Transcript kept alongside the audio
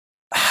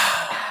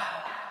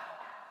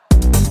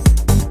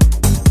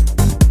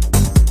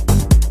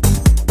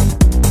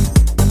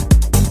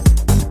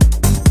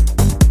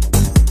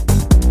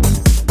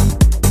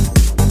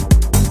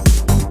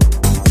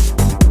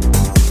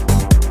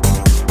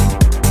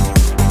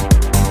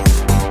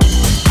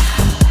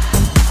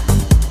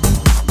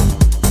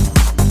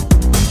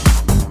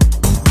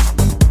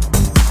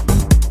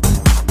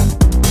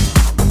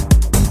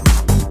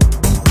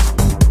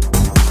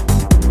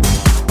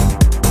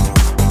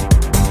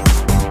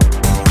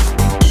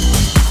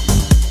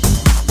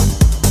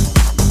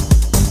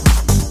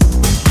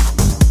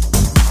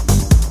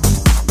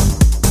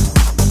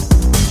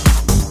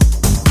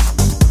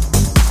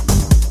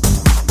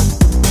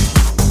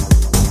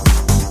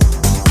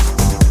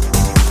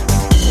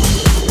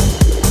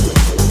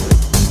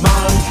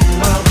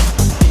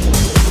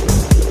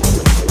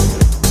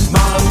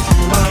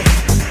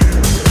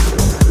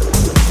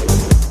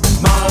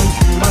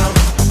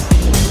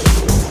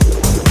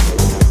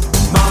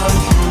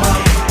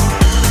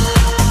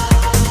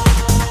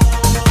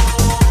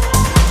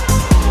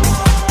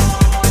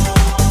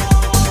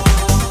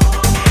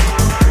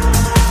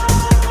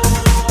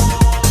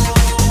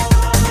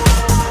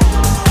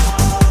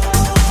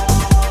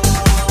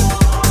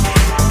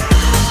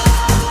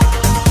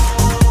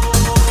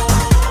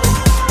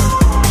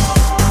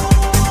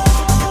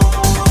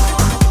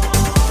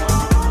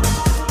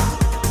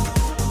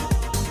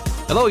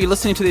Hello, you're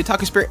listening to the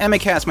Otaku Spirit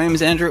Animecast. My name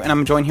is Andrew, and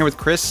I'm joined here with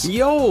Chris.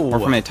 Yo! We're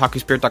from the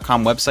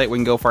OtakuSpirit.com website. We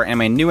can go for our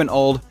anime new and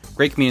old.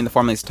 Great community in the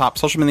form of these top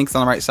social media links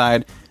on the right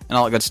side, and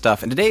all that good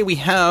stuff. And today we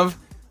have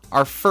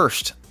our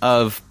first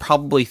of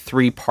probably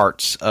 3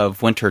 parts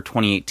of Winter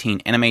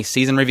 2018 anime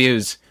season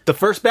reviews. The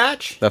first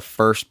batch? The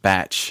first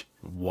batch.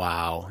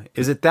 Wow.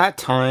 Is it that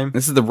time?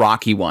 This is the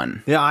rocky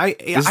one. Yeah,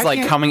 This is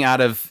like coming out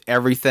of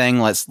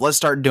everything. Let's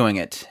start doing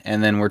it.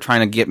 And then we're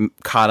trying to get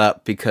caught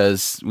up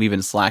because we've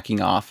been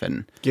slacking off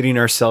and getting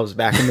ourselves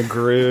back in the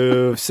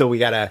groove. So we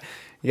gotta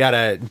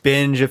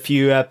binge a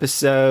few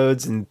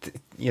episodes, and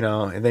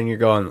and then you're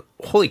going,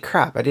 holy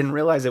crap! I didn't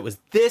realize it was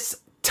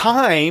this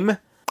time.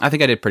 I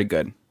think I did pretty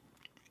good,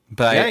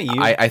 but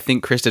yeah, I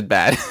think Chris did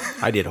bad.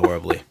 I did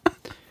horribly.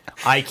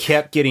 I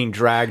kept getting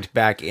dragged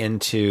back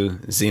into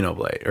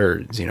Xenoblade or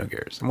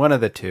Xenogears. One of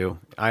the two.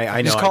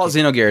 I know. Just call it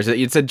Xenogears.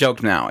 It's a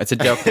joke now. It's a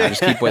joke now.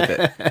 Just keep with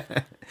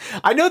it.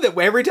 I know that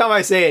every time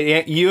I say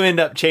it, you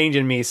end up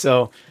changing me.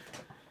 So,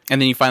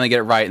 and then you finally get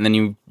it right, and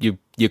then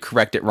you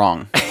correct it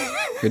wrong.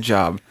 Good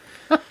job.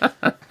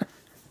 But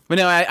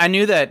no, I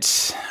knew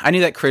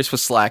that Chris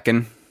was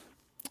slacking,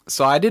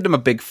 so I did him a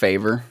big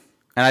favor,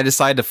 and I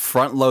decided to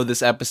front load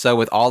this episode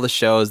with all the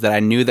shows that I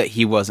knew that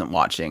he wasn't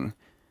watching.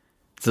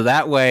 So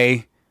that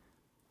way,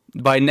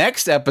 by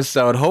next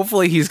episode,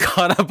 hopefully he's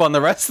caught up on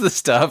the rest of the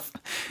stuff,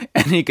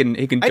 and he can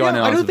join in on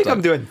I don't think stuff.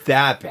 I'm doing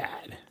that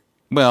bad.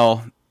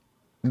 Well,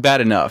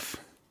 bad enough.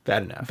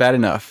 Bad enough. Bad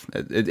enough.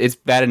 It's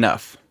bad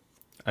enough.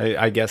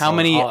 I guess I'll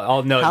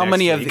know. How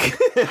many week.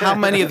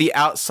 of the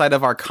outside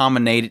of our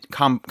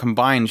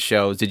combined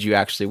shows did you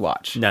actually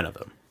watch? None of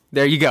them.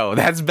 There you go.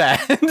 That's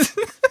bad.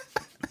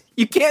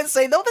 You can't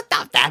say no. That's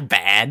not that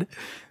bad.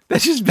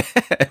 That's just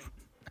bad.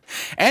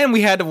 And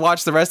we had to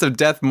watch the rest of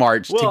Death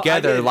March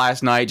together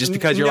last night just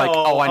because you're like,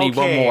 oh, I need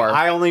one more.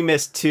 I only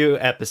missed 2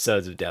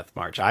 episodes of Death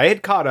March. I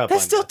had caught up.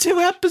 That's still 2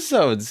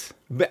 episodes.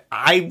 But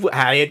I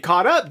had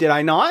caught up, did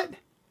I not?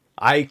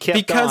 I kept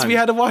because on. we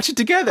had to watch it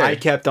together. I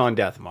kept on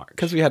Death March.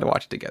 Because we had to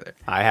watch it together.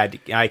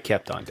 I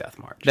kept on Death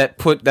March. That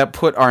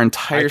put our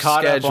entire schedule.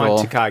 I caught up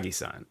on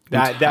Takagi-san.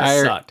 That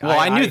sucked. Well,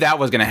 I knew that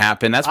was going to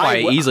happen. That's why I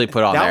easily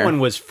put on that there. That one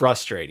was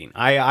frustrating.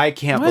 I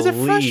can't believe. Why is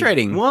it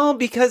frustrating? Well,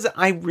 because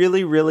I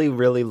really, really,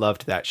 really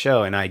loved that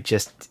show, and I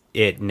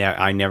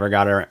never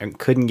got around,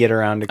 couldn't get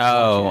around to.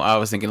 Oh, I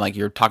was thinking like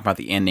you're talking about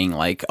the ending.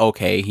 Like,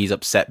 okay, he's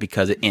upset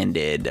because it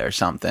ended or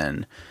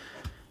something.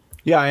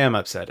 Yeah, I am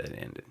upset it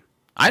ended.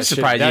 I'm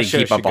surprised you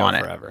didn't keep up on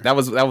it. Forever. That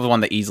was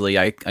one that easily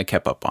I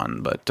kept up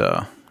on, but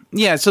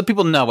yeah. So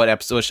people know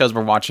what shows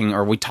we're watching,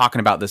 or we talking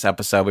about this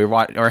episode.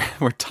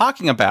 We're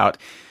talking about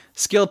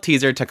skill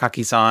teaser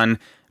Takagi-san,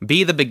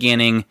 Be the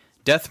Beginning,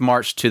 Death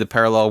March to the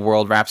Parallel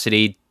World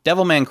Rhapsody,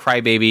 Devilman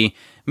Crybaby,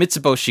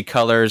 Mitsuboshi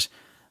Colors,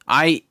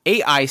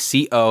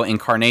 AICO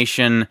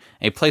Incarnation,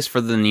 A Place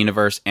Further in the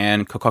Universe,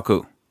 and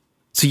Kokkoku.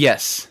 So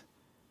yes,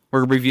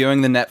 we're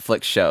reviewing the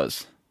Netflix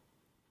shows.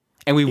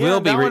 And we will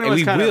be.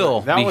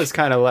 That was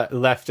kind of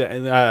left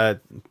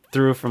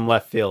through from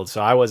left field, so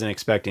I wasn't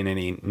expecting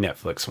any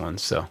Netflix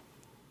ones. So,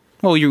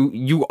 well,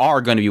 you are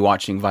going to be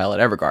watching Violet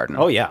Evergarden.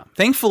 Oh yeah.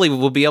 Thankfully,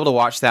 we'll be able to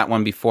watch that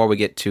one before we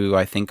get to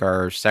I think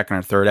our 2nd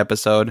or 3rd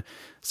episode.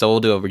 So we'll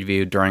do a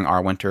review during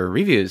our winter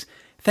reviews.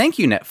 Thank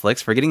you,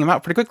 Netflix, for getting them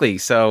out pretty quickly,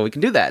 so we can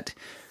do that.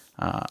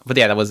 But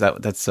yeah,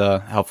 that's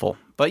helpful.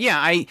 But yeah,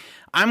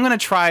 I'm going to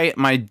try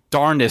my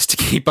darndest to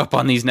keep up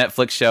on these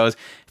Netflix shows.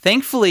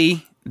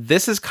 Thankfully.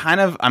 This is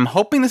I'm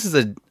hoping this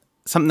is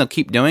something they'll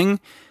keep doing,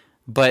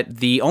 but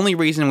the only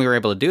reason we were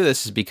able to do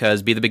this is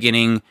because Be the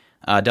Beginning,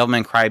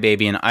 Devilman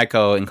Crybaby, and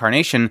AICO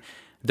Incarnation,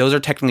 those are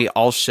technically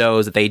all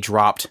shows that they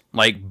dropped,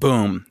 like,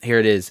 boom, here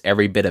it is,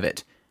 every bit of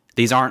it.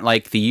 These aren't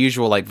like the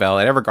usual, like,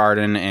 Violet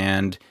Evergarden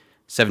and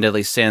Seven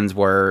Deadly Sins,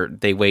 where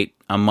they wait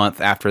a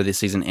month after the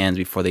season ends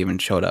before they even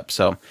showed up.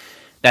 So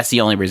that's the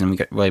only reason we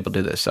were able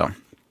to do this. So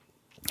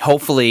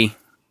hopefully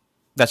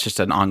that's just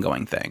an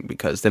ongoing thing,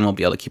 because then we'll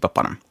be able to keep up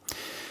on them.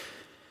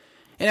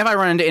 And if I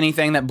run into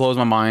anything that blows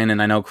my mind, and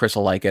I know Chris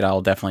will like it,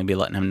 I'll definitely be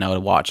letting him know to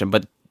watch them.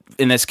 But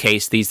in this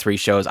case, these 3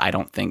 shows, I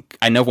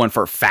know one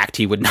for a fact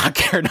he would not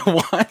care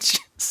to watch.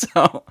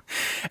 So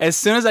as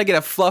soon as I get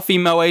a fluffy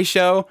moe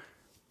show,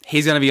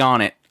 he's going to be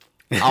on it.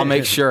 I'll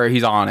make sure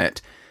he's on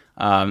it.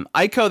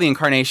 AICO, the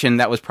Incarnation,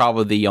 that was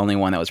probably the only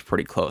one that was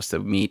pretty close to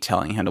me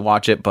telling him to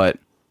watch it, but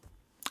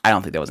I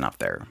don't think there was enough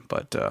there.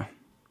 But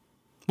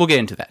we'll get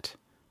into that.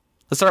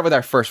 Let's start with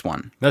our first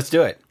one. Let's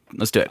do it.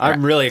 I'm right.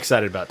 really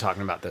excited about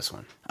talking about this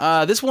one.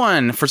 This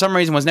one, for some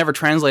reason, was never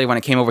translated when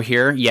it came over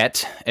here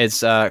yet.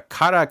 It's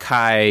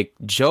Karakai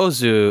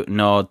Jozu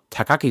no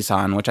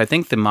Takagi-san, which I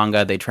think the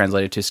manga they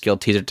translated to Skill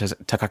Teaser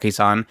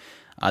Takagi-san.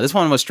 This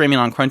one was streaming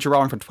on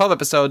Crunchyroll for 12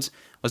 episodes.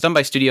 Was done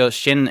by Studio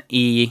Shin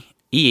E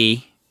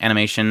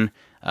Animation.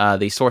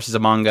 The sources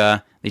of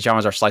manga. The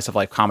genres are slice of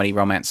life, comedy,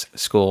 romance,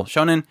 school,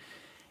 shonen.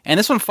 And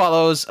this one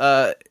follows,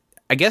 I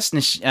guess,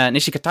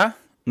 Nishikata.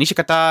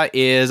 Nishikata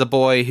is a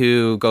boy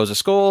who goes to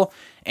school,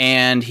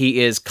 and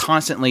he is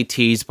constantly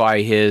teased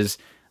by his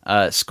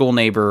school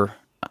neighbor,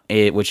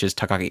 which is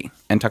Takagi.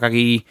 And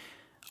Takagi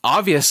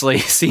obviously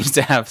seems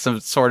to have some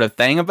sort of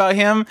thing about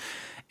him,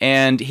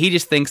 and he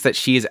just thinks that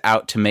she is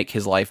out to make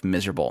his life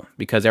miserable,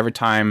 because every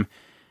time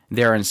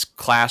they're in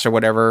class or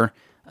whatever,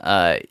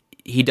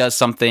 he does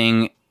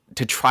something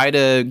to try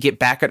to get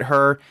back at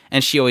her,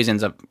 and she always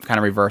ends up kind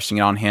of reversing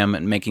it on him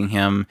and making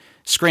him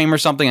scream or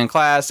something in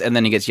class, and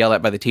then he gets yelled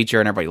at by the teacher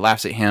and everybody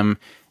laughs at him,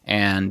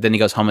 and then he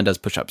goes home and does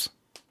push-ups.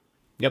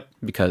 Yep.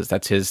 Because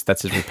that's his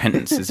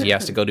repentance, is he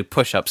has to go do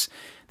push-ups.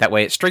 That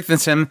way it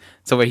strengthens him,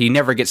 so that he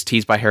never gets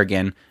teased by her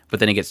again, but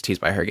then he gets teased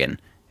by her again,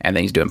 and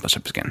then he's doing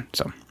push-ups again.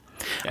 So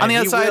on the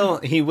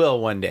outside, he will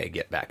one day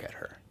get back at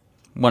her.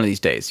 One of these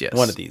days, yes.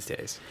 One of these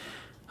days.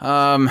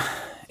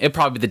 It'd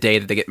probably be the day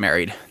that they get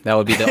married. That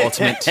would be the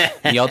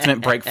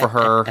ultimate break for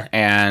her,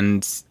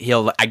 and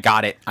I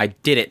got it. I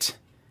did it.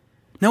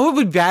 No, what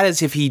would be bad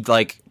is if he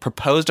like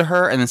proposed to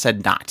her and then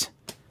said not.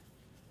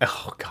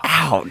 Oh God!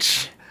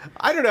 Ouch!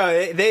 I don't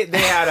know.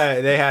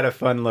 They had a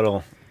fun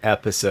little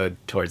episode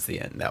towards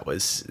the end. That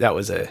was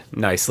a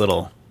nice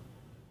little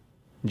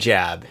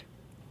jab.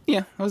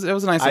 Yeah, it was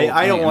a nice.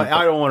 I don't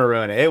want to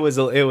ruin it. It was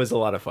a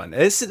lot of fun.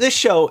 This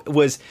show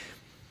was.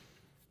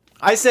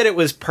 I said it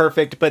was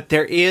perfect, but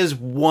there is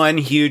one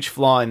huge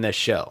flaw in this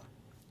show.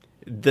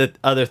 The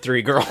other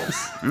three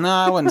girls. No,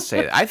 I wouldn't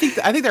say that. I think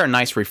they're a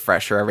nice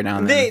refresher every now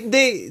and then.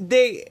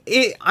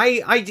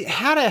 I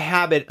had a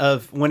habit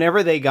of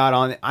whenever they got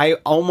on, I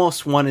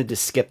almost wanted to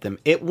skip them.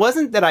 It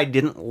wasn't that I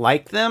didn't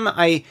like them.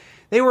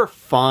 They were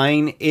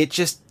fine. It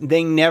just,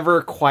 they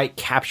never quite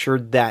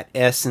captured that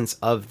essence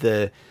of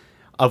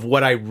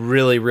what I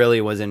really, really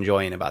was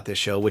enjoying about this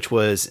show, which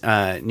was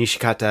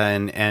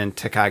Nishikata and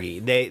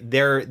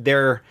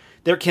Takagi.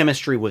 Their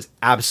chemistry was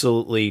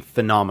absolutely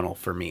phenomenal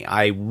for me.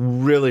 I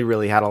really,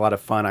 really had a lot of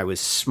fun. I was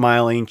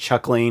smiling,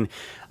 chuckling,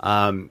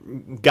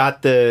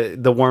 got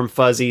the warm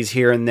fuzzies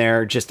here and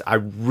there. Just, I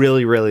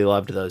really, really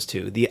loved those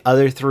two. The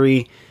other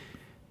three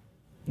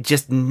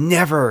just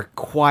never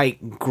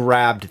quite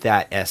grabbed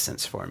that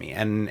essence for me.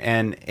 And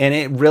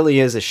it really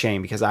is a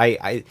shame, because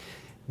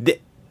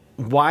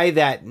why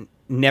that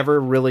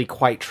never really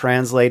quite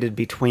translated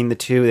between the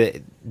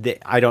two, that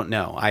I don't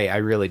know. I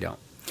really don't.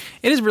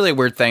 It is really a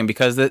weird thing,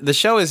 because the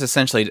show is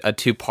essentially a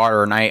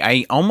two-parter, and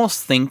I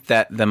almost think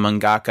that the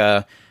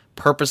mangaka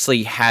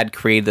purposely had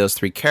created those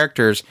three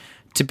characters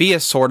to be a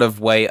sort of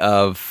way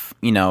of,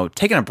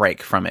 taking a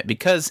break from it.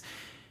 Because,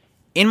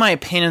 in my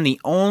opinion, the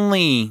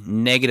only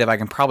negative I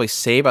can probably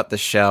say about the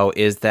show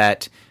is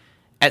that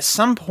at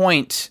some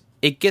point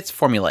it gets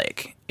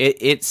formulaic.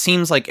 It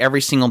seems like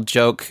every single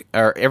joke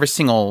or every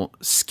single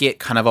skit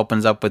kind of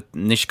opens up with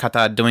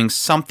Nishikata doing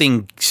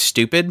something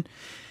stupid,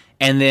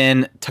 and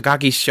then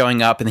Takagi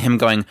showing up and him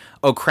going,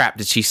 "Oh crap,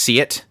 did she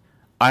see it?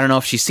 I don't know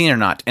if she's seen it or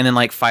not." And then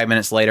like 5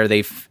 minutes later,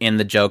 they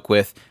end the joke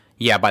with,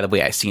 "Yeah, by the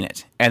way, I seen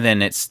it." And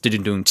then it's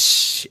doing,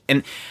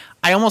 and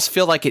I almost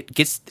feel like it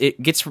gets a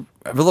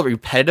little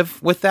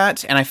repetitive with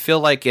that, and I feel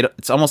like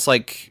it's almost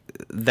like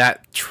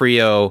that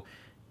trio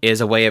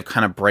is a way of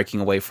kind of breaking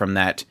away from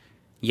that.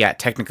 Yeah,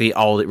 technically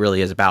all it really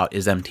is about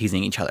is them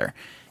teasing each other.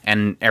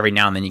 And every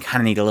now and then you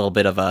kind of need a little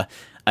bit of a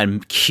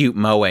cute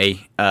moe,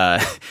 a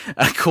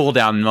cool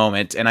down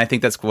moment. And I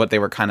think that's what they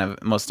were kind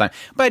of most of the time.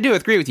 But I do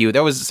agree with you.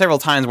 There was several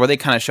times where they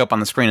kind of show up on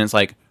the screen and it's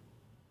like,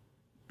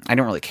 I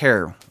don't really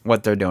care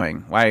what they're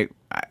doing. Why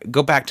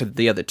go back to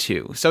the other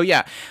two? So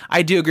yeah,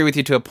 I do agree with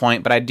you to a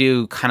point, but I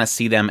do kind of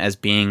see them as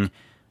being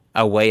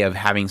a way of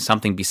having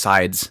something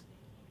besides,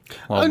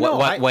 well,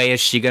 what way is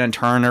she going to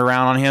turn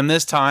around on him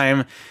this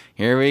time?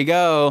 Here we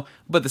go.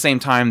 But at the same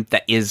time,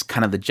 that is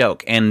kind of the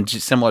joke. And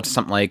just similar to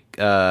something like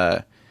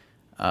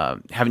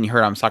Haven't You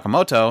Heard I'm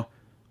Sakamoto?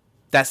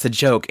 That's the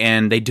joke,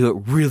 and they do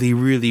it really,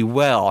 really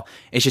well.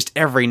 It's just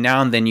every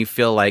now and then you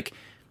feel like,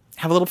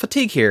 have a little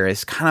fatigue here.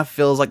 It kind of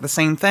feels like the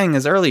same thing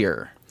as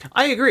earlier.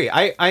 I agree.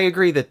 I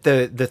agree that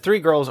the three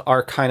girls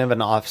are kind of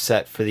an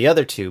offset for the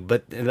other two.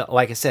 But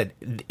like I said,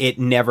 it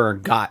never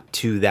got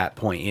to that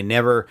point.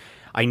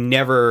 I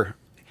never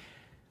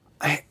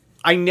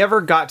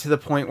got to the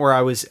point where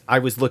I was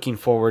looking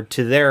forward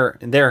to their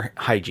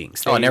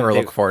hijinks. I never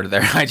look forward to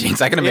their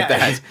hijinks. I can admit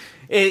that.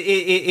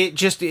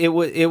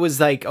 It was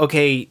like,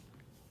 okay,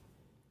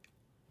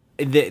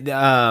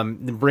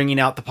 bringing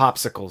out the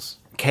popsicles,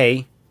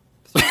 okay,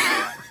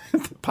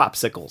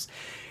 popsicles,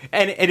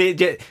 and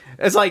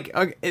it's like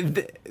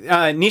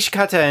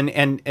Nishikata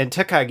and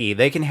Takagi,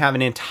 they can have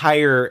an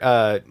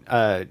entire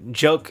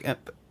joke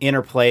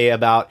interplay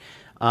about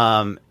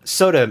the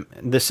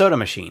soda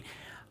machine.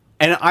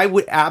 And I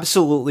would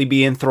absolutely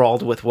be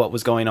enthralled with what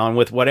was going on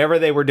with whatever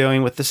they were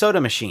doing with the soda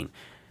machine.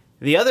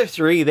 The other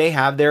three, they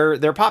have their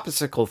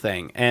popsicle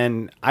thing,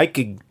 and I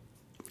could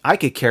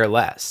care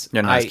less.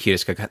 You're not as cute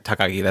as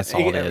Takagi. That's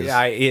all it is.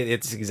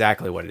 It's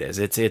exactly what it is.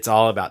 It's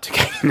all about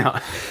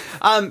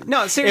Takagi.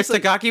 No, seriously.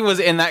 If Takagi was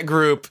in that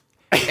group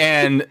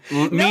and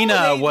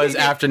Mina was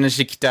after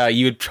Nishikata,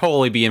 you would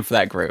totally be in for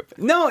that group.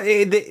 No,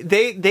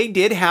 they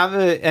did have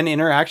an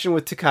interaction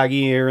with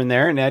Takagi here and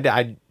there,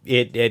 and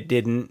it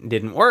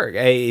didn't work.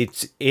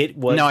 It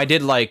was. No, I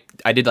did like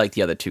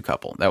the other two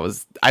couple. That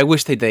was. I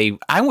wish they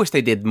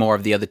did more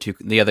of the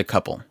other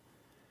couple.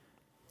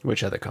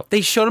 Which other couple?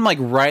 They showed him like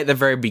right at the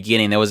very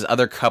beginning. There was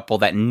other couple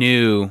that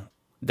knew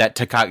that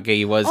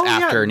Takagi was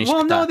after Nishikata.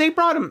 Well, no, they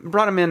brought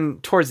him in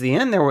towards the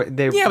end. But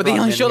they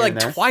only showed like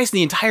twice in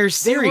the entire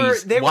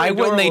series. Why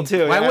wouldn't they?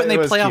 Too. Why wouldn't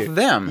they play cute. off of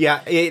them? Yeah,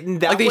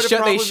 they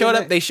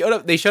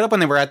showed up when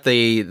they were at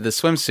the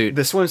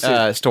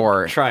swimsuit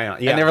store. Try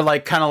on, yeah. And they were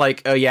like kind of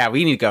like, oh yeah,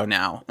 we need to go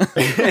now.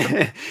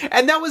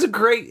 And that was a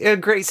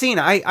great scene.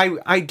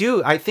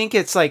 I think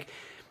it's like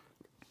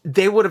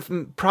they would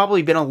have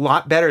probably been a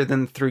lot better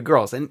than the three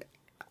girls. And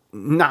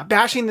not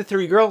bashing the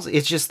three girls,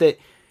 it's just that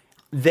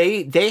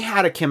they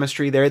had a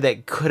chemistry there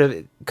that could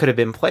have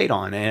been played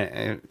on,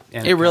 and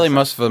it really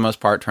for the most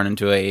part turned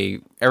into a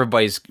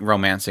everybody's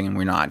romancing and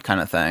we're not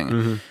kind of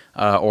thing,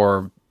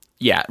 or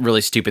really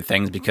stupid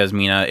things because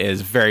Mina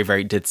is very,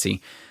 very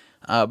ditzy.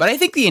 But I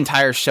think the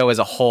entire show as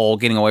a whole,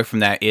 getting away from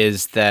that,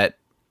 is that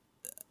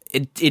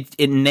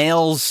it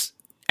nails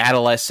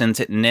adolescence.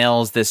 It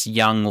nails this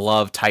young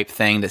love type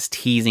thing, this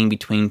teasing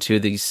between two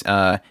of these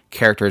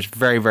characters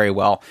very, very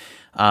well.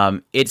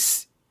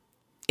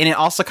 And it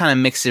also kind of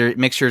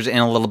mixtures in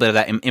a little bit of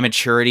that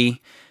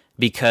immaturity,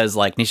 because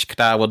like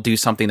Nishikata will do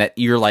something that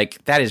you're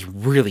like, that is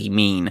really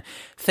mean.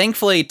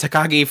 Thankfully,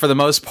 Takagi, for the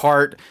most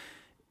part,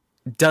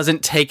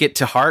 doesn't take it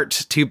to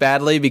heart too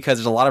badly, because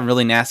there's a lot of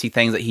really nasty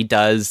things that he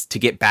does to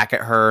get back at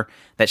her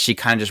that she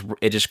kind of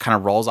just kind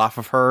of rolls off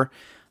of her.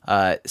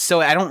 So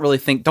I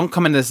don't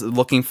come into this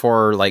looking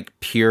for like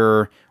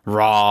pure,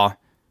 raw,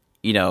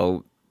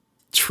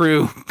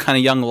 true kind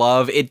of young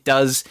love. It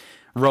does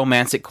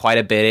romance it quite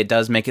a bit. It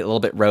does make it a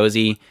little bit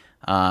rosy,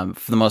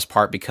 for the most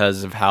part,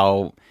 because of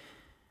how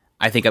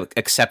I think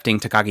accepting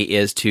Takagi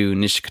is to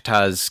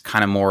Nishikata's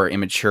kind of more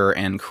immature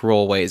and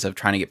cruel ways of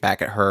trying to get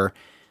back at her.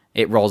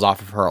 It rolls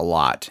off of her a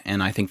lot,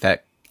 and I think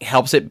that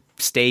helps it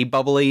stay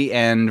bubbly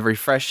and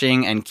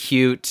refreshing and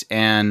cute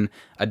and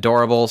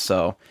adorable.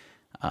 So,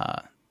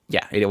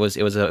 it was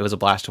a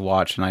blast to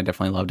watch, and I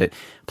definitely loved it.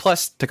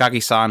 Plus,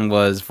 Takagi-san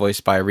was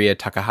voiced by Ria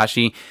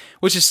Takahashi,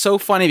 which is so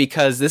funny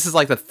because this is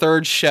like the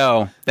third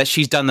show that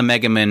she's done the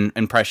Mega Man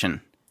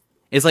impression.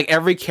 It's like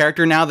every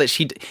character now that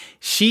she,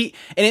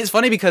 and it's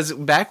funny because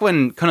back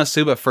when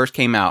Konosuba first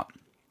came out,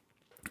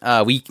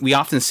 we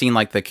often seen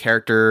like the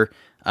character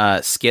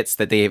skits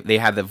that they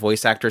had the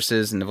voice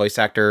actresses and the voice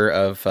actor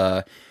of,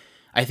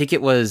 I think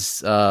it was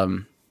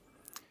the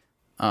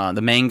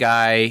main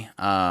guy,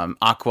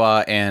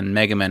 Aqua, and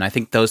Mega Man. I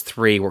think those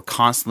three were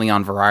constantly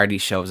on variety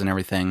shows and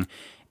everything.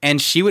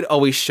 And she would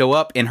always show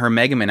up in her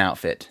Mega Man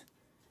outfit.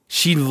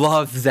 She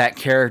loved that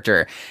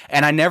character.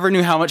 And I never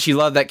knew how much she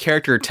loved that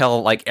character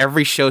till like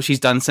every show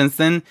she's done since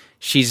then,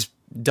 she's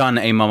done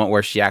a moment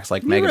where she acts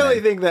like Mega Man. You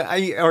really think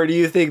that, or do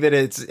you think that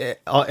it's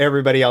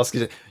everybody else?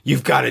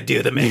 You've got to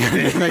do the Mega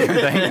Man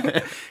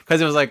thing. Because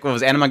it was like, what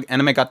was Anime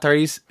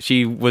Gataris?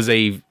 She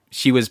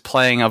was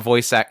playing a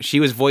voice act.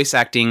 She was voice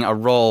acting a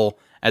role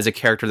as a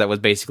character that was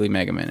basically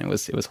Mega Man. It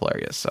was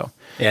hilarious. So,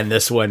 and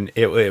this one,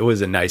 it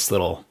was a nice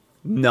little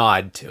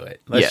nod to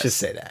it. Let's just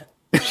say that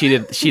she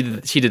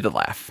did the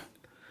laugh.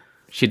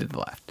 She did the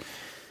laugh,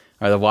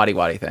 or the waddy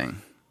waddy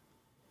thing.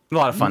 A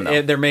lot of fun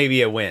though. There may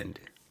be a wind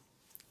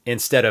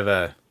instead of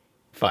a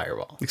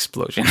fireball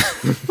explosion.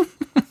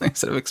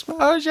 Instead of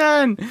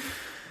explosion.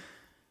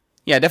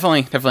 Yeah,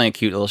 definitely a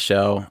cute little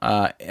show.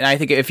 And I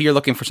think if you're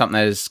looking for something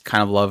that is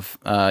kind of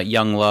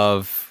young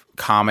love,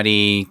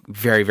 comedy,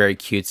 very, very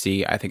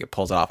cutesy, I think it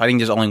pulls it off. I think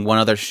there's only one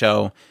other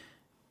show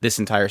this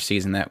entire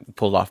season that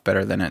pulled off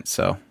better than it.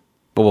 So,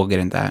 but we'll get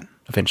into that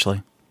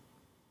eventually.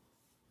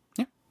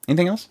 Yeah.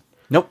 Anything else?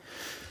 Nope.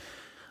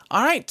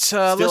 All right.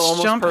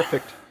 Let's jump.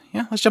 Perfect.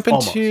 Yeah. Let's jump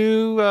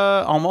into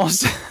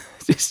almost.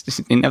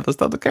 just didn't have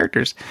those other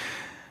characters.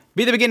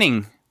 Be the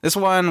Beginning. This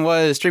one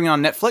was streaming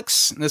on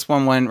Netflix. This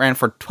one ran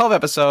for 12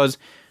 episodes.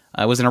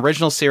 It was an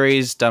original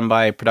series done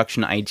by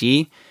Production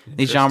IG.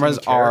 These genres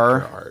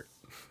are art.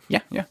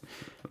 Yeah.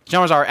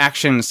 Genres are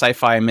action,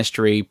 sci-fi,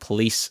 mystery,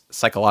 police,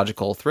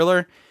 psychological,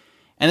 thriller.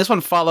 And this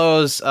one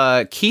follows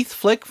Keith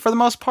Flick for the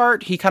most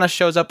part. He kind of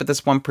shows up at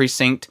this one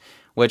precinct,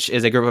 which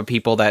is a group of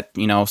people that,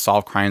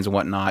 solve crimes and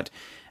whatnot.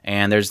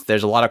 And there's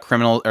a lot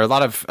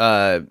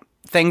of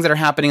things that are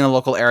happening in the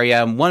local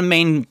area. One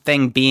main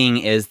thing being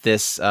is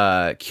this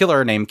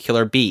killer named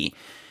Killer B.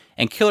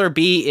 And Killer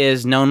B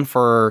is known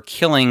for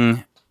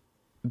killing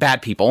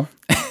bad people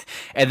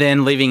and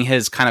then leaving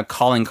his kind of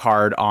calling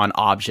card on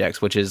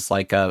objects, which is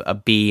like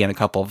a bee and a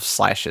couple of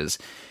slashes.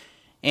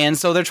 And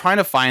so they're trying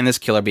to find this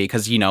Killer Bee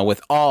because,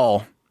 with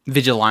all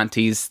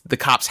vigilantes, the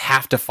cops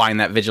have to find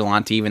that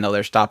vigilante even though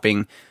they're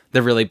stopping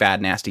the really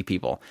bad, nasty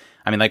people.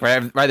 I mean, like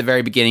right at the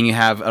very beginning, it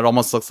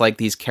almost looks like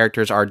these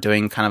characters are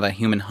doing kind of a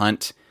human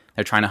hunt.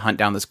 They're trying to hunt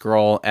down this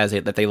girl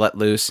that they let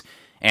loose,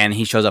 and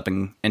he shows up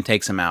and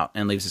takes him out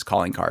and leaves his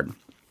calling card.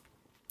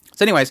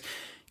 So anyways,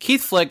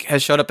 Keith Flick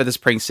has showed up at this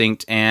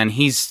precinct, and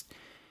he's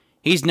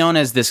known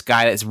as this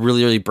guy that's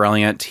really, really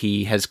brilliant.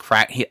 He has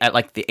at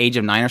like the age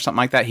of 9 or something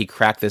like that, he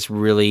cracked this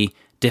really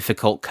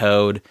difficult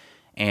code,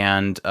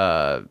 and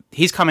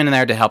he's coming in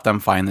there to help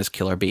them find this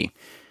Killer Bee.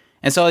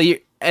 And so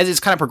as it's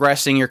kind of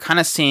progressing, you're kind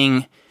of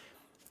seeing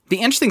the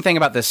interesting thing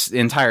about this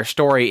entire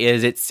story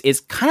is it's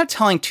kind of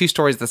telling two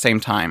stories at the same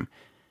time.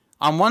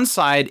 On one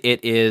side,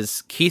 it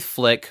is Keith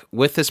Flick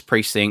with this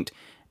precinct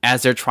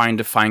as they're trying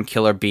to find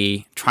Killer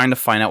B, trying to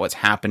find out what's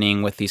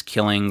happening with these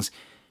killings.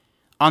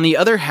 On the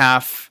other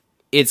half,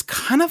 it's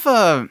kind of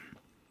a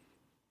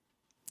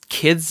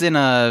kids in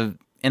a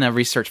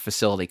research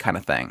facility kind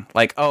of thing.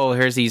 Like, oh,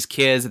 here's these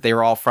kids that they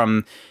were all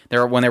from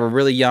when they were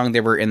really young,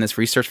 they were in this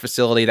research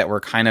facility that were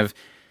kind of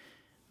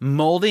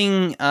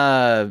molding,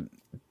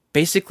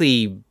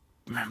 basically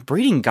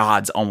breeding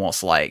gods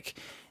almost like.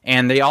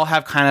 And they all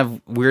have kind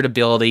of weird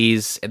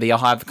abilities. They all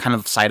have kind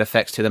of side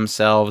effects to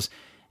themselves.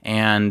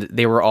 And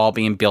they were all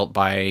being built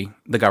by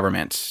the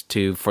government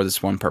for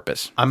this one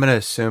purpose. I'm going to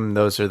assume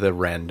those are the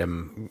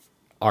random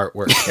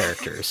artwork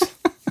characters.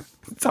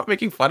 Stop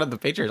making fun of the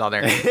pictures on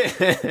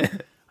there.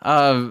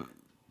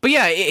 But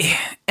yeah,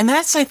 and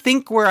that's, I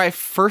think, where I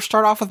first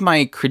start off with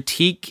my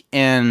critique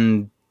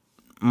and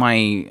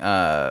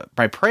my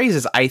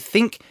praises. I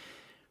think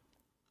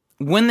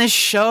when this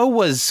show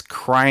was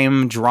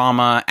crime,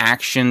 drama,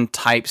 action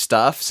type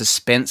stuff,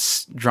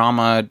 suspense,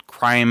 drama,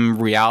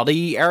 crime,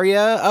 reality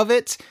area of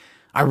it,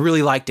 I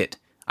really liked it.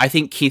 I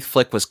think Keith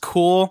Flick was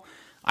cool.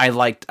 I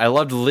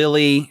loved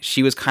Lily.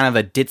 She was kind of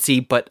a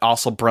ditzy, but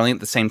also brilliant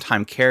at the same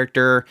time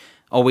character.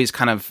 Always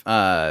kind of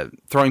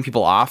throwing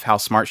people off how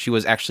smart she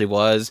actually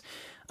was.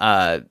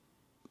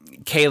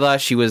 Kayla,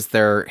 she was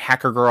their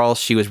hacker girl.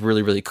 She was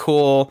really, really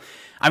cool.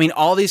 I mean,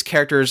 all these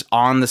characters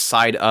on the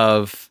side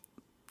of,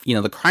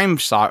 the crime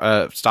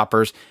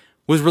stoppers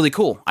was really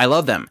cool. I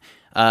love them.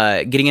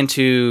 Getting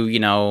into,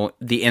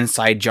 the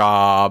inside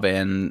job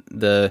and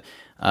the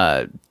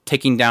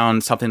taking down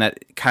something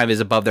that kind of is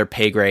above their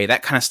pay grade,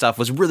 that kind of stuff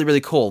was really,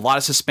 really cool. A lot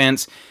of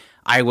suspense.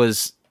 I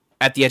was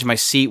at the edge of my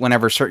seat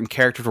whenever certain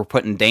characters were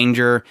put in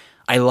danger.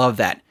 I love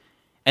that.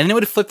 And then it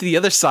would flip to the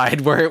other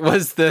side where it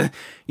was the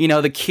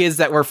kids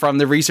that were from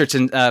the research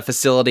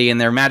facility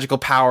and their magical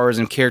powers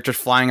and characters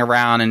flying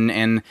around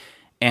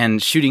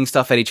and shooting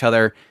stuff at each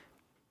other.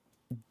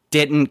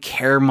 Didn't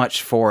care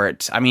much for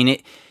it. I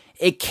mean,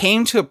 it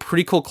came to a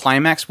pretty cool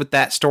climax with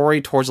that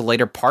story towards the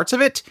later parts of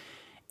it,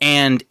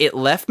 and it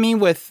left me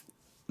with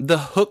the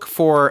hook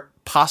for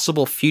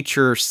possible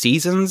future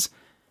seasons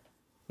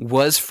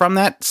was from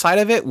that side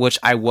of it, which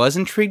I was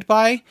intrigued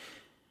by.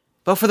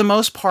 But for the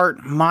most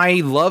part, my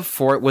love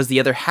for it was the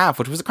other half,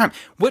 which was the crime,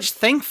 which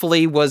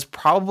thankfully was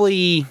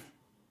probably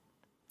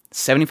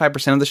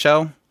 75% of the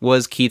show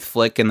was Keith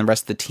Flick and the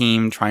rest of the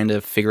team trying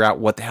to figure out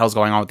what the hell's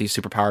going on with these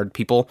superpowered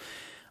people.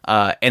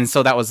 And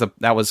so that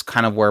was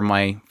kind of where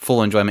my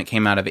full enjoyment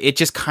came out of it. It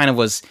just kind of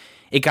was,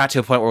 it got to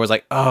a point where it was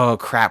like, oh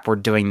crap, we're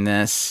doing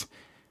this.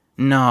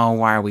 No,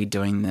 why are we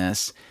doing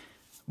this?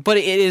 But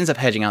it ends up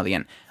hedging out at the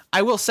end.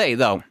 I will say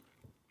though,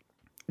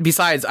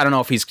 besides, I don't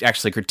know if he's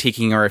actually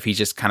critiquing or if he's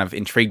just kind of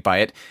intrigued by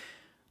it,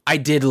 I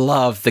did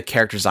love the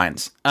character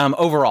designs.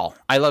 Overall,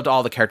 I loved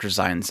all the character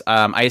designs.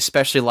 I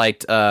especially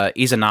liked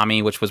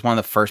Izanami, which was one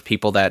of the first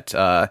people that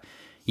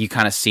you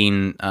kind of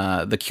seen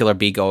the Killer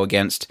Bee go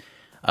against.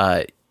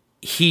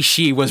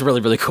 She was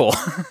really, really cool.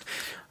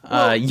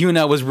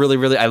 Yuna was really,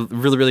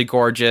 really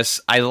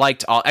gorgeous. I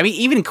liked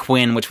even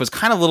Quinn, which was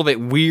kind of a little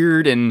bit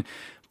weird and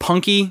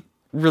punky,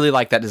 really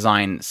liked that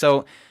design.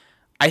 So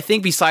I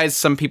think besides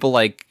some people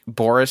like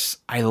Boris,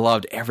 I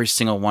loved every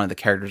single one of the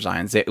character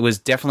designs. It was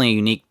definitely a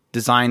unique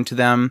design to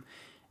them,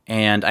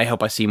 and I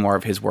hope I see more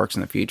of his works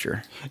in the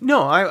future.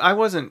 No, I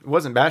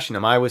wasn't bashing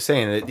him. I was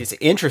saying that it's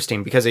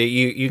interesting because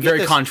you get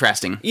very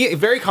contrasting. Yeah,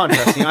 very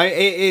contrasting.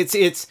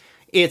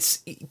 It's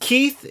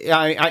Keith.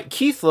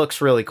 Keith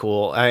looks really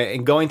cool.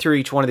 And going through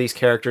each one of these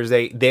characters,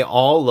 they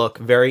all look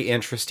very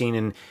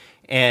interesting,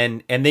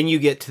 and then you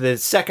get to the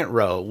second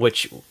row,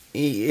 which,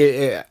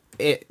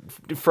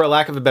 for a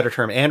lack of a better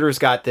term, Andrew's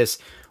got this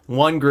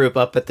one group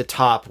up at the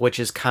top, which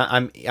is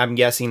I'm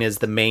guessing is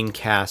the main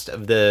cast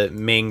of the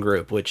main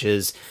group, which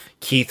is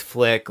Keith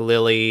Flick,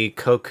 Lily,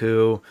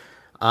 Kokkoku,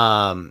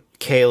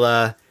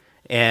 Kayla,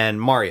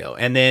 and Mario.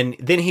 And then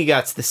he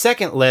got the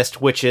second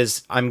list, which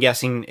is, I'm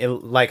guessing,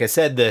 like I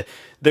said,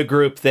 the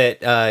group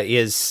that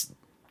is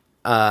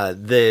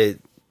the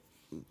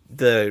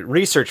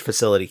research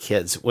facility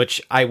kids,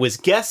 which I was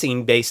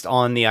guessing based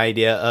on the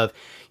idea of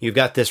you've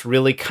got this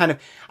really kind of,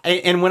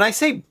 and when I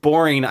say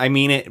boring, I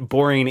mean it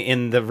boring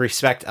in the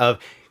respect of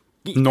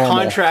normal.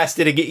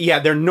 Contrasted again. Yeah,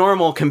 they're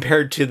normal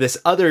compared to this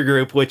other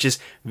group, which is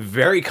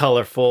very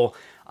colorful,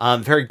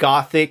 very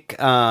gothic,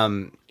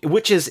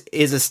 which is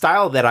a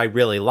style that I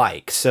really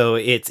like. So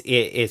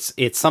it's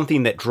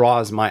something that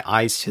draws my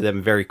eyes to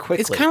them very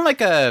quickly. It's kind of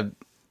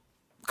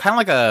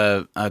like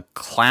a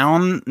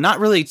clown, not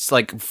really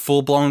like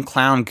full blown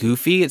clown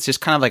goofy. It's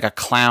just kind of like a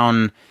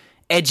clown,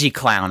 edgy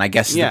clown, I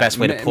guess is the best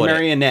way to put it.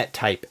 Marionette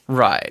type.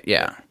 Right.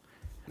 Yeah.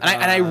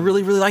 And I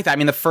really, really like that. I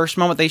mean, the first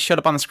moment they showed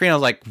up on the screen, I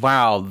was like,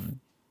 wow, and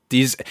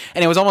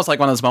it was almost like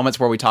one of those moments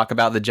where we talk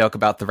about the joke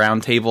about the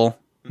round table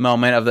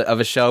moment of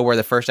a show where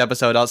the first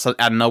episode, also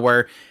out of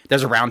nowhere,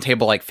 there's a round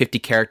table, like 50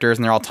 characters,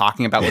 and they're all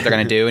talking about what they're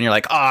going to do. And you're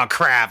like, oh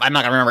crap, I'm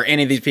not going to remember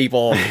any of these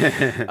people.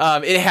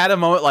 It had a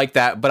moment like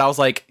that, but I was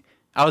like,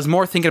 I was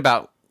more thinking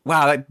about,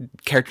 wow, that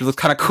character looks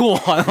kind of cool.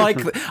 I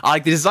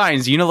like the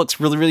designs. Yuna looks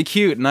really, really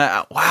cute. And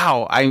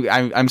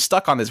I'm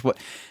stuck on this. But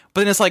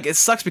then it's like, it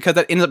sucks because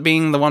that ends up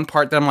being the one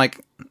part that I'm like,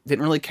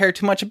 didn't really care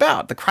too much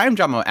about. The crime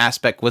drama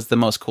aspect was the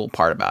most cool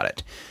part about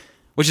it.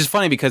 Which is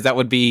funny because that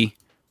would be,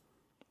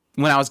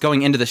 when I was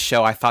going into the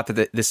show, I thought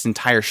that this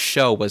entire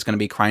show was going to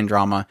be crime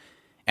drama.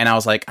 And I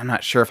was like, I'm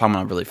not sure if I'm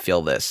going to really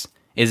feel this.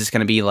 Is this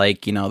going to be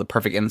like, The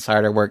Perfect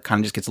Insider, where it kind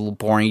of just gets a little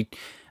boring,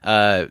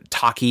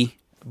 talky,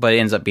 but it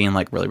ends up being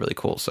like really, really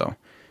cool. So,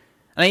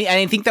 and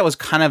I think that was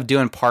kind of due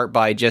in part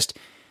by just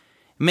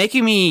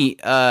making me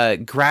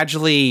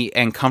gradually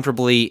and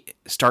comfortably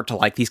start to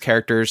like these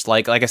characters.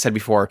 Like I said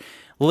before,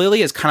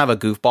 Lily is kind of a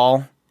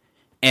goofball,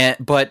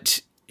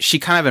 but she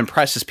kind of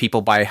impresses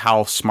people by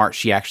how smart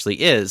she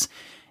actually is.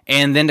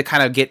 And then to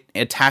kind of get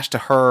attached to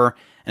her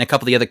and a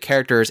couple of the other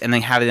characters, and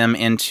then have them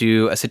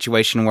into a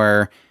situation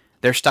where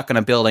they're stuck in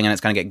a building and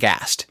it's going to get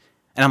gassed.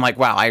 And I'm like,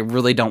 wow, I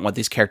really don't want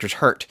these characters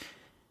hurt.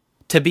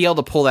 To be able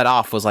to pull that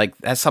off was like,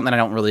 that's something I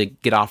don't really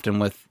get often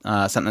with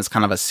something that's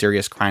kind of a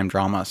serious crime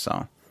drama.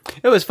 So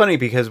it was funny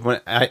because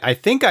when I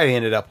think I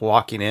ended up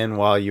walking in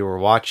while you were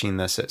watching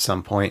this at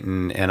some point,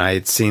 and I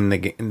had seen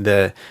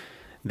the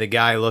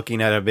guy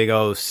looking at a big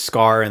old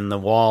scar in the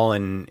wall,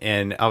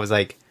 and I was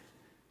like,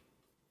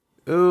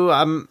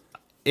 ooh,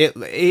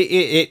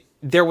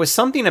 there was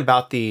something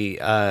about the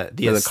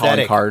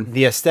aesthetic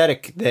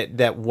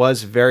that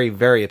was very,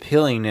 very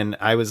appealing, and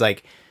I was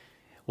like,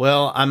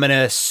 well, I'm going to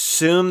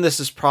assume this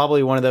is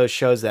probably one of those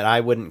shows that I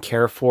wouldn't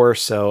care for,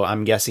 so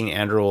I'm guessing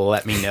Andrew will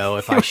let me know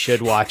if I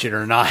should watch it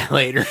or not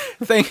later.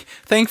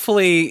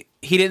 Thankfully,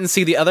 he didn't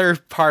see the other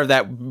part of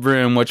that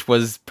room, which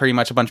was pretty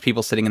much a bunch of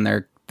people sitting in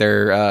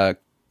their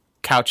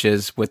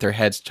couches with their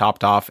heads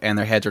chopped off, and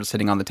their heads are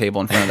sitting on the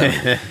table in front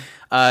of them.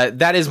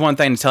 That is one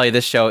thing to tell you.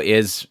 This show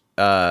has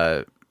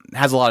a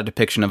lot of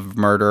depiction of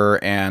murder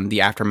and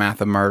the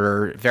aftermath of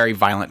murder. Very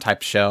violent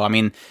type show. I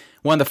mean,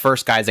 one of the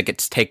first guys that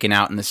gets taken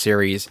out in the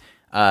series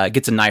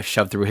gets a knife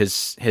shoved through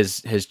his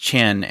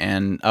chin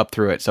and up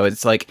through it. So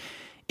it's like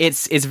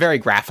it's very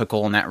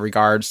graphical in that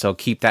regard. So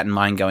keep that in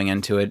mind going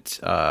into it.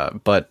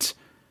 But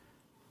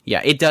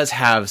yeah, it does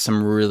have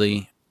some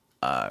really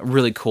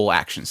really cool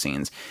action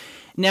scenes.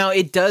 Now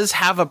it does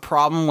have a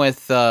problem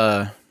with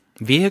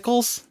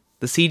vehicles.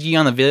 The CG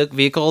on the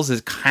vehicles is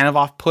kind of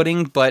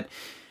off-putting, but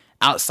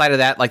outside of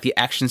that, like, the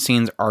action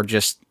scenes are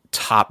just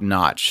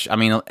top-notch. I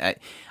mean,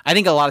 I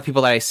think a lot of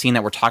people that I've seen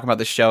that were talking about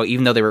the show,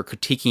 even though they were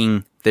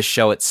critiquing the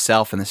show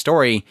itself and the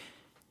story,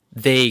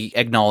 they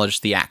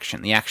acknowledged the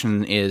action. The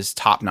action is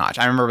top-notch.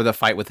 I remember the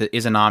fight with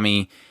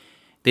Izanami.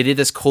 They did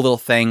this cool little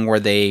thing where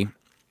they...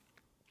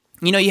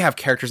 you have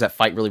characters that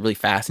fight really, really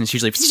fast, and it's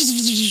usually...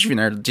 and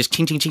they're just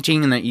ching, ching, ching,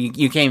 ching, and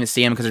you can't even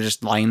see them because they're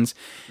just lines.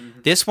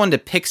 Mm-hmm. This one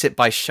depicts it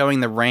by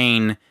showing the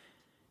rain,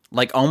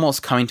 like,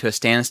 almost coming to a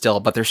standstill,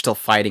 but they're still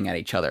fighting at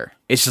each other.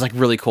 It's just, like,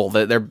 really cool.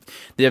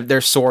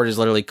 Their sword is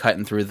literally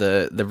cutting through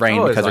the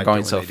rain because they're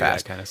going so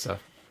fast. Kind of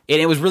stuff.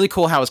 And it was really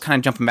cool how it was kind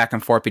of jumping back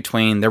and forth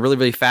between they're really,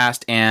 really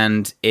fast,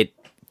 and it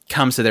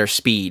comes to their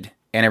speed,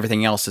 and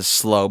everything else is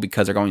slow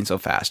because they're going so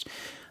fast.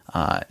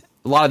 A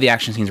lot of the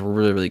action scenes were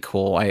really, really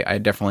cool. I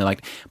definitely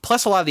liked.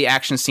 Plus, a lot of the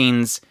action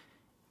scenes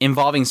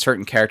involving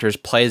certain characters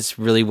plays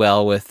really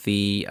well with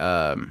the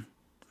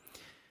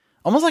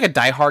almost like a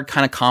Die Hard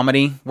kind of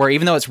comedy, where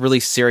even though it's really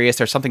serious,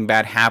 there's something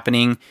bad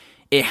happening,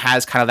 it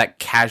has kind of that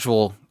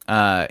casual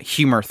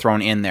humor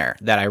thrown in there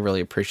that I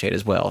really appreciate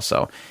as well.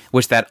 So,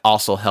 which that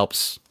also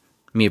helps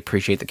me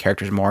appreciate the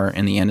characters more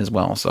in the end as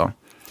well. So,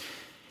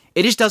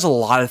 it just does a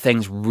lot of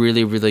things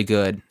really, really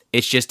good.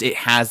 It's just, it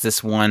has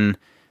this one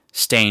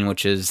stain,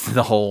 which is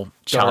the whole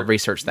child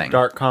research thing.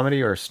 Dark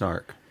comedy or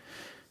snark?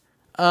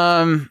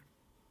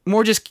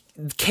 More just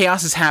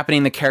chaos is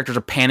happening, the characters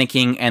are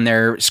panicking, and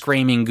they're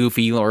screaming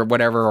goofy or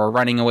whatever, or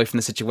running away from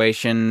the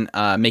situation,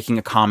 making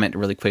a comment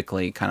really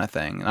quickly kind of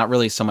thing. Not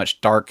really so much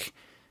dark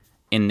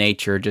in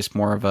nature, just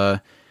more of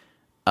a,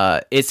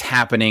 it's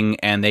happening,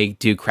 and they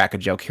do crack a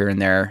joke here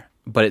and there,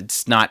 but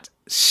it's not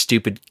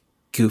stupid,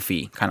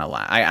 goofy kind of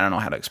I don't know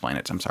how to explain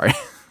it, so I'm sorry.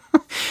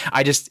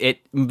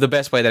 The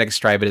best way that I can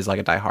describe it is like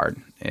a Die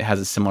Hard. It has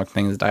a similar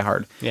thing as Die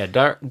Hard. Yeah,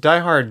 Die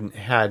Hard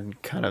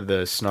had kind of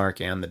the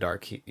snark and the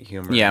dark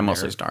humor. Yeah,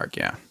 mostly dark,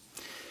 yeah.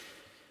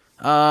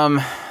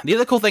 The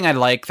other cool thing I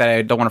like that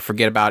I don't want to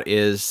forget about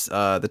is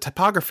the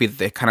typography that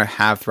they kind of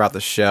have throughout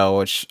the show,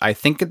 which I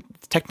think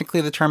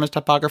technically the term is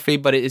typography,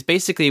 but it is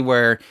basically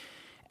where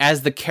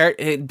as the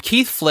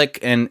Keith Flick,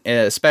 and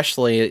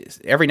especially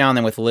every now and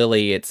then with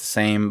Lily, it's the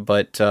same,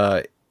 but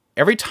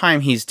every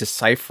time he's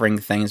deciphering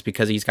things,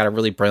 because he's got a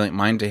really brilliant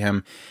mind to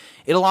him,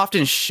 it'll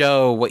often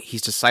show what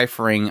he's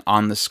deciphering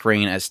on the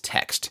screen as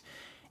text.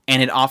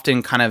 And it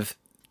often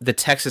the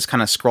text is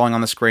kind of scrolling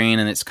on the screen,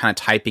 and it's kind of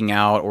typing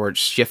out, or it's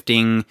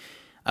shifting.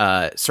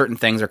 Certain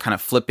things are kind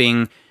of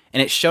flipping,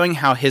 and it's showing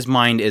how his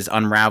mind is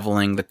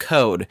unraveling the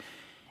code.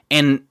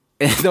 And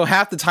though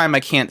half the time I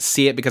can't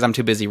see it because I'm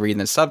too busy reading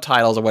the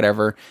subtitles or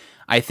whatever,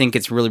 I think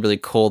it's really, really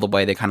cool the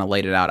way they kind of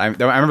laid it out. I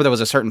remember there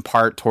was a certain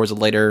part towards the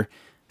later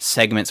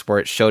segments where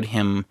it showed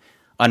him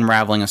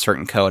unraveling a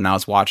certain code, and I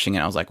was watching it,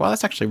 and I was like, wow,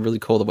 that's actually really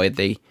cool the way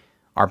they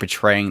are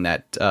portraying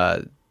that,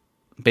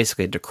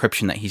 basically a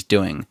decryption that he's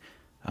doing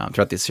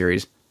throughout this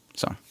series.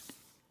 So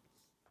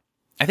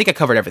I think I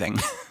covered everything.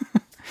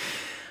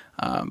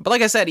 But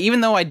like I said,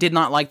 even though I did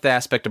not like the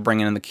aspect of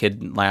bringing in the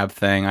kid lab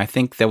thing, I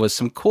think there was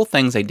some cool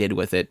things they did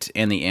with it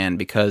in the end,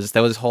 because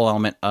there was this whole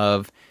element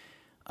of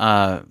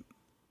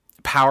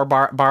power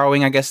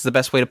borrowing, I guess is the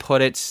best way to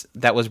put it.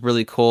 That was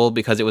really cool,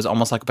 because it was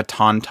almost like a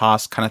baton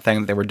toss kind of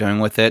thing that they were doing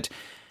with it,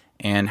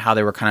 and how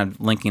they were kind of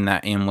linking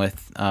that in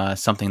with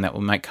something that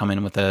might come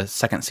in with a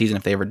second season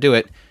if they ever do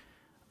it,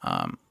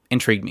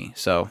 intrigued me.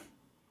 So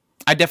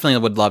I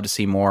definitely would love to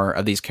see more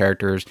of these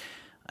characters.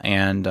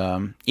 And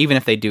even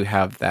if they do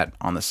have that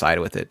on the side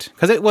with it,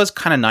 because it was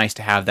kind of nice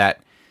to have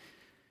that,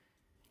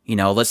 you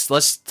know,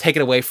 let's take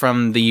it away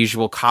from the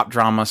usual cop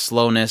drama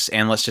slowness,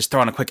 and let's just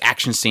throw in a quick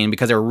action scene,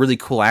 because they were really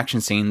cool action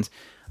scenes.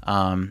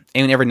 And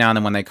every now and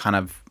then when they kind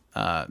of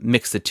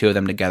mixed the two of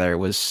them together, it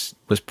was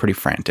pretty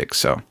frantic.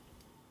 So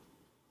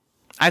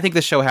I think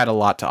the show had a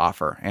lot to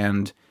offer,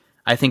 and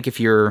I think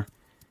if you're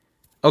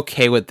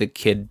okay with the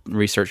kid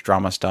research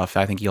drama stuff,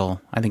 I think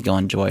you'll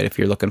enjoy it if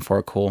you're looking for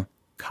a cool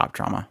cop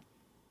drama.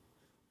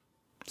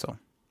 So,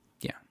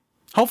 yeah.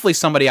 Hopefully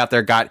somebody out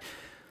there got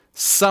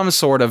some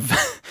sort of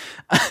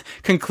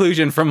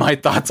conclusion from my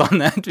thoughts on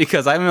that,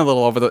 because I'm a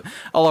little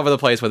all over the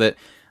place with it,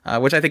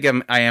 which I think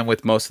I am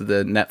with most of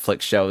the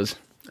Netflix shows.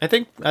 I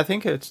think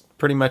it's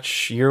pretty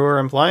much, you were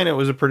implying it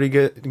was a pretty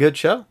good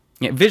show.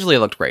 Yeah, visually it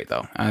looked great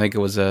though. I think it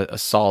was a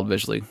solid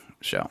visually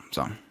show.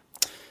 So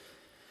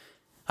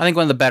I think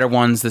one of the better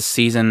ones this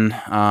season.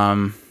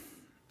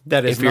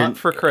 That is not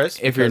for Chris.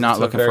 If you're not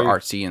looking for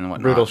artsy and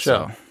whatnot. Brutal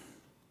show. So.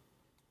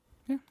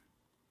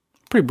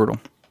 Pretty brutal.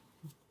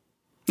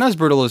 Not as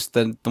brutal as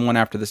the one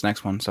after this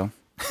next one, so.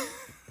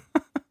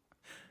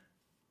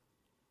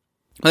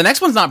 The next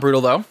one's not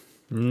brutal, though.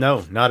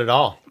 No, not at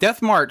all.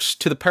 Death March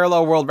to the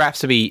Parallel World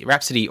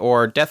Rhapsody,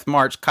 or Death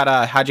March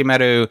Kara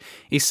Hajimeru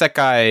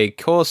Isekai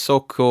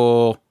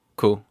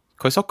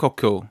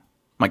Kosokoku.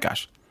 My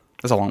gosh,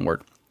 that's a long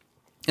word.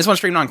 This one's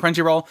streamed on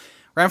Crunchyroll,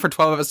 ran for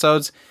 12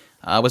 episodes,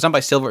 was done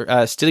by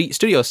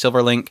Studio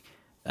Silverlink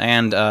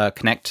and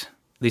Connect.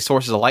 The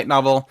source is a light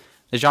novel.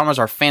 The genres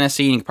are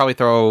fantasy, and you can probably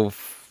throw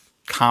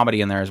comedy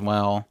in there as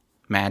well.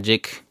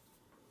 Magic.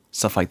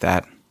 Stuff like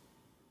that.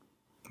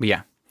 But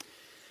yeah.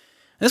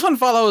 This one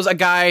follows a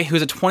guy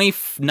who's a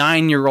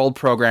 29-year-old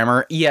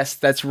programmer. Yes,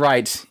 that's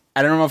right.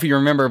 I don't know if you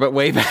remember, but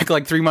way back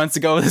like 3 months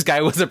ago, this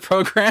guy was a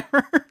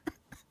programmer.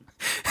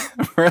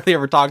 Rarely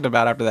ever talked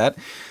about after that.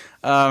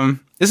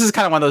 This is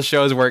kind of one of those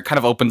shows where it kind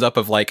of opens up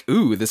of like,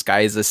 ooh, this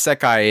guy is a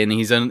sekai, and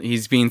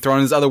he's being thrown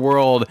in this other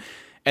world,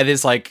 and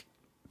it's like,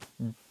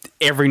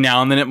 every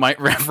now and then it might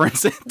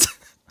reference it.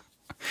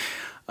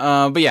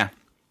 But yeah.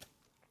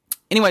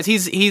 Anyways,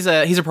 he's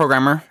a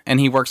programmer, and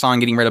he works on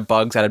getting rid of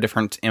bugs out of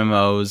different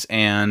MMOs,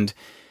 and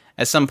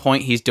at some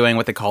point he's doing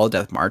what they call a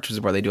death march, which is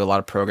where they do a lot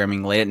of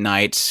programming late at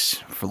night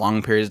for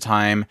long periods of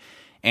time,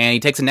 and he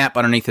takes a nap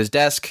underneath his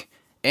desk,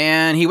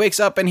 and he wakes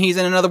up and he's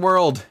in another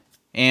world,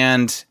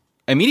 and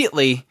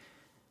immediately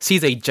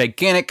sees a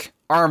gigantic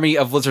army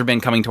of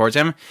lizardmen coming towards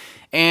him.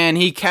 And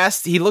he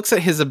looks at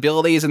his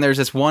abilities, and there's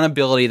this one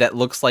ability that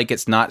looks like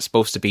it's not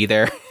supposed to be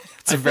there.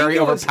 It's a very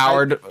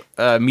overpowered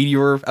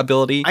meteor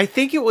ability. I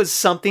think it was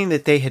something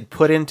that they had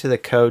put into the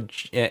code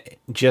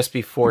just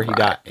before he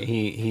got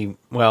he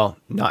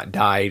not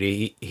died.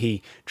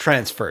 He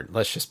transferred.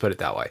 Let's just put it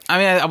that way. I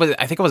mean,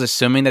 I think I was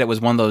assuming that it was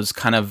one of those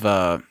kind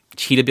of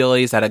cheat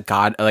abilities that a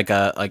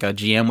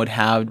GM would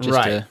have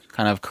just to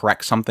kind of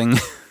correct something,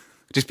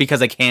 just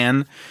because they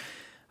can.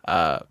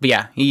 But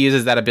yeah, he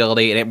uses that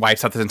ability, and it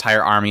wipes out this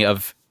entire army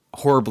of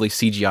horribly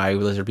CGI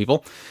lizard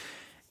people.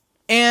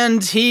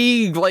 And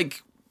he,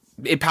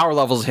 it power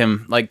levels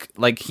him.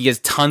 Like he has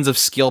tons of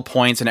skill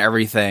points and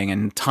everything,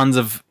 and tons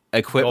of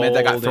equipment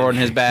that got thrown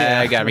in his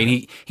bag. Yeah. I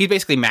mean, he's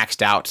basically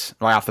maxed out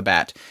right off the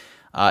bat.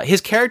 His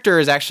character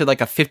is actually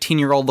like a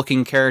 15-year-old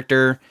looking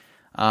character,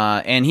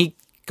 and he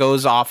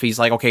goes off. He's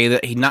like, okay,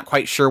 he's not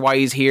quite sure why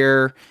he's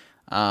here.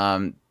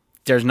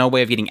 There's no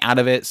way of getting out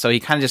of it, so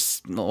he kind of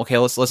just, okay,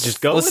 let's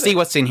see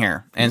what's in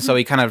here. And so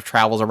he kind of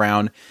travels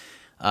around,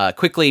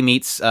 quickly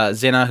meets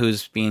Zena,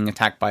 who's being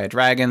attacked by a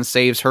dragon,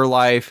 saves her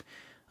life,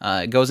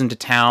 goes into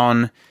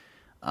town,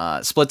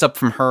 splits up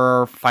from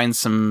her, finds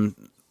some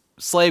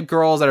slave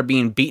girls that are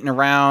being beaten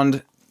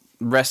around,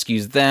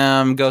 rescues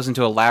them, goes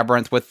into a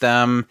labyrinth with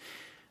them,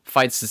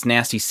 fights this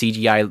nasty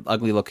CGI,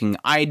 ugly-looking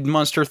eyed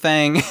monster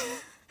thing.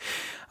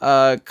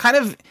 Kind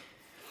of...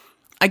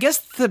 I guess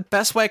the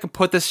best way I could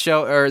put this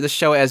show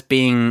as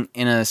being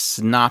in a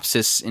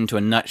synopsis into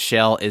a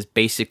nutshell is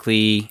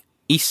basically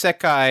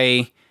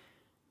isekai,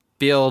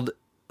 build,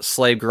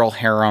 slave girl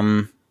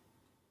harem,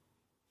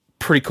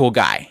 pretty cool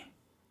guy.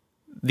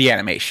 The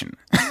animation.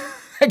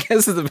 I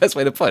guess is the best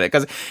way to put it,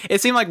 because it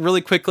seemed like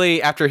really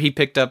quickly after he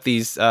picked up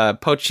these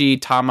Pochi,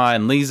 Tama,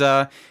 and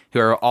Lisa, who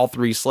are all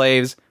three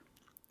slaves,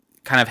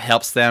 kind of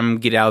helps them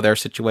get out of their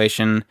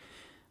situation.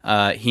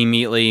 He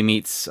immediately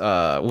meets,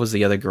 what was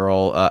the other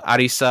girl?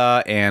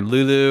 Arisa and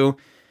Lulu.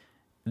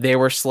 they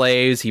were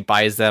slaves. He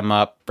buys them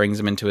up, brings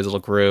them into his little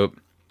group.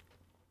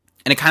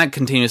 And it kind of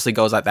continuously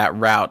goes at that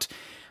route.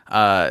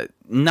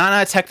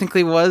 Nana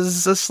technically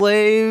was a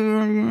slave.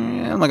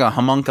 I'm like a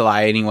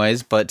homunculi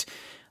anyways, but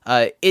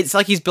it's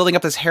like he's building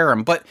up this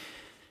harem. But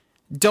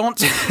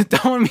don't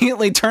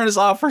immediately turn us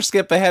off or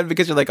skip ahead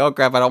because you're like, oh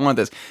crap, I don't want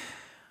this.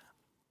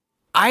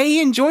 I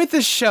enjoyed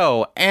this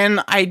show,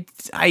 and I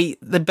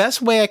the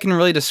best way I can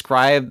really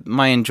describe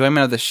my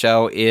enjoyment of the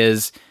show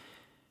is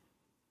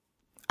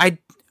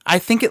I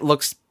think it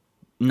looks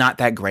not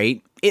that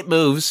great. It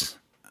moves.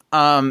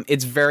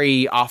 It's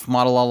very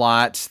off-model a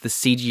lot. The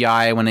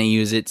CGI, when they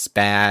use it's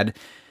bad.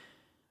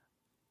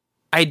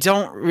 I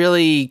don't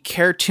really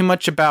care too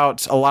much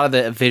about a lot of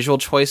the visual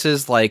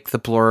choices, like the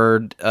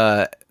blurred,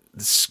 the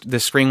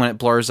screen when it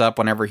blurs up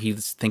whenever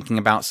he's thinking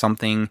about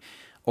something,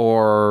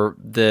 or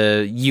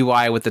the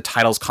UI with the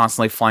titles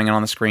constantly flying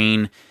on the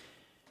screen.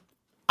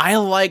 I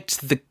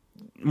liked the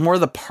more of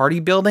the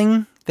party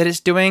building that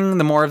it's doing,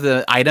 the more of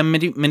the item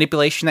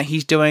manipulation that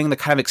he's doing, the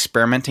kind of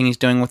experimenting he's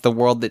doing with the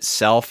world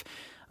itself.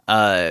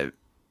 And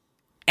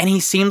he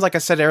seems, like I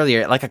said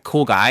earlier, like a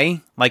cool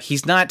guy. Like,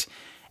 he's not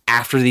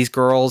after these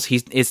girls.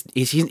 He's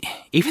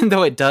even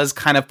though it does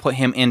kind of put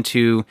him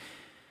into,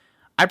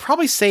 I'd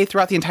probably say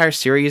throughout the entire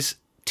series,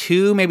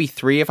 2, maybe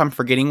 3, if I'm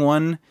forgetting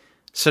one,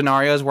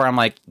 scenarios where I'm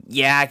like,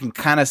 yeah, I can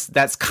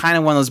that's kind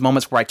of one of those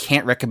moments where I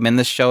can't recommend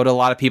this show to a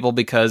lot of people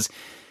because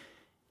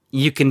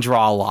you can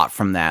draw a lot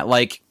from that.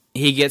 Like,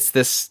 he gets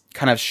this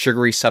kind of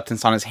sugary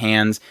substance on his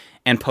hands,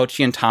 and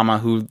Pochi and Tama,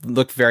 who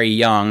look very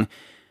young,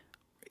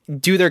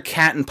 do their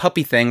cat and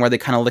puppy thing where they're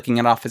kind of licking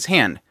it off his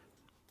hand.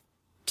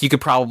 You could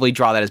probably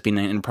draw that as being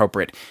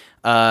inappropriate.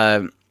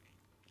 One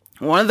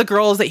of the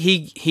girls that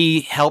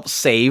he helps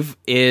save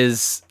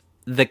is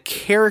the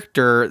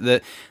character,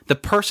 the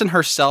person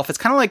herself. It's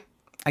kind of like,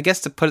 I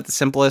guess to put it the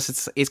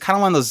simplest, it's kind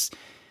of one of those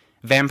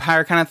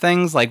vampire kind of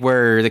things, like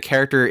where the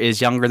character is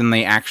younger than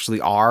they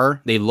actually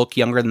are. They look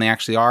younger than they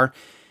actually are.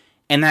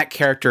 And that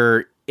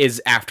character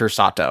is after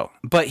Sato,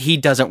 but he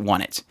doesn't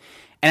want it.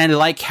 And I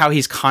like how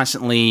he's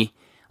constantly,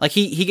 like,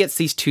 he gets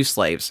these 2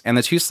 slaves, and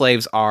the 2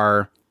 slaves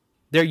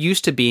they're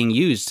used to being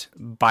used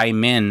by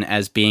men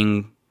as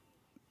being,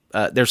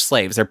 they're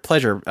slaves, they're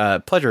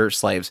pleasure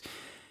slaves.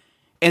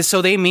 And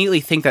so they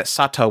immediately think that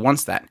Sato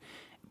wants that.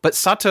 But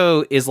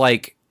Sato is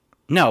like,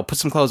 no, put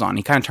some clothes on.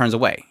 He kind of turns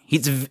away.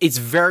 It's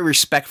very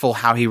respectful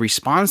how he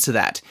responds to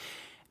that.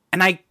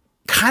 And I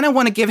kind of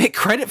want to give it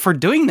credit for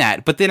doing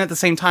that. But then at the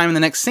same time, in the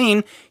next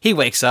scene, he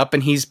wakes up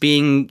and he's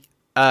got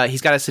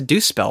a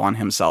seduce spell on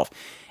himself.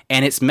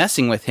 And it's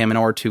messing with him in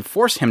order to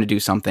force him to do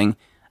something.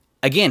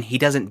 Again, he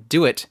doesn't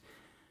do it.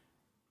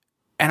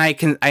 And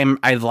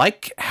I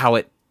like how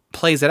it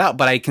plays it out,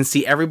 but I can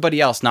see everybody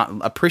else not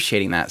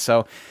appreciating that.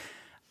 So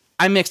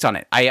I'm mixed on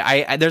it.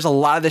 I there's a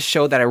lot of this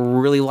show that I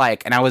really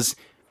like, and I was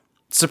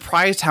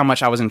surprised how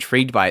much I was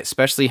intrigued by it,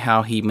 especially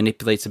how he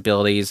manipulates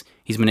abilities.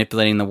 He's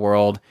manipulating the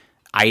world,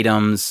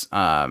 items,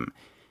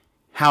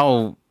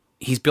 how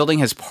he's building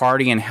his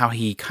party, and how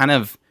he kind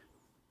of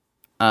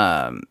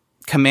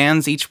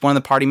commands each one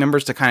of the party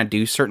members to kind of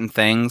do certain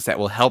things that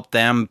will help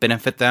them,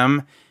 benefit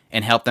them,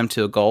 and help them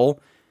to a goal.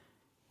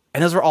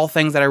 And those were all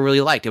things that I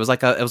really liked. It was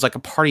like a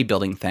party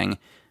building thing,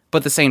 but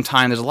at the same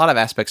time, there's a lot of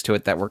aspects to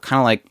it that were kind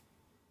of like,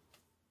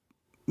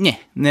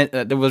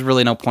 there was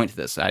really no point to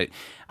this. I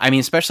mean,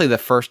 especially the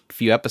first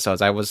few episodes,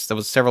 there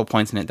was several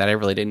points in it that I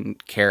really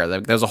didn't care.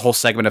 There was a whole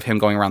segment of him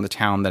going around the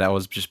town that I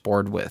was just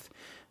bored with.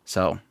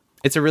 So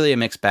it's really a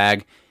mixed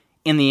bag.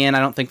 In the end, I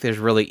don't think there's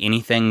really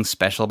anything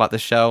special about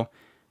this show.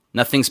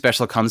 Nothing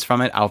special comes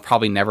from it. I'll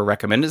probably never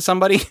recommend it to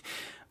somebody,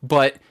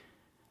 but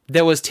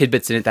there was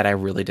tidbits in it that I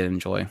really did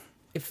enjoy.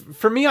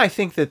 For me, I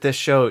think that this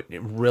show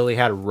really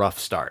had a rough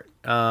start.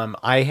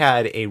 I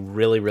had a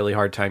really, really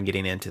hard time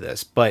getting into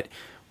this, but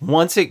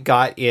once it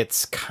got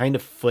its kind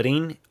of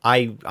footing,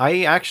 I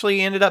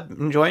actually ended up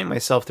enjoying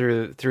myself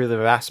through the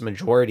vast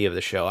majority of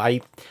the show.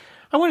 I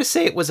want to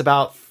say it was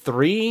about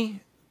three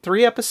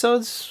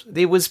episodes.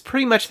 It was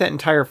pretty much that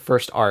entire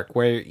first arc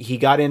where he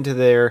got into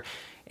there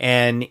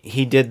and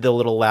he did the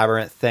little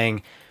labyrinth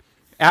thing.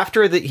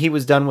 After he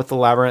was done with the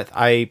labyrinth,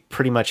 I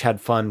pretty much had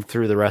fun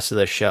through the rest of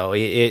the show.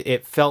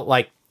 It felt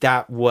like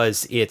that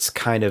was its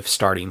kind of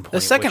starting point.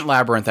 The second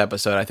labyrinth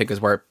episode, I think, is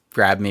where it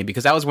grabbed me,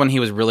 because that was when he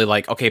was really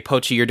like, okay,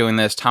 Pochi, you're doing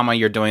this. Tama,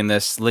 you're doing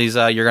this.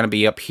 Lisa, you're going to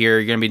be up here.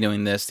 You're going to be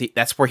doing this.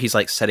 That's where he's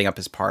like setting up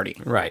his party.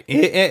 Right.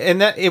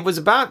 And that it was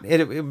about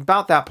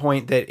that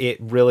point that it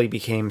really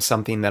became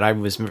something that I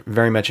was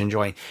very much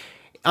enjoying.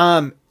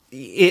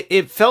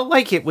 It felt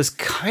like it was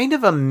kind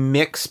of a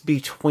mix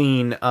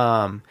between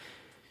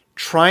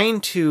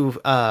trying to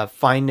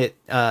find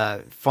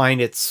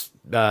its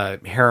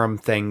harem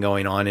thing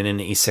going on in an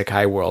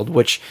isekai world,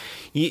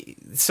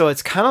 so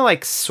it's kind of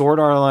like Sword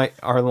Art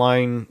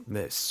Online.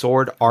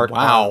 Sword Art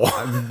Online.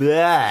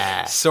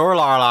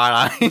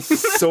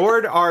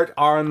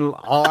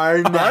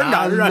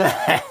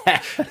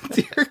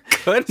 Dear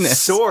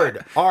goodness.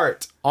 Sword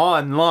Art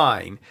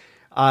Online.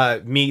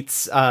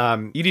 meets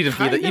You need to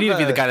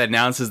be the guy that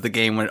announces the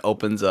game when it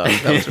opens up.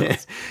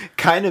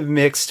 Kind of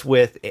mixed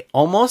with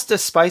almost a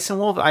Spice and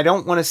Wolf. I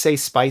don't want to say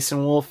Spice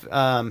and Wolf.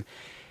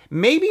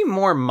 Maybe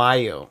more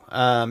Mayu.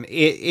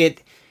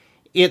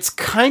 It's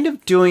kind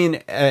of doing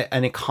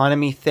an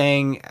economy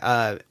thing,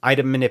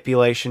 item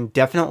manipulation,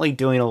 definitely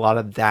doing a lot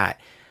of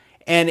that.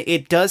 And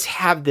it does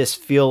have this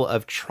feel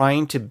of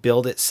trying to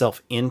build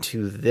itself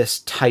into this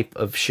type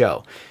of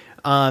show,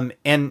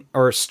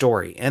 or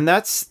story. And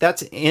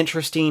that's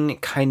interesting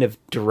kind of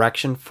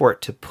direction for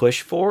it to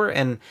push for.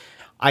 And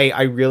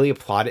I really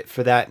applaud it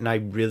for that. And I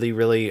really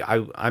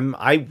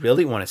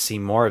want to see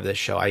more of this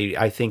show.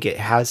 I think it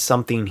has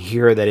something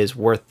here that is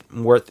worth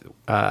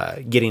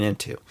getting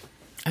into.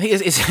 I think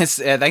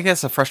I think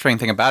that's a frustrating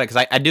thing about it,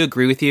 because I do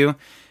agree with you,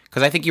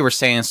 because I think you were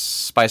saying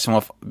Spice and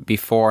Wolf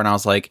before, and I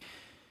was like,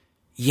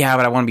 yeah,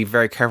 but I want to be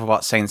very careful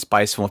about saying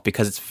Spice and Wolf,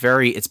 because it's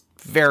very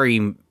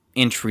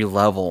entry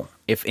level,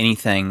 if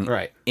anything,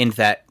 right, in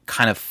that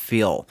kind of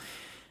feel.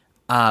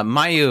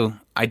 Mayu,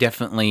 I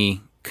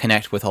definitely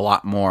connect with a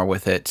lot more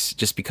with it,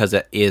 just because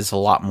it is a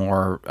lot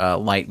more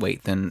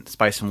lightweight than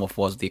Spice and Wolf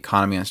was, the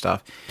economy and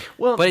stuff.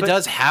 Well, but it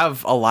does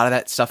have a lot of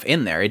that stuff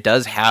in there. It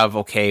does have,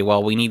 okay,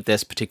 well, we need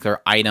this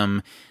particular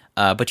item,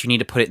 but you need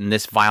to put it in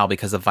this vial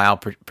because the vial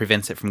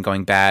prevents it from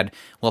going bad.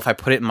 Well, if I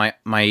put it in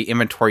my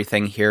inventory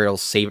thing here, it'll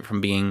save it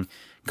from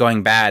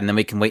going bad, and then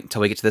we can wait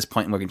until we get to this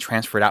point and we can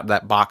transfer it out to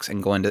that box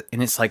and go into.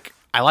 And it's like,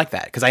 I like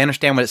that because I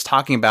understand what it's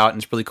talking about,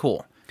 and it's really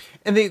cool.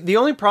 And the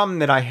only problem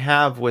that I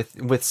have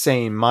with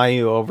saying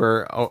Mayu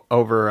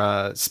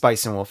over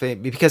Spice and Wolf,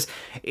 because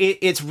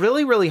it's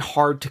really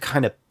hard to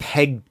kind of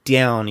peg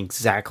down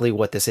exactly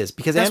what this is.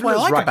 Because that's Andrew's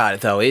what I like right. about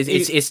it, though.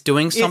 It's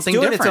doing something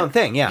different. It's doing its own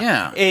thing,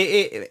 yeah.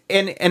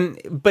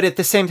 But at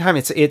the same time,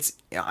 it's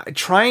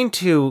trying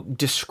to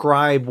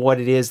describe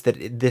what it is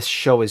that this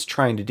show is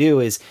trying to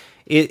do is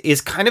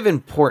kind of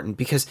important,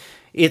 because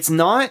it's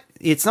not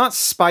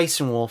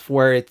Spice and Wolf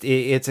where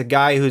it's a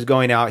guy who's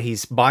going out,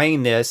 he's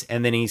buying this,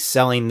 and then he's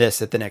selling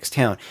this at the next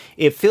town.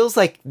 It feels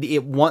like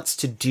it wants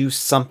to do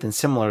something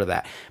similar to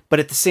that. But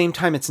at the same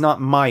time, it's not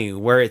Mayu,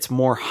 where it's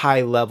more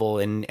high level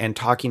and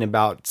talking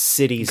about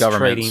cities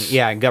trading.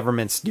 Yeah,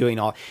 governments doing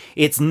all.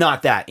 It's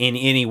not that in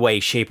any way,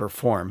 shape, or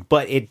form.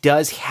 But it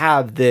does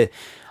have the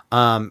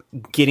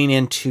getting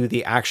into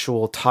the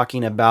actual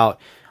talking about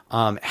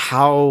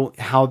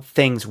how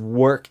things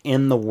work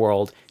in the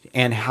world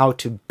and how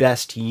to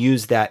best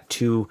use that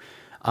to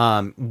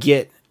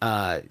get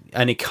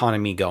an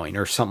economy going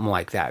or something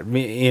like that.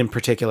 In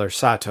particular,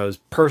 Sato's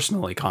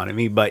personal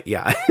economy, but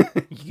yeah.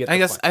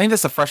 I think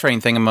that's the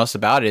frustrating thing most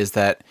about it, is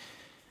that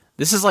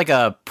this is like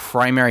a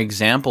primary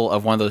example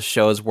of one of those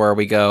shows where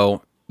we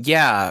go,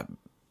 yeah,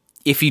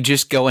 if you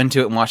just go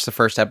into it and watch the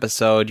first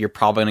episode, you're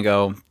probably going to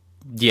go,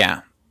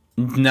 yeah,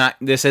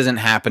 this isn't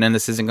happening.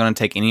 This isn't going to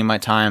take any of my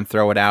time.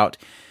 Throw it out.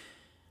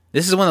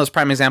 This is one of those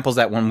prime examples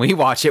that when we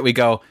watch it, we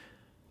go,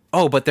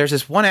 oh, but there's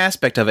this one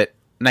aspect of it,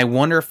 and I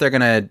wonder if they're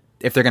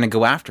gonna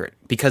go after it,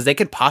 because they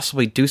could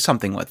possibly do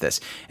something with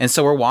this. And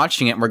so we're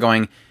watching it and we're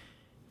going,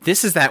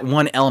 this is that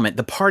one element,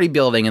 the party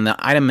building and the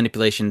item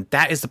manipulation.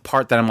 That is the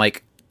part that I'm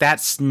like,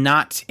 that's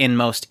not in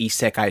most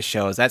isekai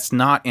shows. That's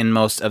not in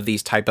most of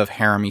these type of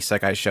harem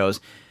isekai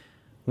shows.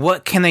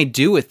 What can they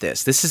do with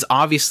this? This is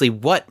obviously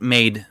what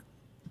made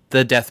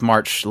the Death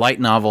March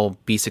light novel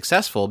be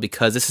successful,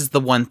 because this is the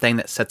one thing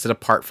that sets it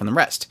apart from the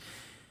rest.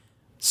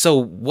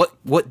 So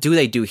what do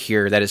they do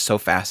here that is so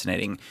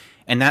fascinating?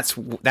 And that's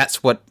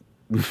what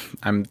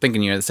I'm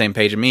thinking you're on the same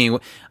page as me.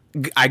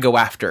 I go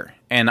after,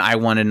 and I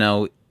want to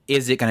know,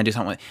 is it going to do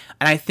something with it?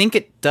 And I think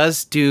it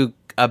does do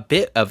a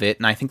bit of it,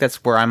 and I think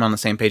that's where I'm on the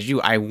same page as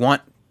you. I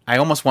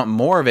almost want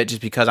more of it,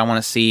 just because I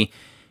want to see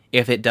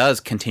if it does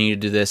continue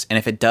to do this, and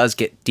if it does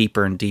get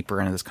deeper and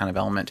deeper into this kind of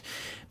element.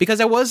 Because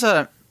there was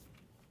a...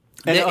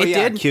 it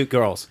did cute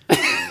girls.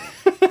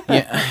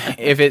 Yeah,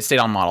 if it stayed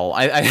on model,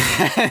 I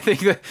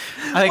think.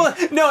 Well,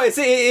 no,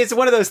 it's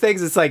one of those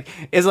things. It's like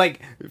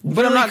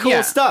really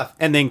cool stuff,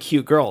 and then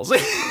cute girls.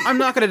 I'm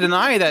not going to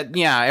deny that.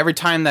 Yeah, every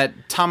time that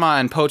Tama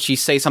and Pochi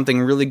say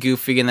something really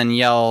goofy and then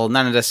yell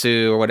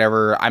 "Nanadesu" or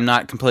whatever, I'm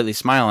not completely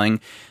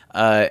smiling.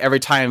 Every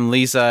time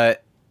Lisa,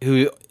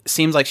 who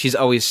seems like she's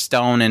always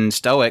stone and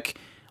stoic,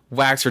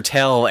 wags her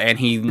tail and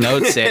he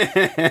notes it,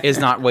 is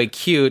not way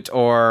cute.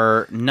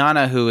 Or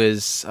Nana, who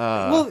is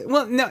I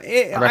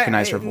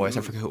recognize her voice.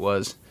 I forget who it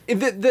was.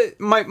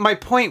 My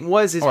point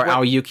was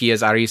Aoyuki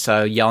as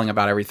Arisa yelling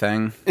about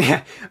everything.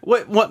 Yeah.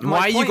 Why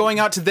are you going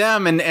out to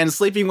them and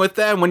sleeping with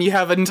them when you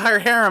have an entire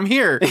harem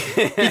here?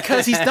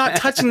 Because he's not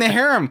touching the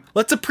harem.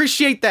 Let's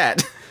appreciate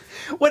that.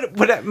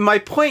 What my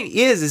point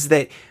is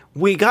that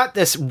we got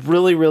this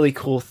really, really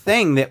cool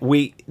thing that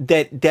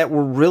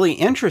we're really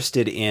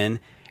interested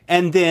in.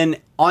 And then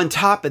on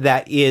top of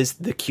that is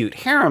the cute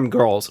harem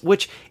girls,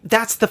 which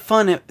that's the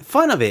fun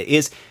of it,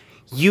 is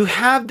you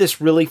have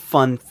this really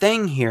fun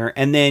thing here.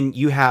 And then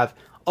you have,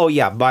 oh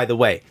yeah, by the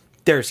way,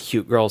 there's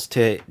cute girls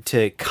to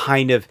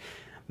kind of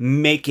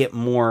make it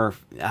more,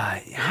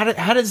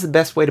 how does the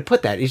best way to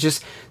put that? It's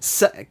just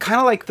kind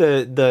of like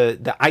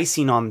the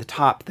icing on the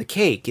top, the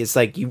cake. It's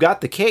like you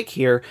got the cake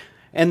here,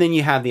 and then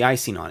you have the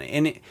icing on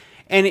it.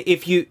 And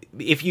if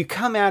you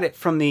come at it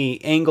from the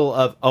angle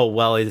of, oh,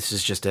 well, this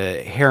is just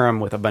a harem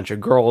with a bunch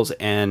of girls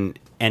and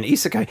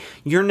isekai,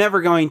 you're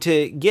never going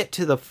to get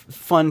to the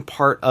fun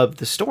part of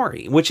the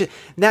story,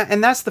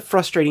 and that's the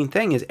frustrating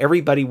thing, is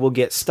everybody will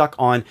get stuck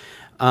on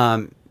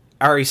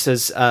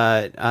Arisa's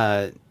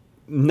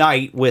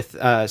night with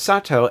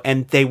Sato,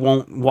 and they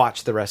won't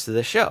watch the rest of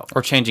the show.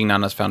 Or changing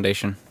Nana's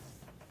foundation.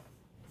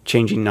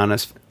 Changing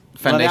Nana's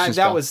foundation.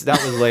 That was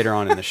later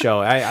on in the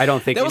show. I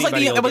don't think that was like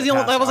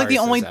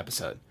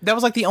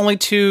the only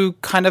two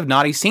kind of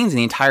naughty scenes in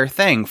the entire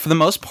thing. For the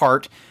most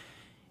part,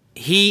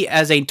 he,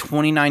 as a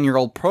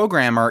 29-year-old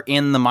programmer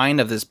in the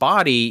mind of this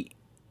body,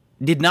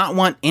 did not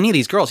want any of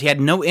these girls. He had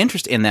no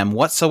interest in them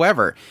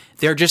whatsoever.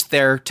 They're just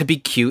there to be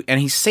cute, and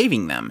he's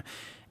saving them.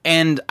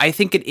 And I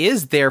think it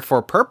is there for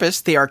a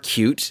purpose. They are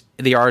cute.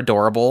 They are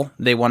adorable.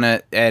 They want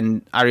to,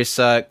 and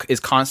Arisa is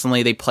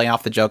constantly, they play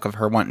off the joke of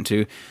her wanting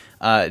to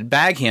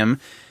bag him.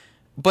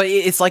 But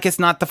it's like it's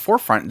not the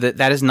forefront.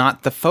 That is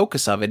not the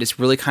focus of it. It's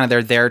really kind of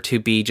they're there to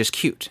be just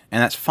cute.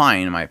 And that's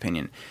fine, in my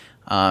opinion.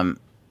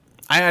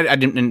 I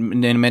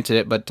didn't meant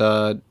it, but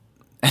I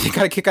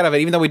got a kick out of it.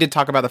 Even though we did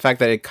talk about the fact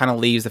that it kind of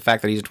leaves the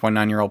fact that he's a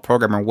 29-year-old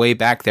programmer way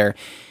back there,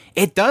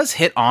 it does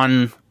hit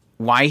on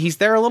why he's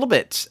there a little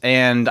bit.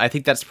 And I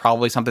think that's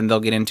probably something they'll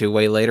get into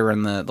way later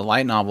in the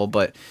light novel.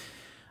 But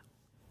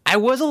I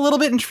was a little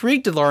bit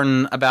intrigued to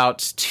learn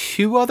about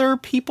two other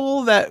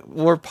people that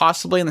were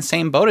possibly in the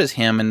same boat as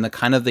him, and the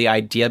kind of the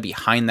idea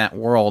behind that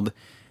world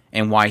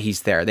and why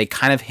he's there. They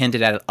kind of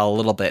hinted at it a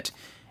little bit,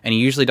 and you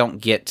usually don't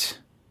get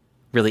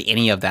really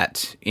any of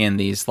that in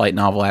these light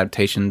novel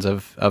adaptations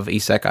of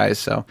isekais,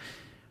 so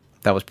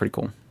that was pretty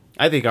cool.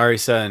 I think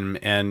Arisa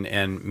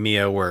and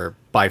Mia were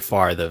by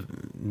far the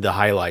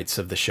highlights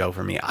of the show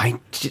for me.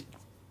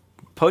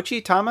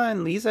 Pochi, Tama,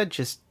 and Lisa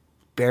just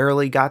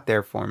barely got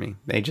there for me.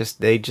 They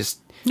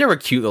were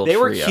cute little trio.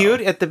 Were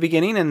cute at the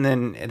beginning, and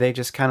then they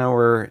just kind of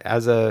were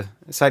as a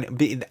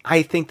side.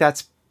 I think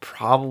that's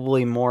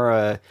probably more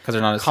a because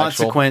they're not as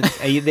consequence.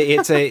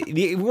 It's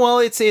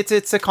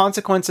a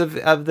consequence of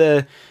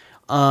the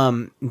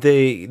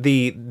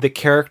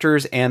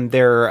characters and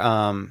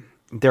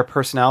their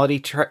personality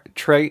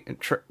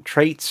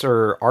traits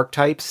or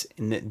archetypes,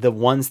 and the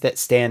ones that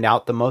stand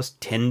out the most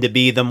tend to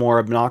be the more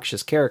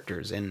obnoxious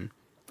characters. And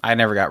I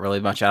never got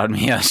really much out of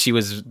Mia. She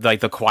was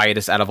like the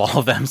quietest out of all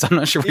of them, so I'm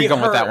not sure where you're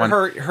going with that one.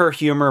 Her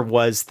humor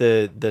was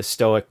the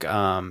stoic.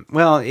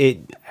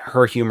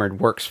 Her humor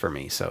works for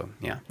me. So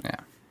yeah.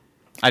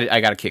 I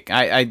got a kick.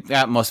 I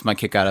got most of my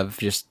kick out of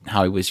just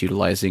how he was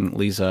utilizing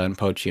Lisa and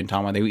Pochi and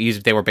Tama.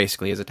 They were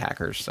basically his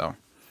attackers. So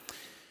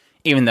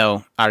even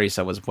though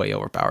Arisa was way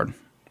overpowered,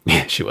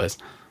 yeah, she was.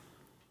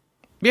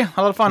 Yeah,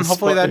 a lot of fun.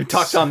 Hopefully we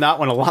talked on that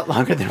one a lot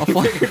longer than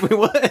we figured we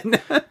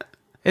would.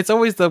 It's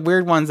always the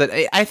weird ones that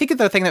I think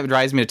the thing that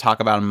drives me to talk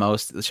about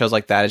most shows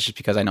like that is just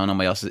because I know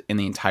nobody else in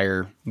the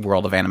entire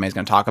world of anime is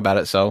going to talk about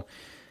it. So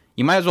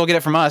you might as well get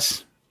it from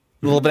us.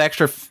 A little bit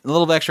extra,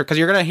 because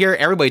you're going to hear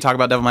everybody talk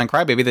about Devilman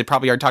Crybaby. They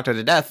probably already talked it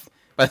to death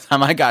by the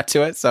time I got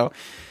to it. So,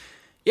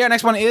 yeah,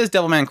 next one is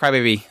Devilman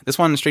Crybaby. This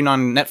one streamed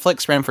on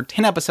Netflix, ran for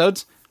 10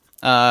 episodes,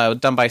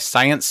 done by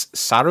Science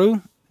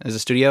Saru as a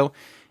studio.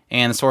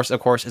 And the source, of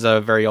course, is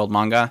a very old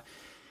manga.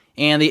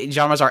 And the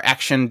genres are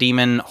action,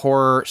 demon,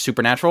 horror,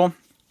 supernatural.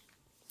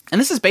 And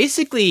this is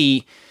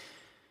basically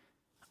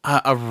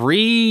a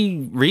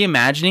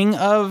reimagining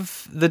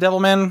of the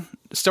Devilman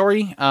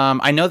story.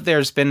 I know that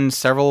there's been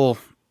several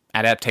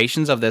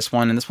adaptations of this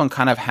one, and this one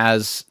kind of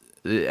has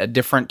a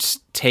different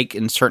take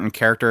in certain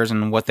characters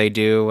and what they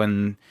do,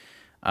 and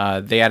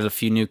they added a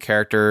few new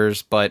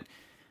characters, but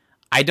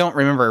I don't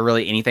remember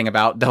really anything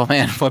about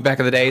Devilman back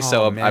in the day,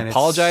 so I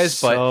apologize. It's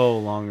so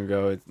long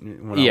ago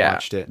when I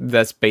watched it.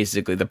 That's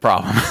basically the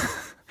problem.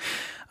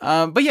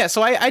 But yeah,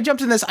 so I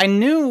jumped in this. I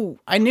knew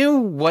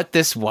what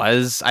this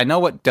was. I know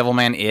what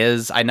Devilman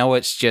is. I know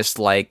it's just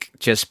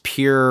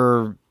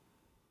pure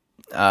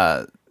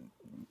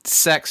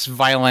sex,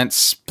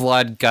 violence,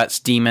 blood, guts,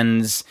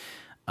 demons,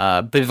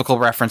 biblical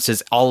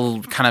references,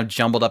 all kind of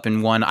jumbled up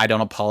in one, I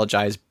don't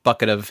apologize,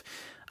 bucket of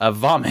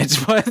vomit.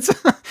 But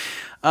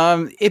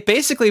it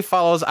basically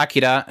follows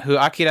Akira, who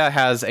Akira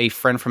has a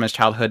friend from his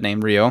childhood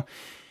named Ryo.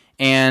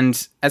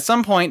 And at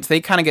some point,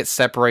 they kind of get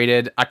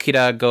separated.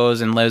 Akira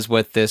goes and lives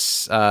with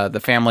this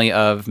the family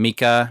of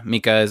Mika.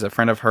 Mika is a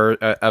friend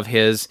of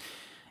his,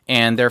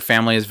 and their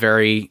family is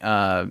very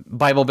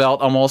Bible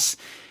Belt almost.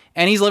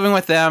 And he's living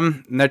with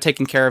them, and they're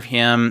taking care of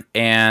him.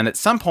 And at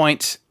some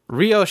point,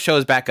 Ryo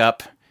shows back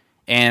up,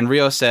 and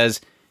Ryo says,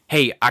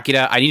 "Hey,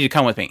 Akira, I need you to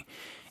come with me."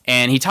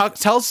 And he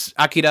tells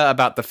Akira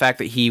about the fact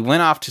that he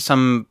went off to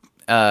some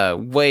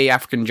way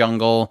African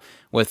jungle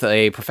with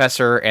a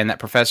professor, and that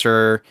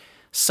professor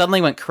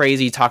suddenly went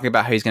crazy talking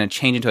about how he's going to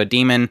change into a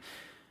demon,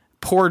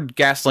 poured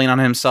gasoline on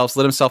himself,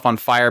 lit himself on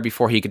fire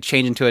before he could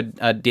change into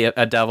a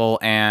devil,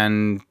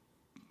 and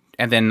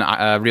then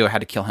Ryo had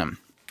to kill him.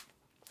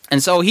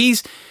 And so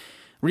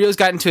Ryo's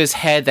got into his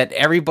head that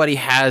everybody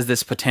has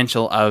this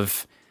potential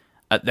of,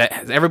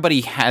 that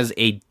everybody has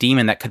a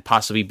demon that could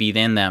possibly be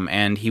in them,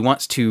 and he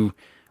wants to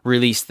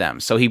release them.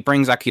 So he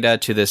brings Akira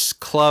to this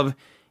club.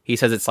 He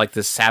says it's like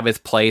this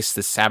Sabbath place,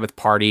 this Sabbath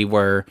party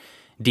where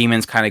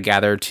demons kind of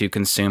gather to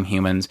consume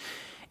humans.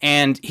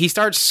 And he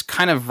starts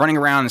kind of running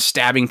around and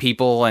stabbing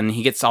people, and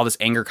he gets all this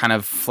anger kind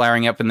of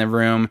flaring up in the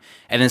room.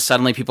 And then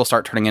suddenly people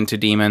start turning into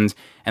demons,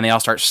 and they all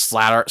start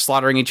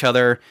slaughtering each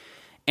other.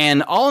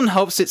 And all in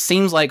hopes, it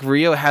seems like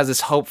Ryo has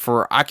this hope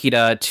for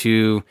Akira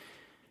to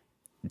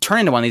turn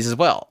into one of these as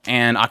well.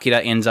 And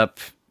Akira ends up,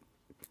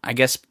 I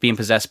guess, being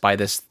possessed by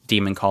this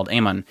demon called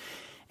Amon,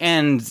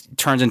 and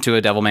turns into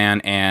a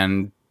Devilman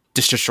and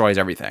just destroys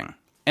everything.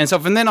 And so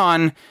from then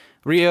on,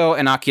 Ryo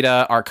and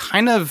Akira are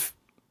kind of,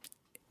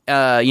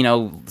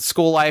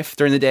 school life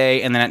during the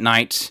day, and then at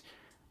night,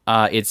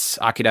 it's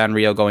Akira and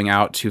Ryo going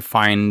out to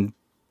find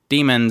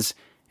demons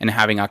and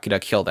having Akira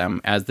kill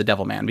them as the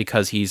Devilman,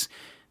 because he's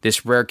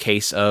this rare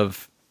case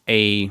of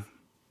a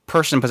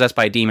person possessed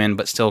by a demon,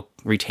 but still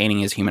retaining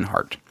his human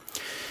heart.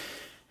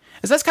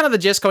 So that's kind of the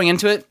gist going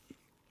into it.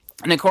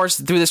 And of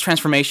course, through this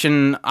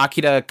transformation,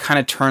 Akira kind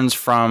of turns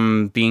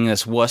from being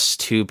this wuss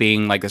to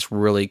being like this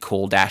really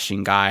cool,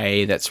 dashing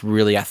guy that's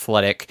really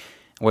athletic,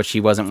 which he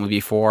wasn't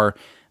before.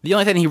 The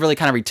only thing he really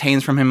kind of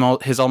retains from him,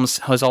 his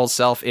old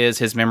self, is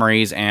his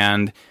memories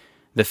and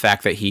the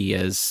fact that he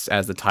is,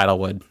 as the title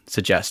would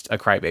suggest, a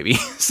crybaby.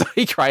 So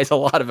he cries a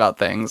lot about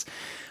things.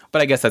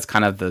 But I guess that's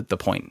kind of the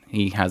point.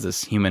 He has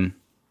this human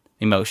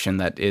emotion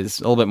that is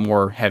a little bit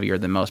more heavier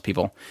than most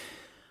people.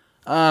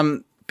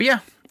 But yeah,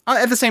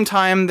 at the same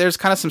time, there's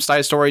kind of some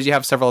side stories. You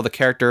have several of the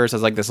characters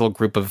as like this little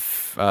group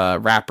of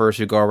rappers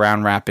who go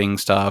around rapping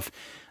stuff.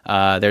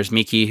 There's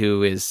Miki,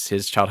 who is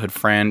his childhood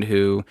friend,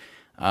 who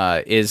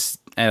is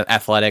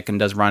athletic and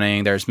does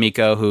running. There's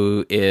Miko,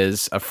 who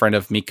is a friend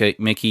of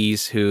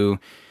Miki's, who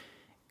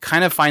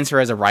kind of finds her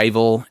as a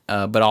rival,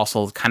 but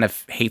also kind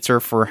of hates her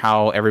for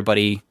how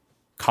everybody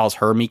calls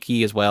her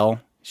Miki as well.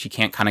 She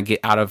can't kind of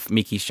get out of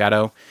Miki's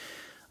shadow.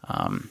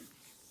 But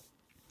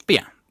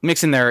yeah,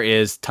 mixed in there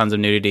is tons of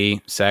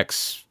nudity,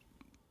 sex,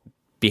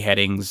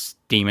 beheadings,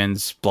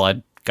 demons,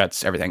 blood,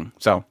 guts, everything.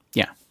 So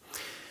yeah.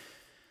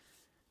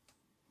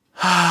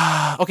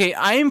 Okay,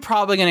 I'm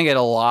probably going to get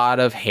a lot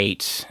of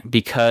hate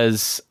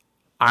because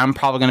I'm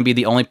probably going to be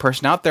the only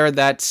person out there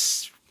that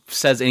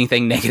says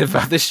anything negative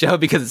about this show,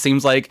 because it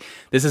seems like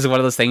this is one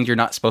of those things you're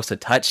not supposed to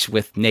touch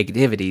with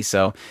negativity.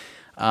 So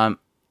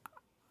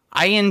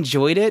I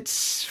enjoyed it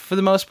for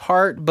the most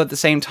part, but at the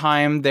same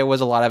time, there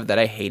was a lot of it that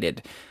I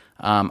hated.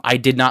 I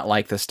did not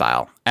like the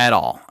style at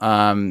all.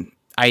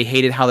 I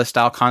hated how the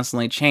style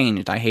constantly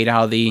changed. I hated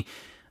how the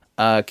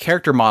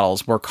character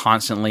models were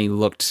constantly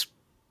looked...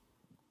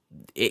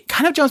 It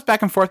kind of jumps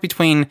back and forth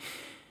between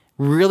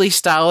really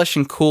stylish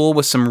and cool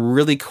with some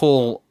really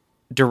cool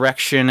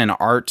direction and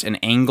art and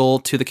angle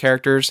to the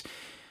characters.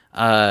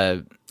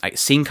 Like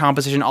scene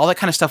composition, all that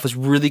kind of stuff was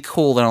really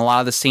cool in a lot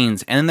of the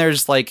scenes. And then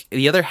there's like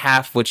the other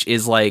half, which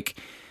is like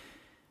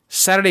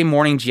Saturday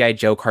morning G.I.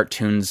 Joe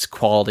cartoons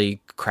quality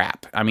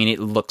crap. I mean,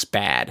 it looks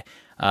bad.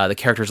 The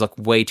characters look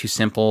way too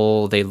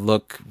simple. They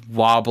look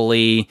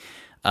wobbly.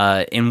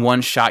 In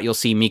one shot, you'll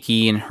see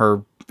Miki and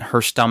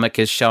her stomach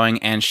is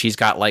showing, and she's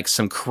got like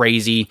some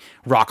crazy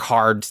rock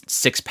hard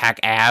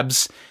 6-pack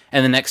abs.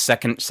 And the next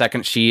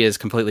second she is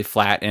completely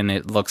flat and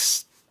it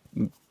looks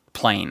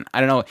plain. I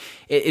don't know.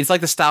 It's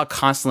like the style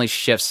constantly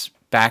shifts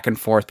back and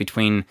forth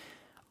between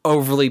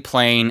overly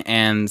plain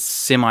and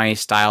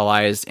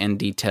semi-stylized and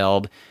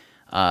detailed.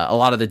 A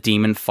lot of the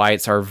demon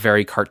fights are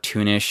very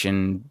cartoonish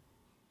and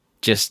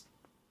just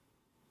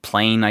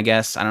plain, I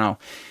guess. I don't know.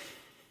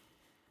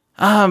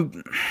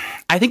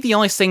 I think the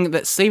only thing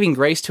that's saving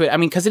grace to it, I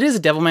mean, because it is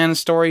a Devilman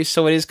story,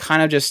 so it is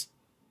kind of just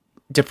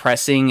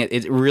depressing.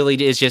 It really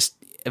is just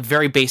a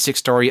very basic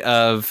story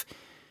of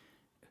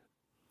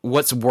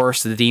what's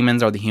worse, the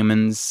demons or the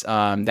humans.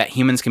 That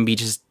humans can be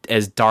just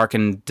as dark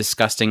and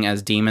disgusting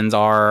as demons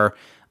are.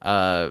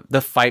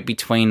 The fight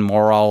between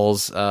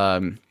morals.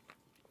 The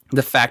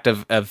fact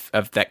of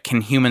that,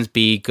 can humans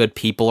be good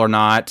people or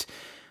not?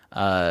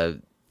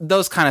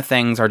 Those kind of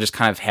things are just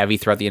kind of heavy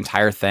throughout the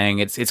entire thing.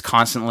 It's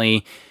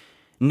constantly,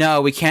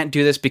 no, we can't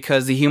do this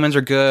because the humans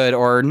are good,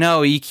 or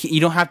no, you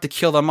don't have to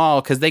kill them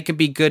all because they could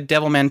be good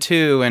Devilmen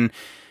too, and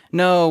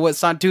no,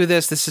 let's not do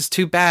this. This is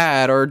too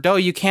bad, or no,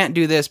 you can't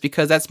do this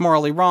because that's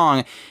morally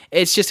wrong.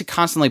 It's just, it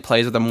constantly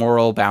plays with the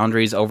moral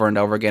boundaries over and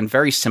over again.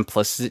 Very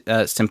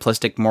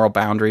simplistic moral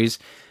boundaries.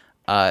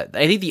 I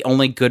think the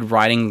only good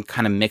writing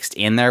kind of mixed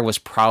in there was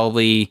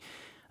probably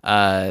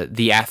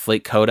the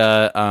athlete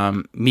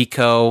Coda,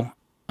 Miko,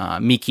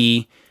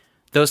 Miki.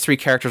 Those three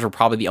characters were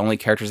probably the only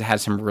characters that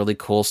had some really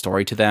cool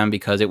story to them,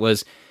 because it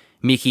was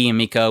Miki and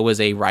Miko was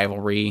a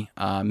rivalry.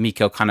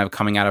 Miko kind of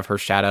coming out of her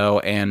shadow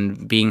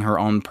and being her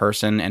own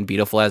person, and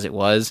beautiful as it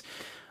was.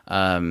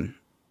 Coda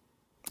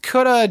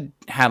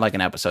had like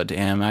an episode to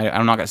him.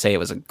 I'm not going to say it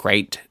was a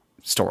great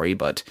story,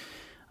 but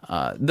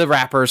the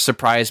rappers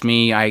surprised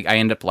me. I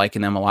ended up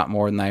liking them a lot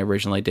more than I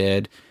originally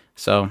did.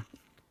 So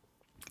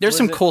There's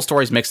some cool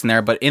stories mixed in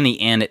there, but in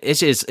the end,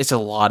 it's a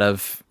lot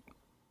of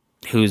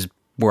who's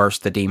worse,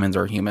 the demons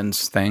or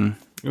humans thing.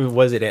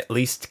 Was it at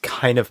least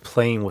kind of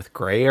playing with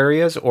gray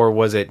areas, or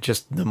was it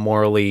just the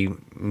morally,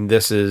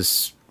 this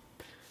is...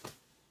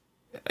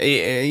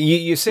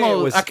 You say it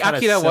was kind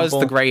of Akira simple. was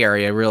the gray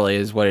area, really,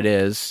 is what it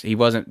is. He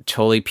wasn't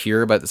totally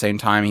pure, but at the same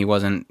time, he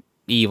wasn't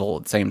evil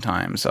at the same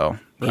time, so...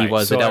 He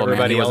was the Devilman.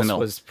 Everybody else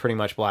was pretty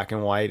much black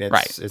and white.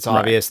 It's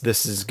obvious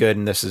this is good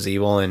and this is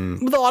evil.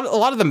 And a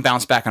lot of them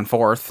bounce back and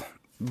forth,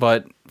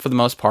 but for the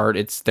most part,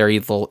 it's they're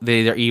evil.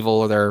 They're evil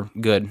or they're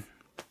good,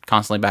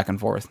 constantly back and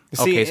forth.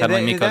 Okay,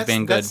 suddenly Miko's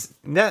being good.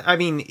 I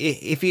mean,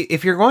 if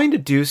you're going to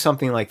do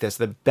something like this,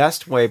 the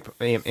best way,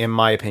 in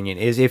my opinion,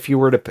 is if you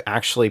were to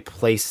actually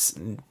place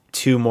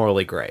two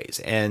morally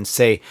grays and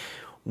say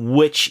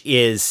which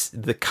is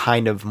the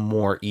kind of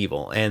more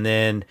evil, and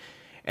then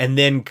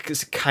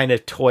kind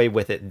of toy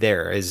with it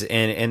there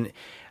and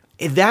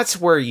that's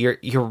where you're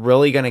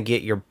really going to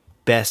get your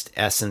best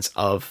essence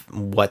of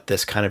what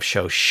this kind of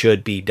show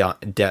should be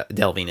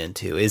delving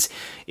into is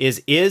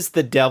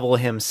the devil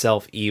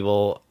himself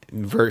evil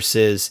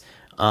versus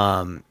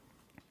kind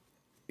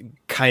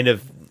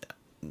of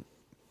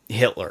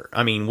Hitler.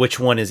 I mean,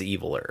 which one is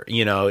eviler?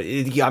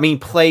 I mean,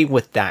 play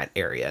with that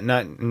area.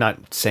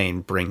 Not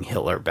saying bring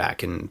Hitler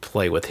back and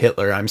play with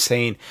Hitler. I'm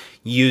saying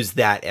use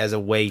that as a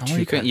way to...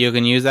 You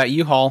can use that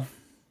U-Haul.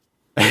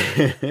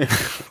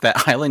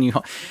 That island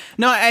U-Haul.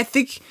 No, I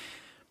think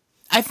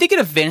it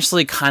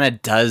eventually kind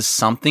of does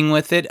something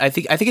with it. I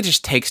think it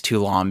just takes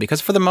too long,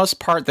 because for the most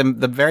part, the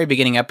very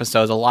beginning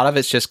episodes, a lot of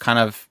it's just kind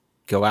of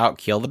go out,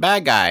 kill the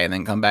bad guy, and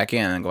then come back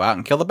in, and go out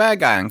and kill the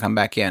bad guy, and come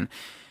back in.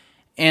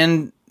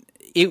 And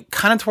it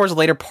kind of towards the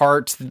later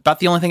part, about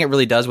the only thing it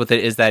really does with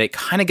it is that it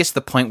kind of gets to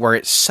the point where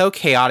it's so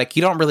chaotic,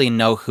 you don't really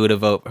know who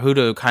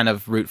to kind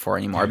of root for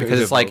anymore,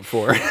 because it's like,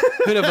 who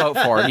to vote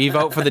for? Do you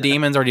vote for the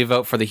demons or do you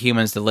vote for the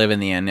humans to live in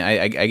the end?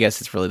 I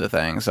guess it's really the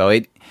thing.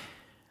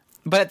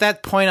 But at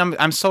that point,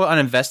 I'm so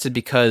uninvested,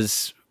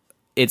 because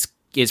it's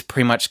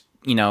pretty much,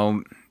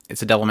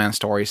 it's a Devilman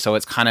story, so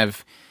it's kind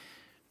of,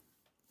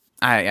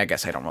 I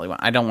guess I don't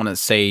want to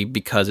say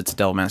because it's a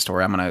Devilman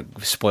story, I'm going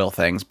to spoil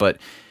things, but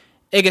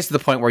it gets to the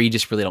point where you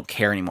just really don't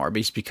care anymore,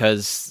 just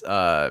because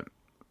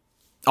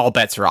all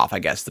bets are off, I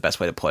guess, the best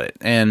way to put it.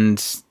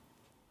 And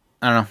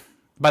I don't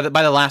know.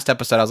 By the last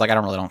episode, I was like, I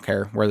don't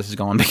care where this is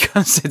going,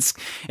 because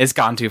it's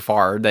gone too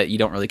far that you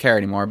don't really care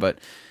anymore. But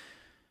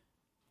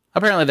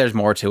apparently there's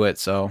more to it,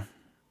 so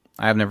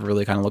I've never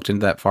really kind of looked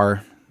into that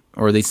far,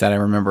 or at least that I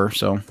remember.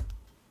 So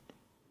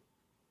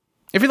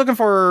if you're looking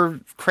for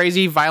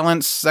crazy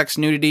violence, sex,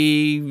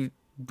 nudity,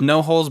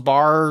 no holes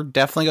bar,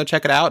 definitely go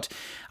check it out.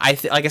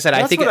 Like I said,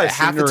 I think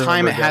half the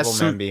time it has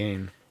some...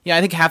 Yeah,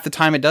 I think half the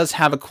time it does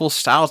have a cool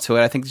style to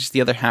it. I think just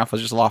the other half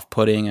was just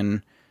off-putting,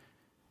 and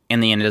in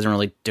the end, it doesn't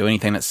really do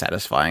anything that's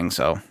satisfying,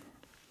 so...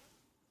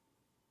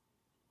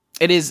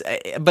 It is,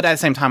 but at the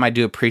same time, I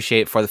do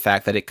appreciate for the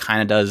fact that it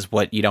kind of does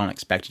what you don't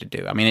expect it to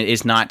do. I mean,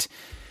 it's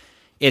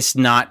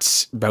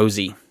not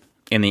rosy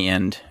in the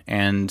end,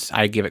 and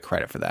I give it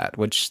credit for that,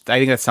 which I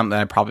think that's something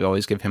that I probably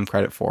always give him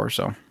credit for,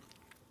 so...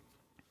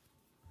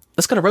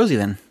 Let's go to Rosie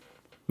then.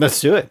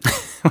 Let's do it.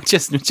 Which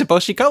is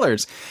Mitsuboshi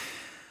Colors.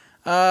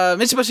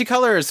 Mitsuboshi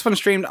Colors, this one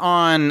streamed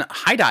on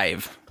High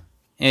Dive.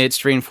 It's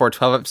streamed for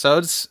 12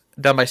 episodes,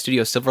 done by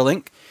Studio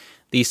Silverlink.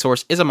 The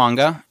source is a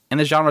manga,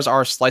 and the genres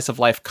are slice of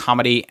life,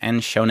 comedy,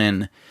 and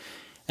shonen.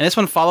 And this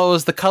one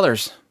follows the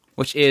Colors,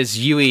 which is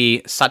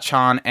Yui,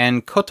 Sachan,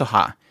 and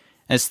Kotoha.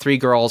 And it's three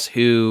girls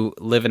who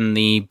live in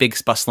the big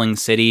bustling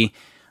city,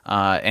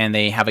 and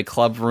they have a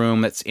club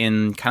room that's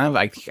in kind of,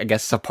 I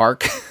guess, a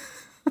park.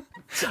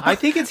 I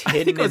think it's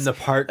hidden in the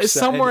park. It's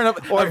somewhere in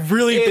a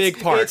really big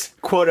park. It's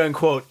quote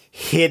unquote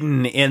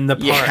hidden in the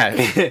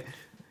park. Yeah.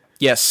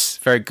 Yes,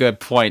 very good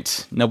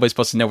point. Nobody's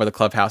supposed to know where the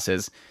clubhouse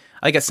is.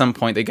 I think at some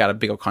point they got a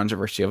big old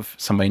controversy of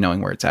somebody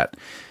knowing where it's at.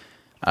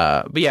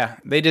 But yeah,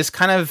 they just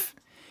kind of...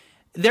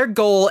 Their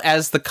goal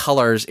as the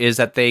Colors is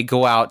that they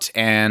go out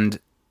and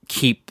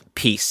keep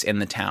peace in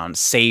the town,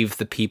 save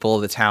the people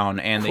of the town,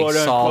 and quote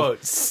they solve...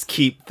 Unquote,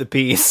 keep the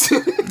peace.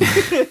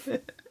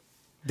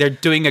 They're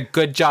doing a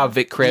good job,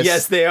 Vic Chris.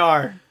 Yes, they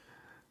are.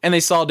 And they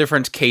solve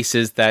different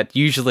cases that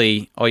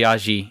usually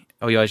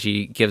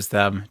Oyaji gives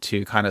them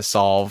to kind of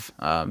solve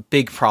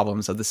big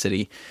problems of the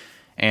city.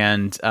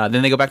 And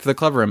then they go back to the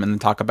club room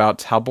and talk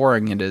about how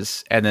boring it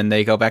is. And then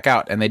they go back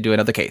out and they do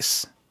another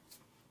case.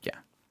 Yeah.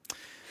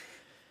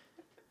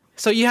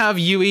 So you have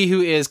Yui,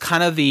 who is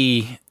kind of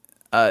the...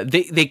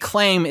 they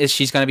claim is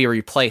she's going to be a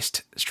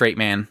replaced straight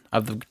man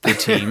of the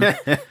team.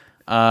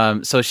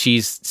 So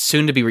she's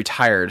soon to be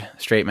retired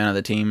straight man of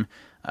the team.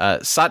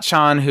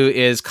 Sachan, who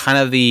is kind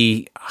of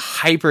the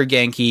hyper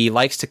Genki,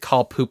 likes to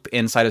call poop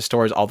inside of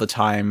stores all the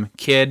time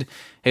kid,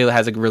 who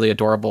has a really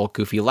adorable,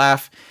 goofy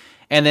laugh.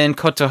 And then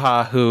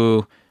Kotoha,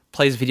 who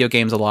plays video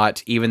games a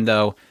lot, even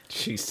though...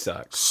 She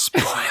sucks.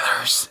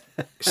 Spoilers.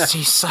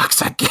 She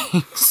sucks at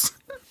games.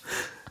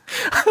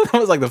 That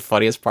was like the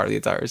funniest part of the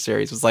entire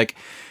series. Was like,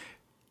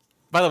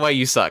 by the way,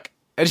 you suck.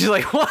 And she's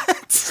like,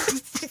 what?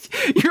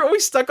 You're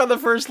always stuck on the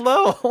first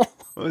level.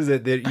 What was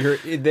it?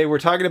 They were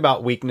talking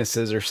about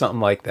weaknesses or something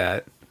like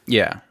that.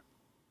 Yeah.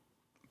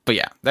 But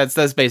yeah,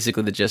 that's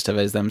basically the gist of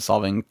it, is them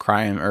solving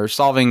crime or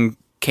solving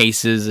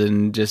cases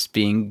and just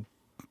being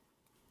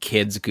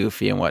kids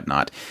goofy and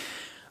whatnot.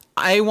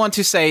 I want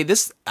to say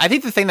this. I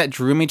think the thing that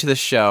drew me to the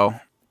show,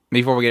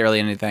 before we get really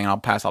into anything, I'll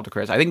pass off to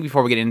Chris. I think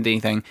before we get into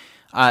anything,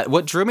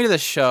 what drew me to the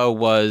show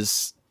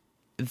was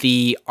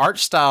the art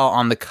style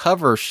on the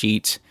cover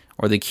sheet,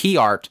 or the key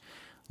art,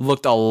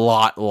 looked a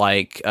lot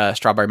like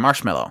Strawberry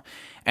Marshmallow.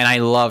 And I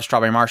love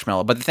Strawberry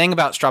Marshmallow. But the thing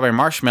about Strawberry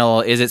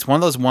Marshmallow is it's one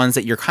of those ones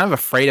that you're kind of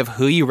afraid of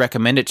who you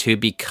recommend it to,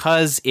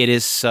 because it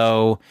is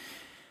so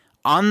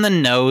on the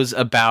nose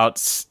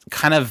about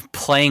kind of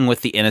playing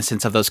with the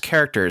innocence of those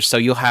characters. So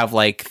you'll have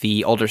like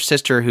the older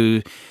sister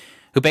who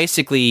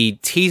basically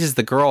teases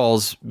the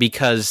girls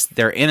because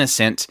they're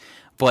innocent,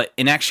 but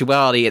in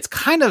actuality, it's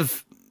kind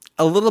of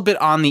a little bit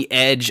on the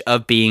edge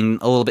of being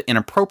a little bit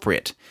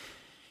inappropriate.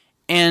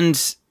 And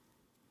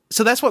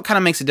so that's what kind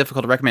of makes it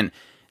difficult to recommend.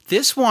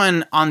 This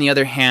one, on the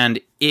other hand,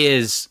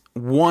 is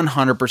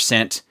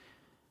 100%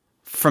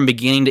 from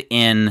beginning to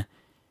end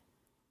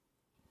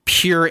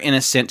pure,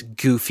 innocent,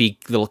 goofy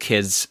little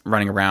kids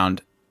running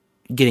around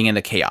getting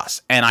into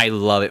chaos. And I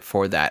love it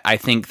for that. I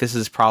think this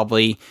is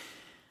probably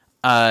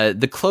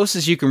the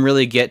closest you can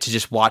really get to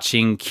just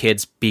watching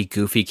kids be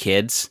goofy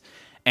kids.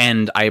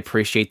 And I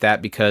appreciate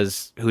that,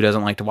 because who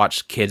doesn't like to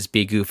watch kids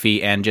be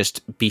goofy and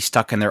just be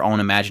stuck in their own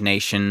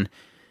imagination,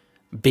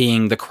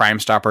 being the Crime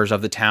Stoppers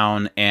of the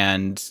town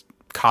and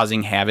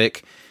causing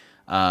havoc.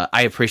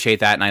 I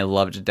appreciate that, and I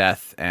love it to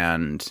death.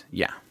 And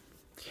yeah.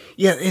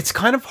 Yeah, it's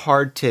kind of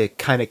hard to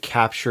kind of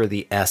capture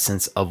the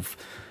essence of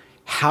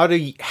how do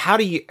you,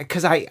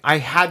 because I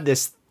had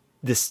this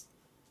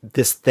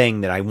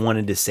thing that I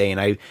wanted to say,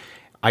 and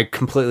I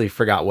completely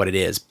forgot what it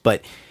is,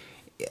 but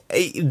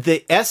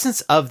the essence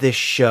of this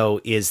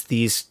show is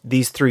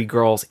these three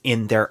girls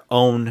in their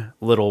own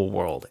little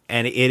world,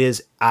 and it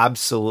is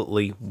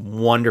absolutely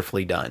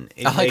wonderfully done.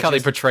 I like how they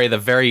portray one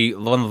of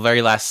the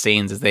very last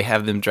scenes is they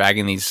have them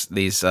dragging this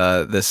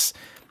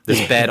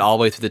bed all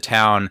the way through the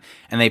town,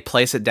 and they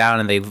place it down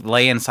and they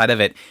lay inside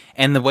of it.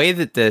 And the way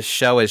that the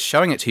show is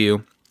showing it to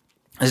you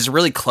is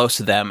really close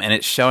to them, and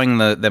it's showing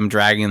them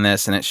dragging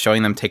this, and it's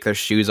showing them take their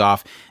shoes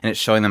off, and it's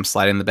showing them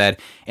sliding in the bed.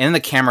 And then the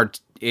camera,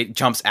 it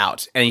jumps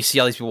out, and you see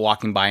all these people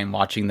walking by and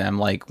watching them.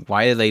 Like,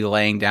 why are they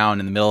laying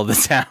down in the middle of the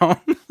town?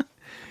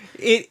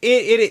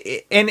 It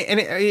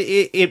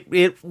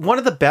one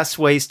of the best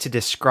ways to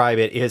describe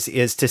it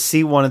is to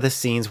see one of the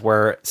scenes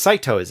where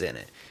Saito is in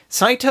it.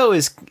 Saito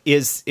is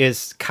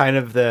kind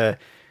of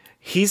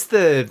he's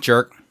the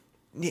jerk.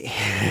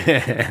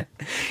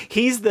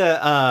 He's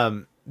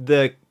the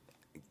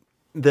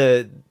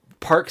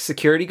park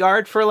security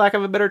guard, for lack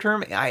of a better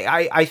term.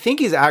 I think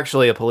he's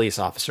actually a police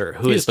officer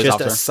who is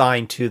just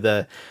assigned to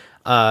the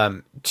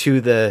park.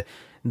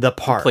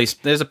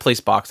 There's a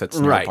police box that's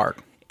in the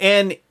park.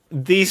 And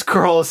these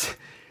girls,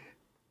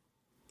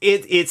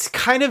 it's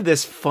kind of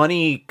this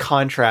funny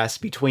contrast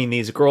between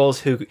these girls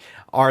who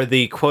are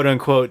the quote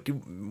unquote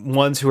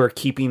ones who are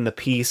keeping the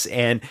peace,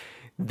 and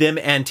them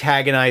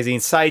antagonizing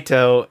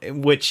Saito,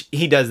 which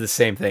he does the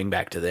same thing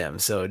back to them.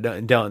 So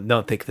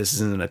don't think this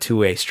isn't a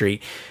two-way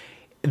street.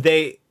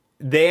 They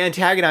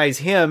antagonize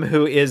him,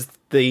 who is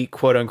the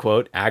quote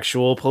unquote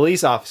actual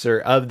police officer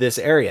of this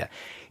area.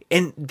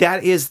 And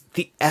that is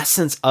the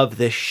essence of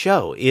this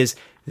show, is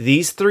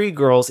these three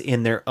girls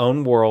in their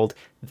own world.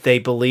 They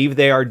believe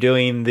they are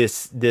doing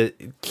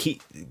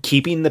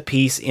keeping the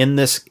peace in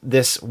this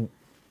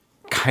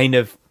kind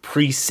of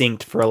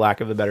precinct, for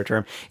lack of a better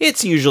term.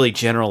 It's usually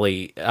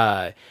generally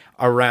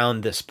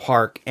around this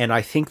park, and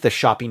I think the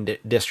shopping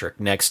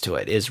district next to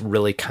it is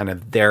really kind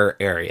of their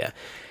area.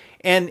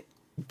 And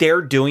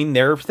they're doing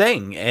their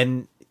thing,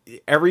 and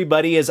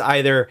everybody is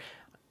either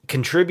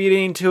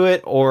contributing to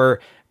it or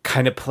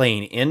kind of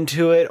playing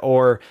into it,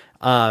 or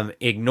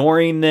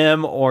ignoring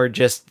them, or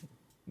just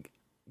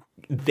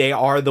they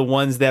are the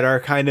ones that are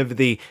kind of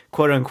the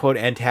quote unquote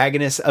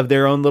antagonists of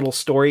their own little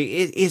story.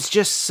 It's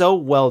just so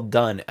well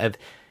done.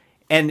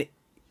 And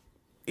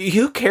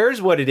who cares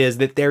what it is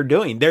that they're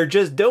doing? They're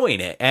just doing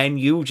it, and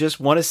you just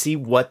want to see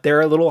what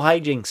their little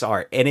hijinks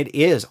are. And it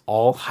is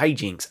all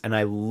hijinks, and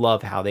I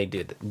love how they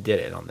did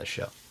it on this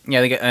show.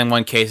 Yeah, in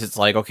one case, it's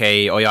like,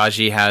 okay,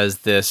 Oyaji has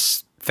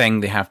this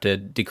thing they have to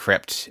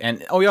decrypt,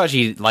 and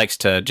Oyaji likes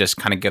to just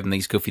kind of give them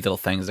these goofy little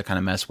things to kind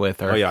of mess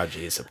with. Or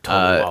Oyaji is a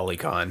total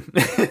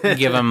lolicon.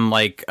 Give them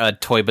like a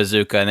toy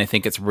bazooka, and they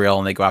think it's real,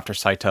 and they go after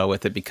Saito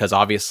with it, because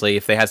obviously,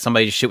 if they had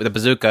somebody to shoot with a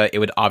bazooka, it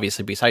would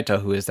obviously be Saito,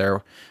 who is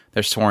their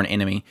sworn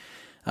enemy.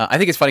 I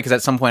think it's funny because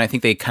at some point, I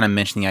think they kind of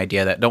mentioned the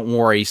idea that, don't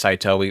worry,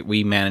 Saito,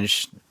 we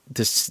managed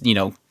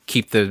to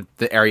keep the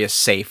area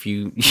safe.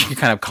 You're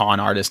kind of con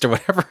artist or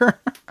whatever.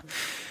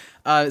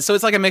 So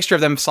it's like a mixture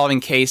of them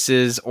solving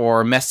cases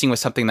or messing with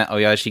something that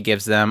Oyashi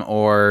gives them,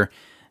 or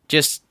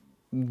just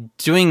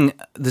doing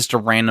just a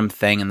random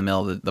thing in the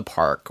middle of the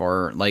park,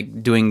 or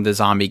like doing the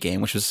zombie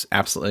game, which was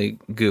absolutely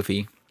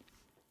goofy.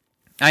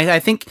 I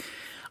think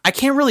I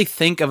can't really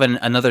think of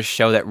another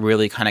show that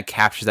really kind of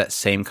captures that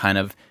same kind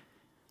of,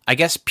 I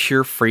guess,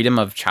 pure freedom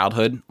of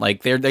childhood.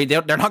 Like they're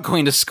not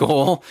going to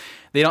school.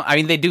 They don't. I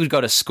mean, they do go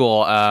to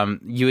school.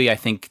 Yui, I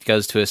think,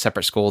 goes to a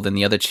separate school than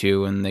the other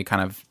two, and they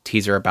kind of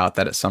tease her about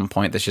that at some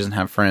point, that she doesn't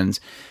have friends.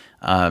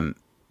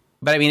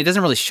 But I mean, it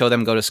doesn't really show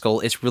them go to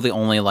school. It's really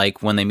only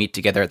like when they meet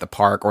together at the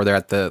park or they're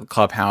at the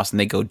clubhouse and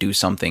they go do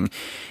something.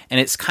 And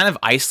it's kind of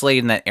isolated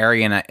in that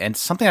area, and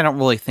something I don't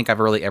really think I've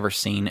really ever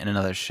seen in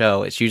another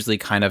show. It's usually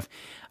kind of,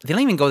 they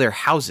don't even go to their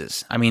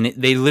houses. I mean,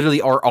 they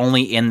literally are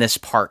only in this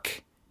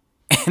park.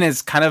 And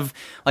it's kind of,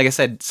 like I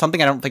said,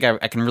 something I don't think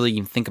I can really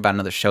even think about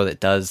another show that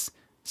does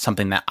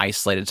something that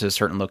isolated to a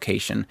certain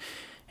location.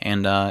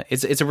 And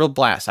it's a real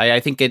blast.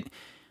 I think it,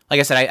 like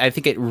I said, I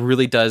think it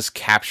really does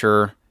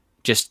capture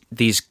just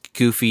these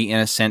goofy,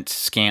 innocent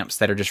scamps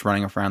that are just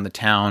running around the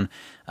town,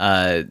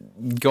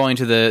 going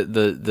to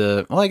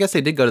the well, I guess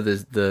they did go to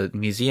the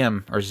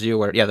museum or zoo,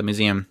 or the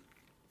museum,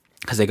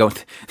 because they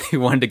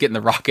wanted to get in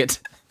the rocket.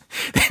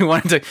 They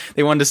wanted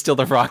to steal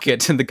the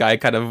rocket, and the guy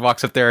kind of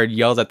walks up there and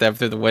yells at them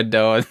through the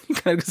window, and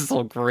kind of gets this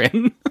little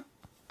grin.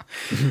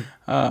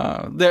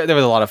 There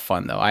was a lot of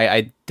fun though.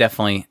 I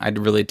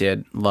really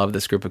did love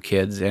this group of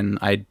kids, and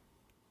I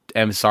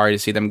am sorry to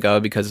see them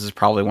go, because this is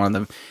probably one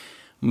of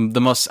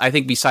the most, I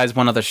think, besides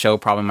one other show,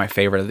 probably my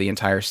favorite of the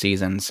entire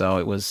season. So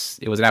it was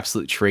an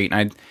absolute treat.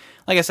 And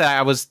like I said,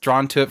 I was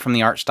drawn to it from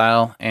the art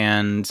style,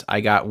 and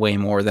I got way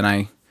more than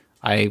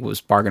I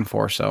was bargained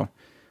for. So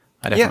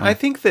I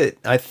think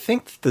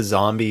the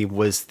zombie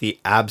was the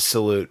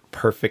absolute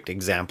perfect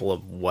example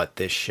of what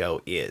this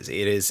show is.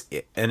 It is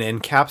an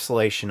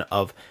encapsulation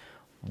of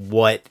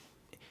what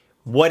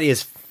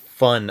is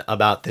fun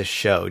about this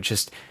show.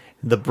 Just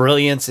the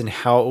brilliance in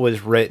how it was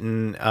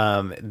written,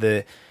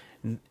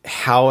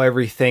 how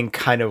everything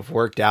kind of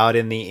worked out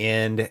in the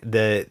end,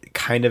 the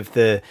kind of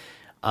the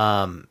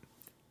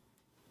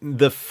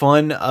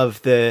fun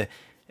of the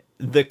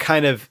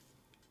kind of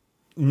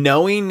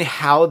knowing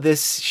how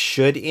this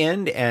should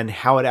end and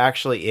how it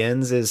actually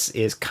ends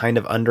is kind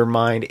of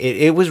undermined.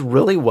 It was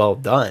really well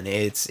done.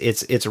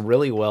 It's a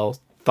really well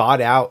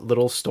thought out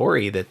little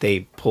story that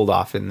they pulled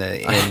off in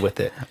the end with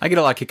it. I get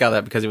a lot of kick out of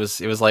that, because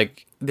it was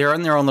like they're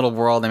in their own little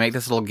world. They make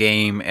this little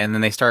game, and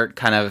then they start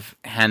kind of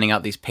handing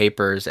out these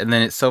papers. And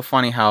then it's so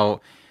funny how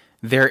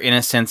their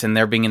innocence and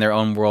their being in their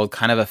own world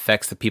kind of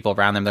affects the people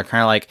around them. They're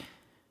kind of like,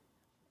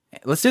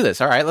 let's do this.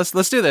 All right,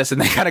 let's do this.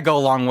 And they kind of go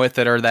along with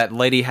it. Or that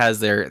lady has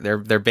their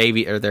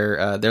baby, or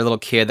their little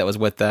kid that was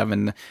with them,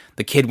 and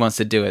the kid wants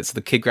to do it. So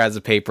the kid grabs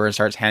the paper and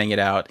starts handing it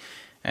out.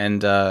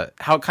 And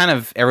how kind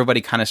of everybody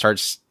kind of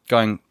starts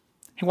going,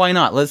 hey, why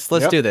not? Let's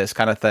do this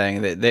kind of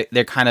thing.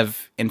 They're kind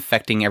of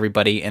infecting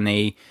everybody in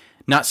a,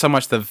 not so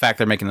much the fact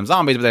they're making them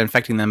zombies, but they're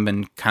infecting them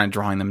and kind of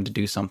drawing them to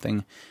do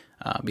something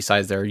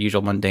besides their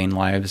usual mundane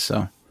lives.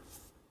 So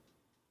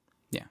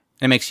yeah,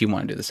 it makes you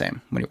want to do the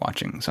same when you're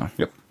watching. So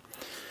yep.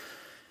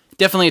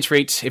 Definitely a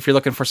treat. If you're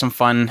looking for some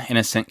fun,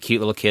 innocent, cute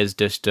little kids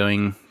just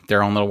doing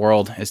their own little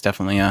world, it's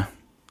definitely a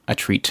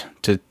treat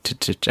to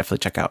definitely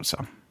check out. So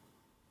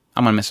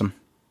I'm going to miss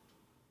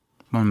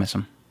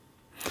them.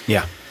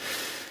 Yeah.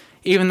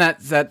 Even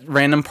that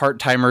random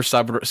part-timer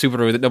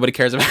Subaru that nobody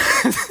cares about.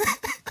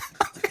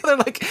 They're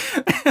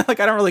like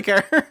I don't really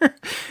care.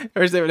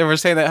 They were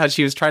saying that how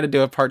she was trying to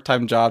do a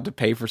part-time job to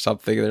pay for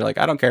something. They're like,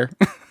 I don't care.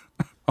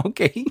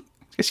 Okay.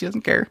 Guess she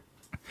doesn't care.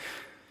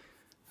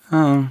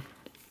 All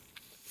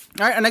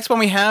right, our next one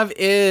we have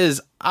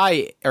is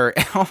I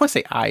want to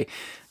say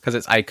because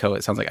it's AICO.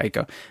 It sounds like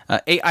AICO.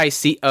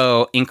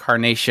 AICO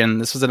Incarnation.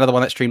 This was another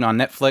one that streamed on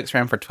Netflix,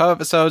 ran for 12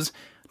 episodes,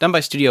 done by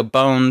Studio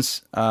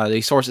Bones. The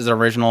source is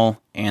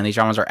original, and the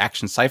genres are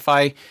action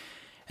sci-fi.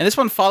 And this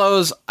one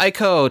follows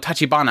Aiko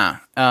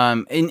Tachibana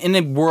in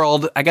a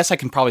world. I guess I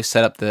can probably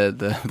set up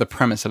the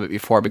premise of it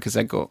before, because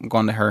I go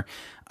on to her.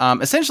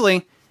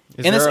 Essentially,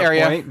 in this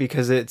area, point?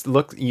 Because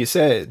you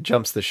said it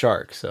jumps the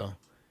shark, so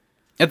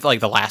it's like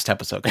the last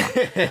episode.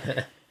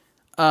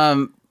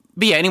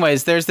 But yeah,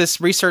 anyways, there's this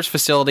research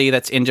facility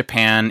that's in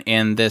Japan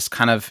in this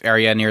kind of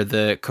area near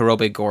the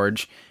Kurobe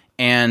Gorge.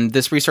 And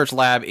this research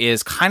lab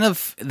is kind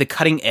of the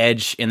cutting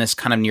edge in this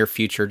kind of near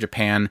future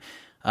Japan,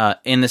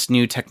 in this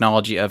new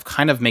technology of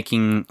kind of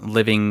making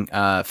living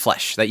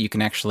flesh that you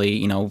can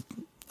actually,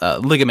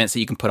 ligaments that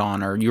you can put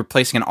on, or you're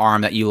replacing an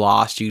arm that you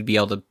lost, you'd be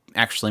able to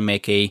actually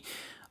make a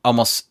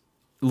almost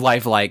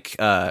lifelike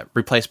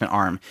replacement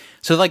arm.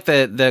 So like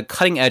the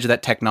cutting edge of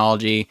that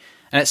technology.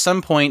 And at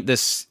some point,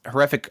 this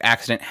horrific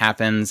accident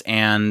happens,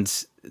 and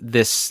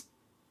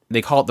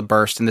they call it the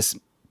burst, and this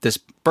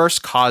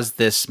burst caused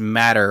this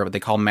matter, what they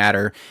call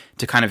matter,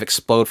 to kind of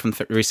explode from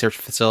the research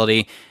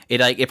facility.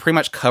 It pretty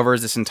much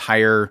covers this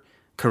entire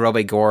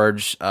Kurobe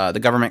Gorge. The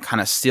government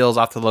kind of seals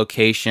off the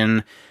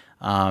location,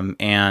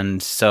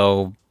 and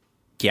so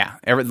yeah,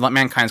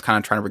 mankind's kind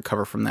of trying to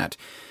recover from that.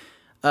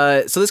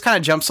 So this kind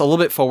of jumps a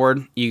little bit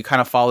forward. You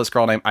kind of follow this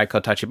girl named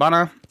Aiko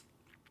Tachibana,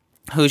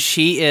 who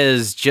she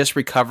is just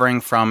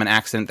recovering from an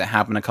accident that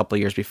happened a couple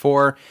of years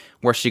before,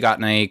 where she got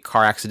in a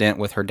car accident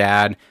with her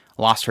dad,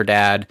 lost her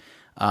dad.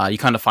 You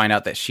kind of find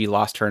out that she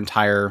lost her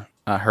entire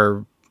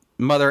her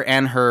mother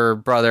and her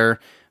brother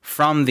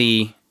from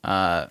the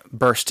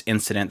burst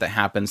incident that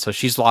happened. So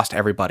she's lost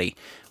everybody,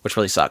 which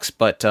really sucks.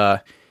 But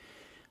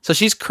so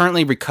she's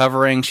currently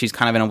recovering. She's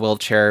kind of in a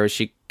wheelchair.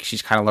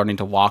 She's kind of learning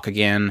to walk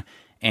again.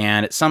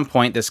 And at some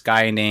point, this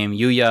guy named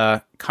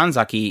Yuya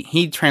Kanzaki,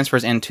 he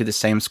transfers into the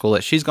same school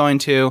that she's going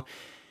to.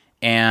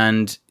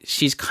 And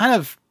she's kind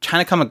of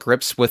trying to come to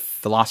grips with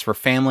the loss of her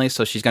family.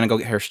 So she's going to go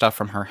get her stuff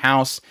from her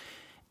house.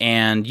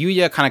 And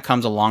Yuya kind of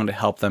comes along to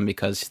help them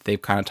because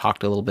they've kind of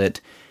talked a little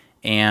bit.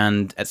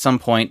 And at some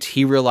point,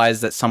 he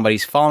realizes that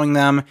somebody's following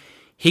them.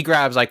 He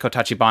grabs Aiko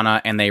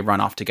Tachibana and they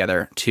run off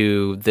together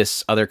to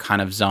this other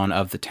kind of zone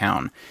of the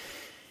town.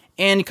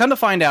 And you come to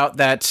find out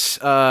that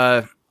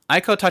Aiko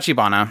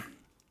Tachibana,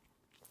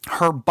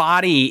 her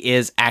body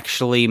is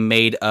actually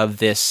made of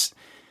this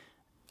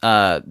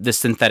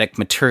synthetic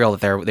material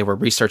that they were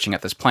researching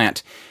at this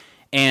plant.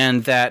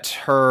 And that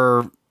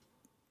her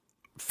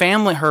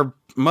family, her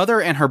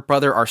mother and her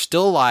brother are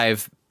still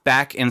alive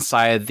back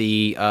inside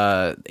the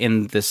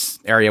in this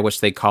area,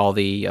 which they call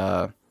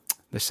the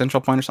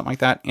central point or something like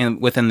that, and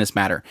within this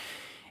matter,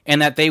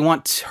 and that they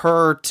want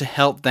her to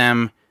help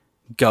them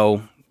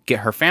go get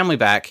her family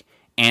back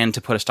and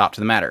to put a stop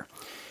to the matter.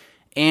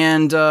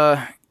 And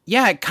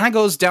yeah, it kind of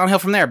goes downhill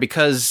from there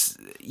because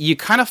you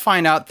kind of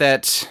find out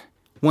that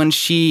when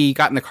she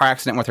got in the car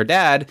accident with her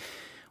dad,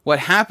 what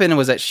happened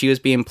was that she was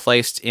being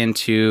placed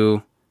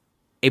into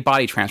a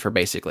body transfer,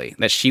 basically.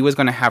 That she was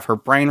going to have her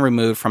brain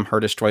removed from her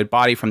destroyed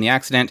body from the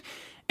accident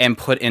and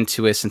put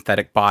into a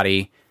synthetic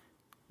body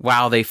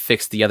while they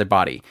fixed the other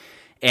body.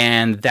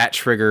 And that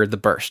triggered the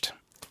burst.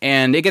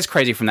 And it gets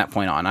crazy from that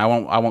point on. I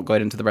won't go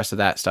into the rest of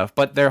that stuff.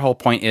 But their whole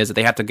point is that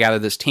they have to gather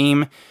this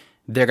team.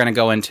 They're going to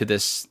go into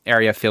this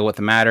area filled with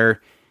the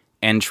matter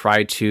and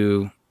try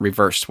to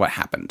reverse what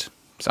happened.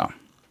 So,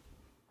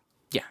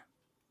 yeah.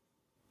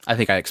 I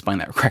think I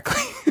explained that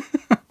correctly.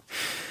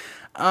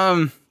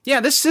 Yeah,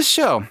 this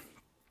show,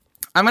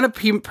 I'm going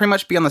to pretty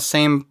much be on the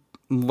same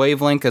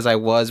wavelength as I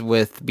was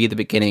with Be the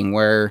Beginning,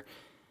 where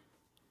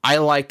I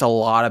liked a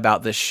lot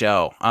about this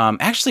show.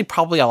 Actually,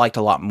 probably I liked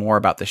a lot more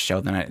about this show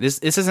than this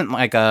isn't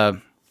like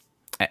a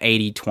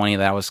 80-20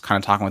 that I was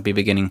kind of talking with Be the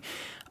Beginning.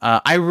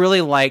 I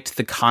really liked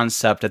the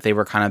concept that they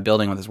were kind of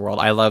building with this world.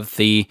 I love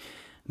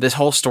this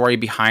whole story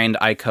behind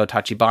Aiko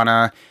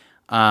Tachibana,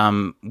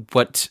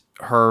 what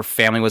her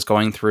family was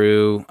going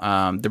through,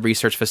 the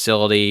research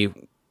facility,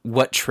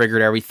 what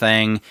triggered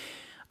everything.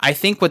 I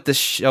think what this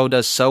show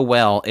does so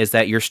well is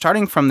that you're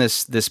starting from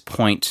this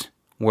point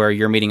where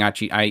you're meeting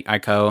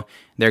Aiko.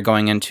 They're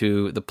going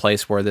into the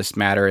place where this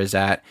matter is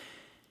at.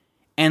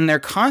 And they're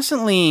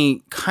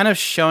constantly kind of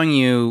showing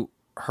you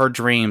her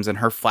dreams and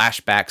her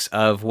flashbacks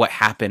of what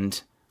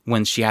happened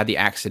when she had the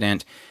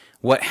accident,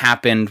 what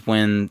happened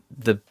when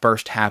the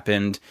burst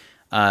happened,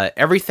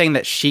 everything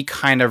that she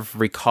kind of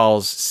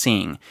recalls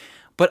seeing.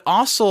 But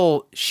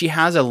also, she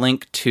has a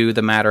link to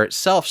the matter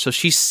itself, so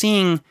she's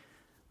seeing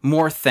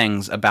more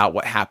things about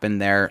what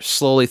happened there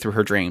slowly through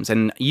her dreams.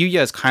 And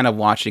Yuya is kind of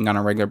watching on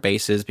a regular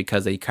basis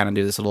because they kind of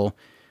do this little...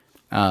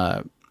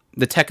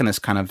 the tech in this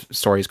kind of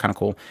story is kind of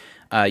cool.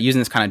 Using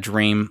this kind of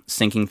dream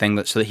syncing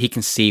thing so that he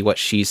can see what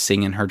she's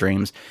seeing in her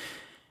dreams.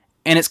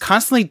 And it's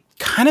constantly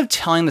kind of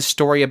telling the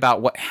story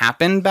about what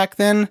happened back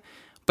then,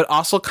 but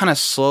also kind of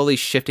slowly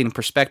shifting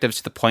perspectives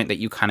to the point that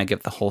you kind of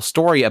get the whole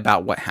story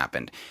about what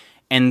happened.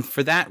 And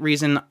for that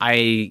reason,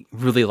 I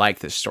really like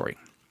this story.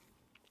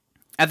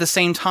 At the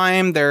same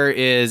time,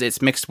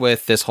 it's mixed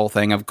with this whole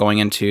thing of going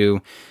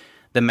into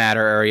the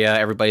matter area.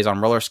 Everybody's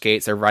on roller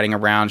skates. They're riding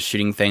around,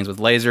 shooting things with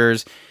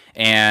lasers.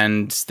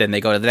 And then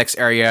they go to the next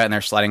area and they're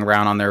sliding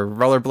around on their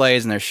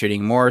rollerblades and they're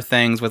shooting more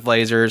things with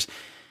lasers.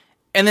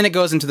 And then it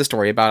goes into the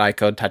story about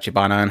Aiko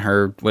Tachibana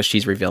and what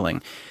she's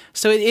revealing.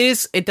 So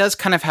it does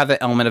kind of have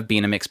the element of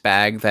being a mixed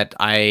bag that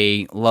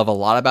I love a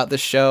lot about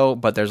this show,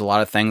 but there's a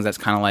lot of things that's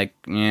kind of like,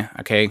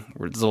 okay,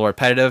 it's a little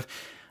repetitive.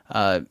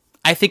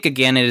 I think,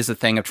 again, it is a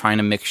thing of trying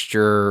to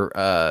mixture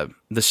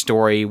the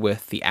story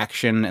with the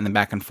action and the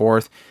back and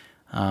forth.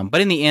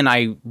 But in the end,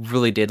 I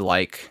really did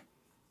like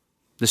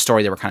the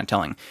story they were kind of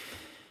telling.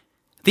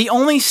 The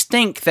only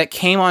stink that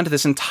came onto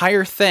this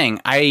entire thing,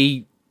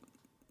 I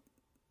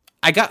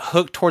got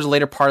hooked towards the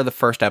later part of the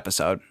first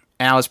episode,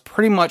 and I was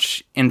pretty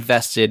much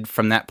invested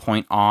from that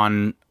point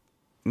on,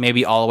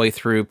 maybe all the way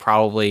through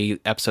probably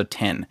episode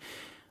 10.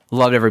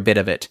 Loved every bit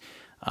of it.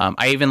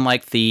 I even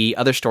liked the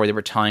other story they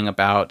were telling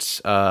about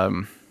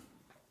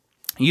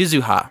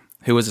Yuzuha,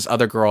 who was this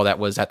other girl that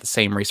was at the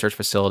same research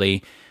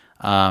facility,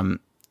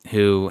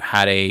 who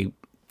had a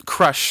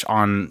crush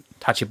on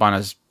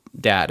Tachibana's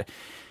dad.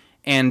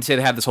 And so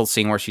they had this whole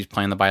scene where she's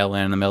playing the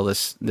violin in the middle of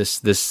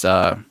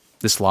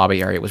this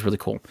lobby area. It was really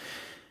cool.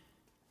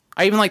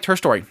 I even liked her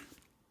story.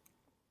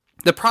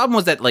 The problem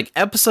was that, like,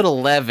 episode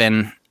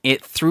 11,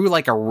 it threw,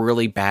 like, a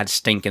really bad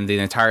stink into the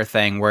entire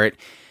thing, where it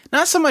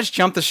not so much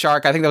jumped the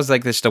shark. I think that was,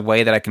 like, just a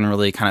way that I can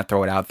really kind of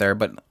throw it out there.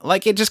 But,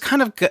 like, it just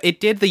kind of, it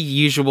did the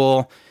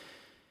usual,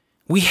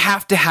 we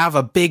have to have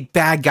a big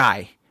bad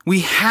guy.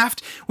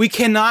 We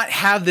cannot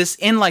have this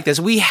end like this.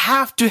 We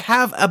have to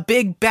have a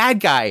big bad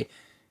guy.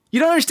 You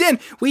don't understand.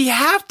 We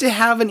have to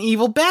have an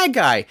evil bad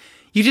guy.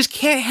 You just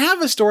can't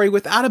have a story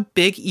without a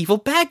big evil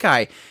bad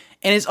guy.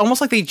 And it's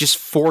almost like they just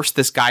forced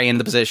this guy into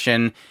the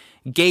position,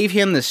 gave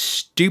him this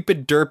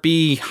stupid,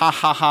 derpy, ha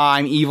ha ha,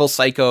 I'm evil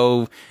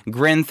psycho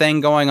grin thing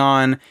going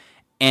on.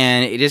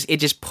 And it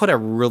just put a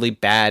really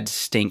bad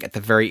stink at the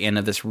very end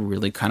of this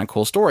really kind of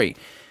cool story.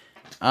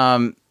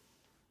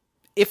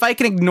 If I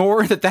can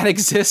ignore that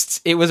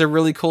exists, it was a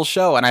really cool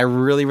show, and I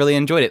really, really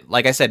enjoyed it.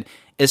 Like I said,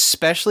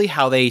 especially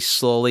how they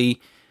slowly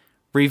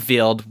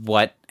revealed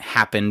what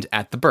happened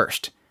at the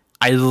burst.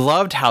 I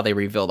loved how they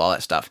revealed all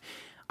that stuff.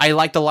 I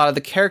liked a lot of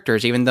the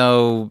characters, even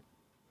though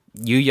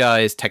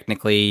Yuya is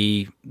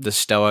technically the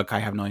stoic, I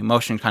have no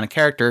emotion kind of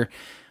character.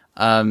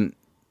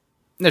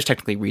 There's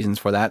technically reasons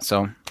for that,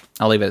 so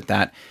I'll leave it at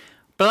that.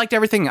 But I liked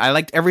everything. I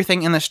liked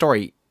everything in the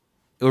story.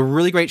 It was a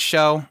really great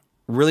show.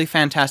 Really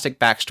fantastic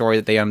backstory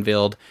that they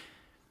unveiled.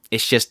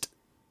 It's just,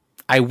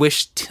 I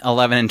wished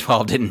 11 and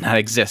 12 did not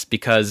exist,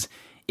 because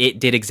it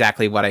did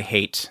exactly what I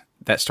hate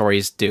that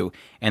stories do.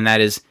 And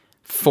that is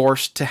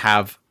forced to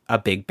have a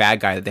big bad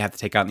guy that they have to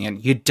take out in the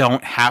end. You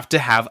don't have to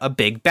have a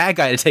big bad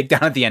guy to take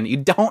down at the end. You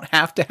don't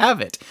have to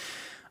have it.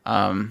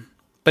 But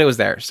it was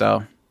there,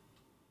 so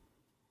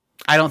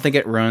I don't think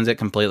it ruins it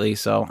completely,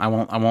 so I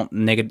won't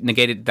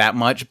negate it that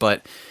much,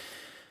 but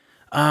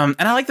and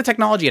I like the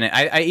technology in it.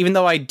 I even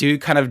though I do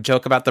kind of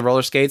joke about the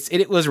roller skates,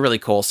 it was really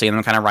cool seeing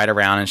them kind of ride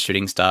around and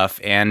shooting stuff.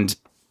 And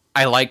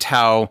I liked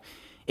how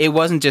it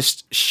wasn't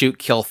just shoot,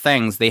 kill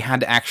things. They had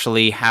to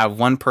actually have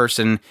one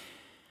person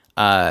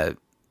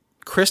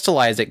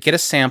crystallize it, get a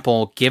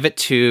sample, give it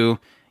to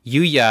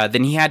Yuya.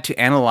 Then he had to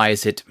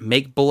analyze it,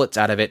 make bullets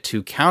out of it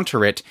to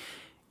counter it,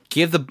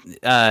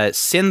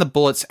 send the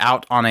bullets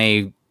out on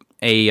a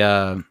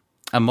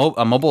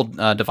mobile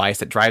device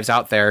that drives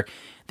out there.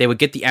 They would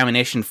get the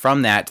ammunition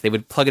from that, they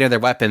would plug it into their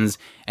weapons,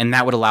 and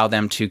that would allow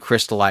them to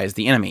crystallize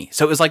the enemy.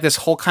 So it was like this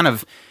whole kind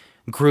of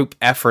group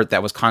effort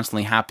that was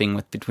constantly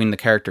happening between the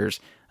characters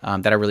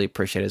that I really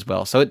appreciate as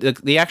well. So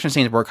the action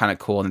scenes were kind of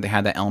cool, and they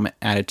had that element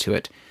added to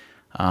it.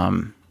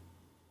 So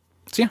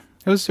yeah,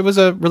 it was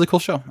a really cool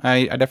show.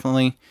 I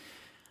definitely,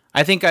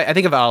 I think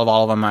of out of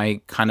all of them,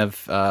 I kind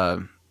of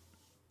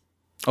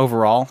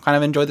overall kind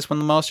of enjoyed this one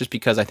the most, just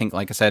because I think,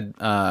 like I said,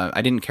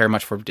 I didn't care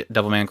much for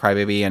Devilman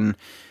Crybaby, and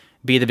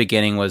Be the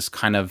Beginning was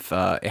kind of,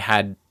 it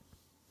had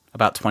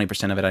about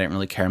 20% of it I didn't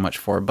really care much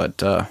for,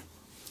 but...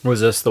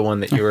 was this the one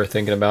that you were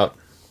thinking about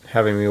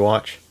having me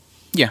watch?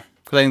 Yeah,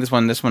 because I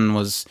think this one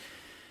was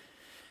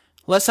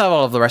less out of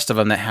all of the rest of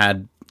them that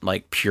had,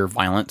 like, pure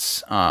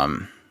violence.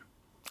 I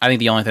think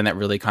the only thing that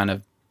really kind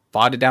of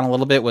bogged it down a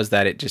little bit was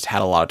that it just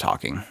had a lot of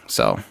talking,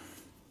 so...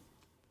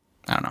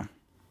 I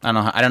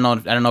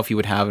don't know if you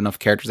would have enough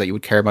characters that you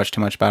would care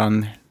too much about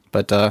on,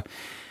 but...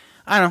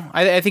 I don't know.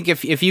 I think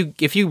if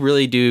you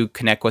really do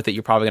connect with it,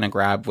 you're probably going to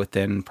grab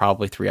within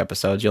probably 3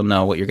 episodes. You'll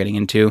know what you're getting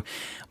into.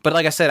 But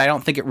like I said, I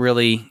don't think you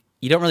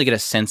don't really get a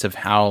sense of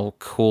how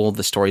cool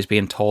the story's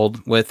being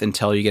told with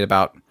until you get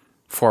about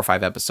 4 or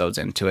 5 episodes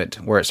into it,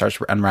 where it starts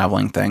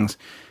unraveling things.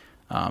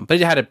 But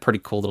it had a pretty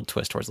cool little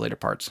twist towards the later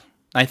parts.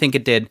 I think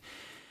it did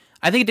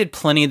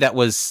plenty that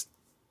was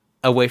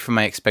away from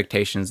my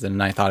expectations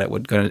than I thought it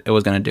was going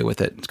to do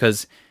with it,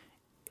 because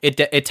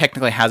it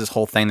technically has this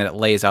whole thing that it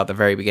lays out at the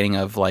very beginning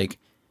of, like,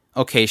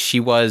 okay, she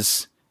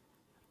was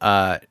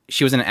in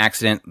an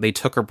accident. They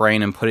took her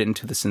brain and put it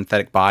into the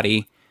synthetic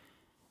body,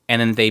 and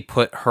then they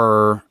put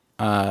her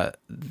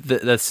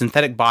the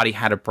synthetic body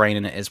had a brain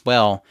in it as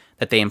well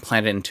that they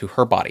implanted into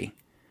her body.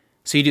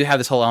 So you do have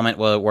this whole element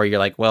where you're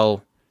like,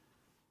 well,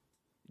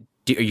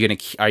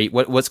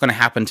 what's going to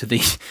happen to the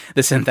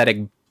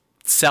synthetic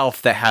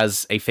self that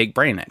has a fake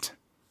brain in it,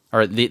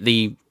 or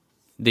the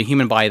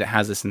human body that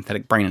has a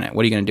synthetic brain in it?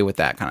 What are you going to do with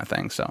that kind of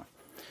thing? So,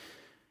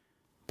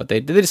 but they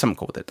did something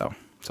cool with it, though.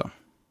 So,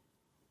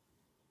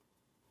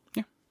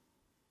 yeah,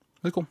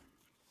 really cool.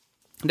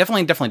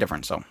 Definitely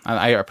different. So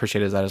I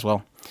appreciated that as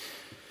well.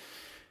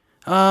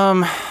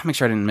 Make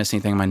sure I didn't miss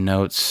anything in my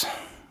notes.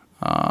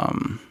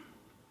 I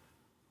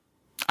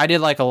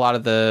did like a lot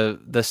of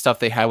the stuff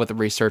they had with the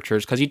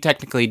researchers, because you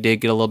technically did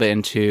get a little bit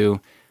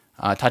into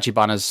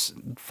Tachibana's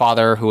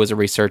father, who was a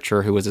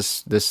researcher, who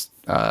was this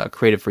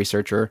creative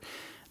researcher.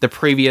 The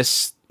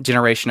previous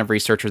generation of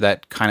researcher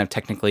that kind of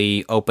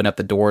technically opened up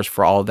the doors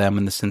for all of them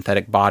in the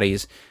synthetic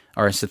bodies,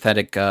 or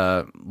synthetic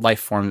life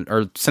form,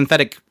 or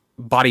synthetic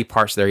body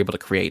parts they're able to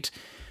create.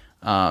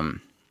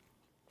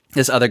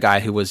 This other guy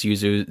who was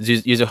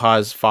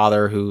Yuzuha's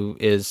father, who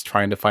is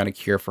trying to find a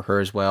cure for her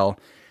as well.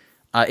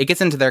 It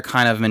gets into their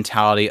kind of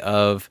mentality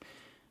of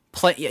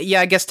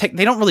I guess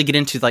they don't really get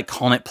into like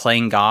calling it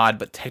playing God,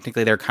 but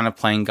technically they're kind of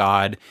playing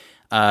God.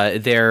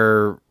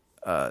 Their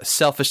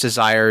selfish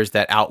desires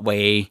that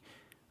outweigh,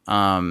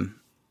 the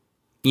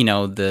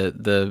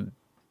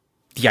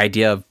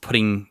idea of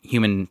putting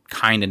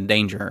humankind in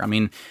danger. I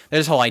mean,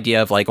 there's this whole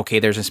idea of like, okay,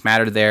 there's this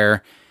matter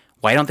there.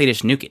 Why don't they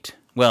just nuke it?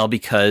 Well,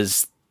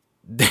 because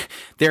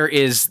there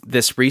is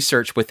this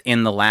research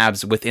within the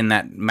labs within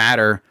that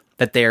matter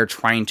that they're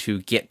trying to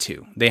get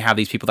to. They have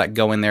these people that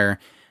go in there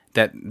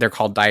that they're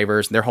called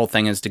divers. Their whole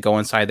thing is to go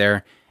inside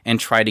there and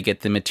try to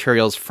get the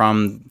materials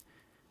from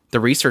the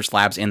research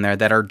labs in there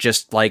that are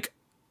just like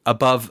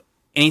above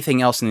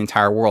anything else in the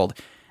entire world.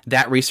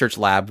 That research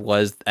lab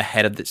was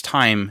ahead of its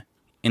time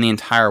in the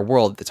entire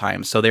world at the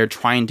time. So they're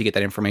trying to get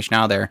that information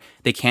out of there.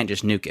 They can't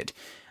just nuke it.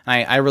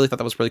 And I really thought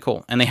that was really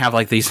cool. And they have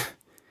like these,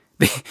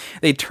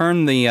 they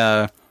turn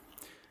the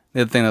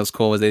other thing that was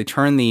cool was they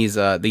turn these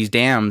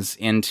dams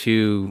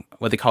into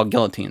what they call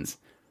guillotines.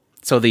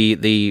 So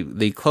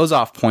the close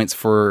off points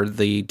for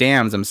the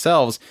dams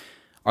themselves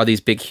are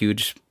these big,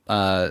 huge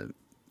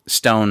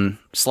stone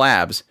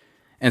slabs.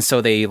 And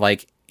so they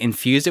like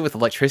infuse it with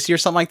electricity or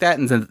something like that.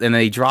 And then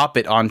they drop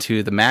it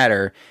onto the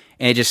matter,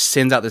 and it just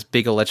sends out this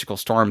big electrical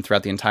storm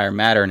throughout the entire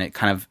matter, and it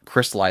kind of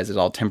crystallizes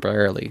all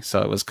temporarily.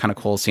 So it was kind of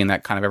cool seeing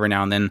that kind of every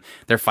now and then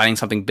they're fighting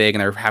something big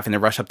and they're having to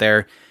rush up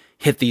there,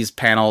 hit these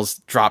panels,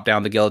 drop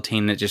down the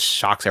guillotine, and it just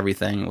shocks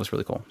everything. It was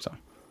really cool. So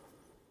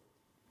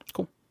it's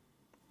cool.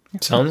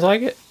 Sounds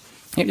like it.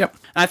 Yep.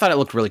 And I thought it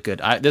looked really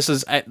good. This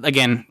is,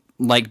 again,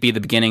 like the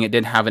beginning, it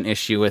did have an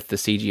issue with the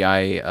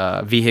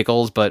CGI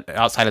vehicles, but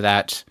outside of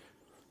that,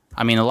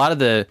 I mean, a lot of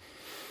the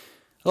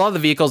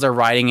vehicles they're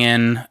riding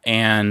in,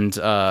 and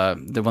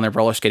when they're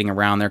roller skating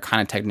around, they're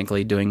kind of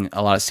technically doing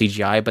a lot of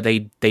CGI, but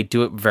they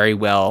do it very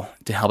well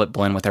to help it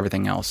blend with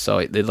everything else.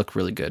 So they look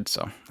really good.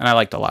 So, and I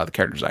liked a lot of the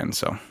character design.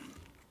 So,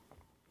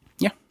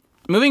 yeah.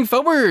 Moving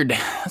forward,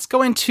 let's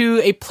go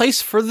into A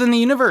Place Further in the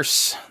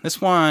Universe.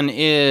 This one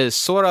is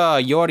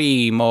Sora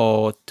Yori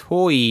mo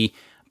Toi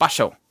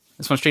Basho.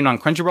 This one streamed on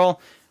Crunchyroll.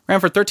 Ran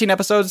for 13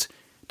 episodes,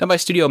 done by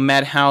Studio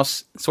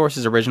Madhouse. Source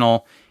is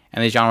original,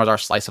 and the genres are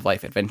slice of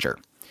life adventure.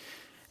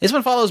 This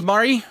one follows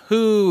Mari,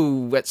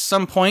 who at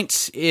some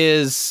point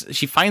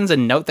she finds a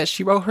note that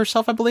she wrote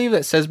herself, I believe,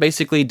 that says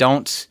basically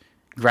don't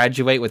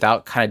graduate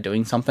without kind of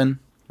doing something.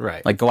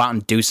 Right. Like go out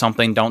and do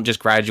something. Don't just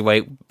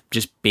graduate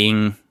just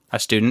being a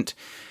student.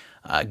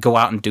 Go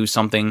out and do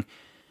something.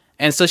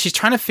 And so she's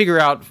trying to figure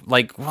out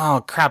like,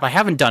 well, crap, I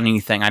haven't done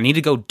anything. I need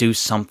to go do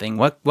something.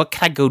 What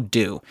can I go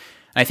do?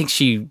 And I think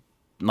she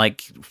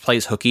like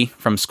plays hooky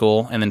from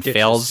school and then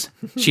fails.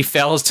 She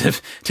fails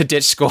to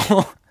ditch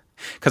school.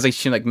 Because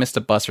she like missed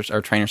a bus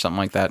or train or something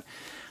like that.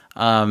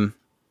 But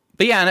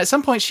yeah, and at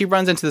some point she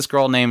runs into this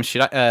girl named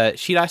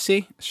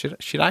Shirase.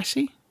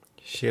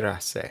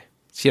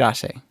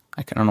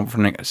 I don't know her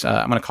name.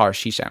 I'm going to call her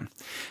Shi-chan.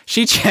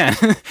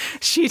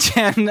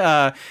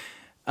 Shi-chan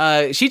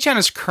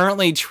is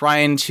currently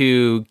trying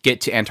to get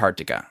to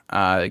Antarctica.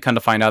 Come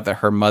to find out that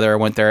her mother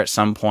went there at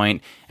some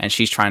point, and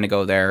she's trying to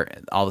go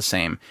there all the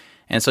same.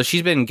 And so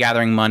she's been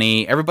gathering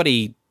money.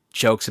 Everybody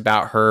jokes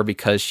about her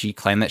because she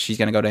claimed that she's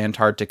going to go to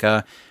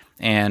Antarctica,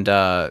 and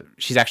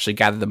she's actually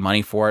gathered the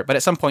money for it. But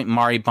at some point,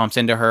 Mari bumps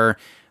into her,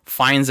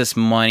 finds this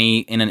money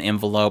in an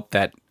envelope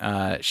that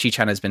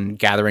Shi-chan has been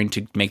gathering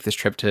to make this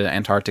trip to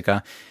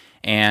Antarctica,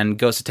 and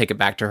goes to take it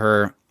back to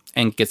her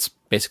and gets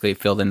basically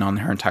filled in on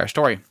her entire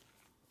story.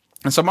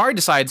 And so Mari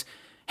decides,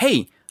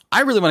 hey,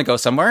 I really want to go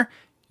somewhere.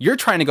 You're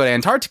trying to go to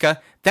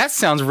Antarctica. That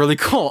sounds really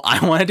cool.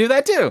 I want to do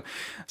that too.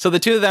 So the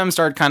two of them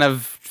start kind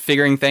of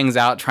figuring things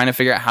out, trying to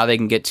figure out how they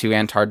can get to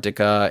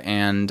Antarctica.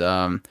 And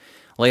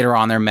later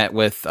on, they're met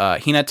with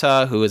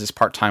Hinata, who is this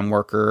part-time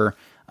worker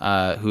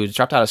who's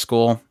dropped out of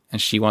school,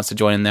 and she wants to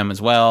join them as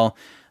well.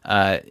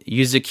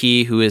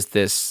 Yuzuki, who is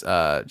this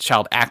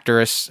child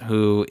actress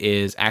who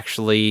is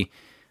actually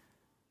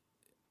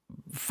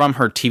from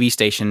her TV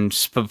station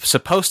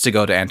supposed to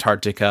go to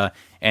Antarctica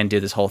and do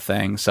this whole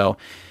thing. So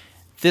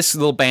this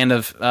little band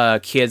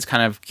of kids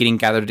kind of getting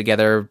gathered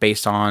together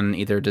based on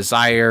either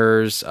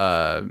desires,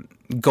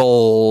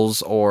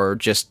 goals, or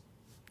just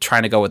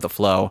trying to go with the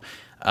flow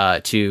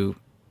to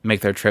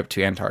make their trip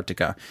to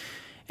Antarctica.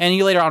 And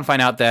you later on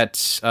find out that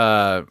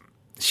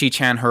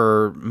Shi-chan,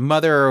 her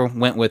mother,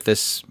 went with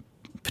this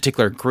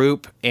particular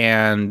group,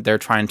 and they're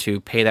trying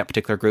to pay that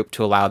particular group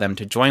to allow them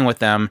to join with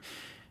them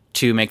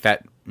to make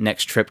that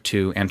next trip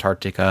to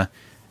Antarctica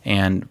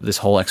and this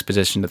whole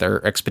expedition that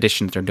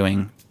they're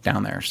doing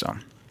down there. So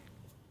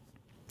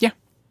yeah,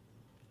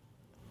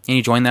 and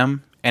you join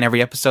them, and every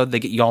episode they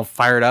get you all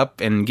fired up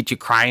and get you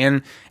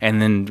crying,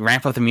 and then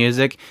ramp up the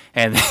music,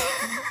 and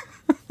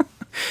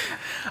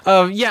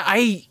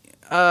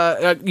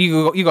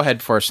you go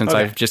ahead first, since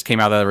I just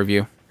came out of the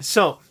review.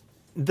 So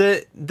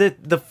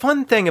the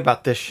fun thing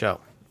about this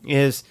show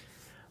is,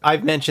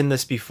 I've mentioned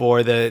this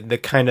before, the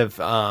kind of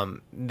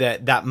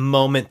that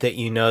moment that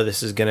you know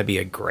this is going to be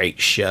a great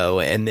show,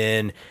 and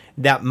then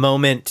that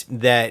moment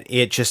that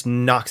it just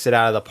knocks it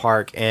out of the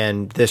park,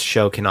 and this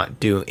show cannot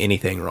do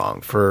anything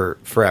wrong for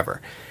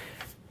forever.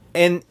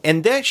 And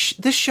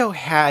this show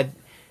had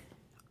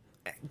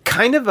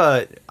kind of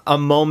a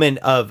moment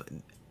of,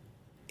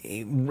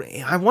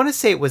 I want to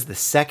say it was the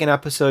second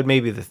episode,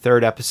 maybe the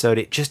third episode.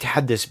 It just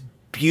had this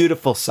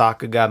beautiful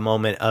Sakuga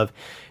moment of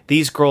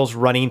these girls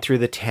running through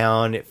the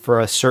town for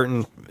a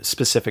certain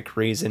specific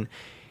reason.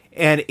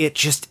 And it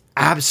just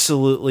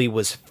absolutely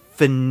was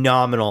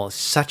phenomenal.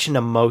 Such an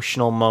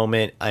emotional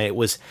moment. It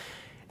was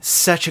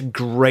such a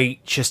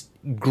great, just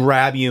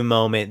grab you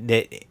moment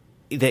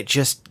that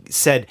just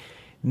said,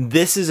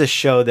 this is a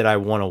show that I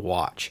want to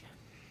watch.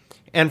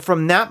 And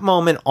from that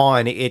moment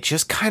on, it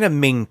just kind of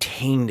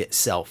maintained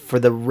itself for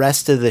the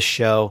rest of the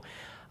show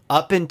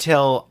up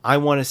until, I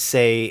want to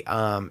say,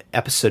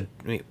 episode,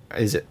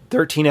 is it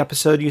 13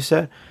 episode you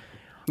said?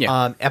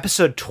 Yeah.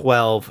 Episode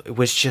 12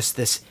 was just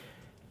this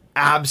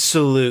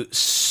absolute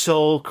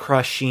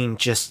soul-crushing,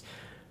 just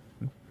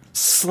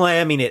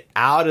slamming it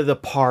out of the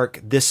park.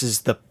 This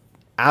is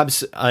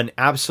an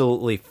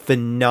absolutely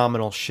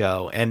phenomenal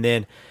show. And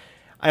then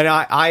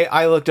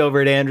I looked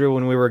over at Andrew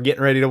when we were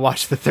getting ready to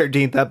watch the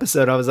 13th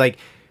episode. I was like,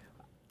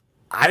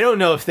 I don't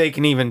know if they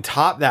can even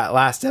top that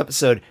last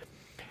episode.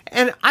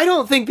 And I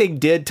don't think they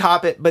did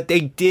top it, but they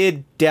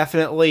did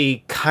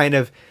definitely kind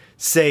of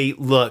say,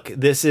 look,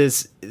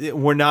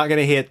 we're not going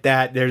to hit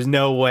that. There's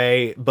no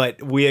way,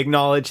 but we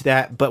acknowledge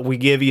that, but we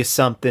give you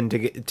something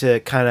to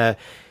kind of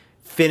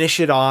finish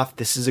it off.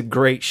 This is a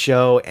great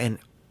show. And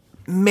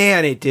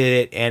man, it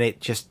did it. And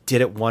it just did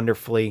it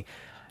wonderfully.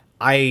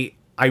 I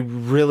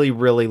really,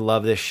 really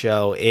love this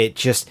show. It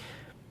just,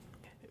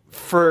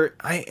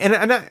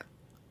 I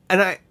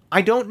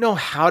don't know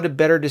how to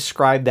better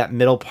describe that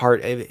middle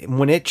part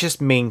when it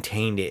just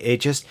maintained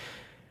it.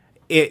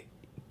 It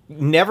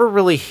never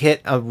really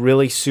hit a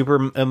really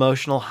super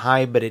emotional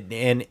high, but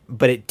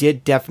it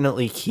did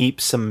definitely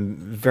keep some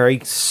very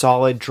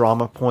solid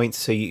drama points.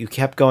 So you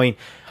kept going,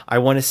 I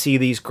want to see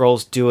these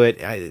girls do it.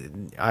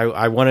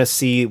 I want to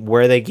see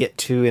where they get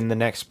to in the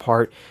next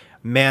part.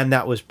 Man,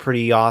 that was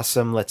pretty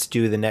awesome. Let's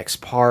do the next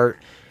part.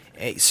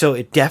 So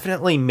it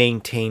definitely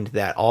maintained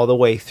that all the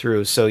way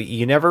through. So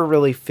you never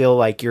really feel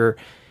like you're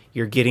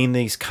getting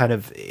these kind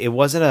of, it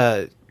wasn't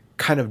a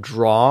kind of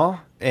draw.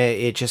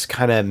 It just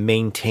kind of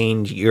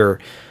maintained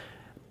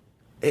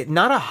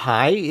not a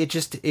high.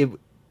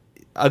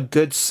 A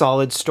good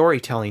solid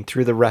storytelling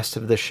through the rest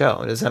of the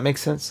show. Does that make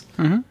sense?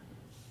 Mm-hmm.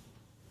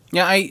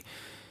 Yeah, I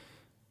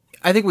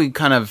think we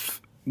kind of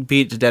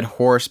beat the dead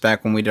horse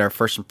back when we did our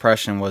first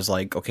impression. Was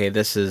like, okay,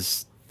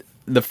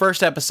 the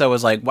first episode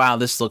was like, wow,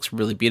 this looks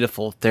really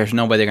beautiful. There's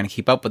no way they're going to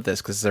keep up with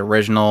this because it's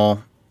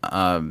original.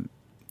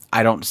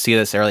 I don't see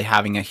this really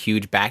having a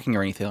huge backing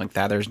or anything like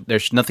that.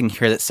 There's nothing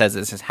here that says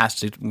this has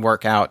to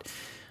work out.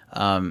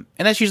 And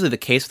that's usually the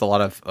case with a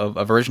lot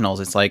of originals.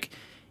 It's like,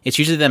 it's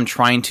usually them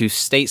trying to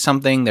state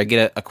something. They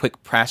get a quick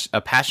a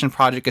passion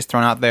project gets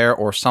thrown out there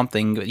or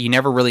something. But you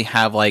never really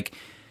have like,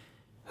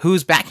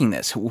 who's backing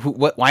this?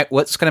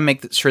 What's going to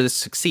make sure this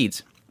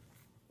succeeds?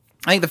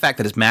 I think the fact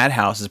that it's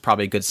Madhouse is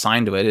probably a good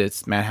sign to it.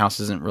 It's Madhouse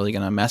isn't really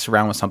going to mess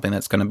around with something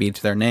that's going to be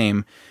to their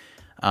name.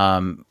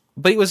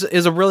 But it was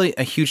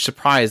a huge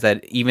surprise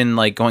that even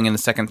like going in the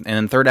second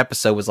and third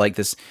episode was like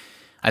this.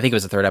 I think it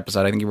was the third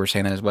episode. I think you were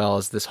saying that as well.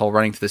 As this whole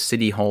running through the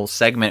city whole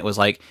segment was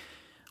like,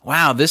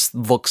 wow, this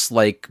looks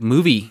like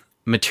movie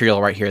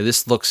material right here.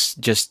 This looks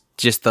just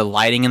the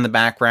lighting in the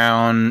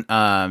background,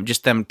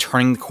 just them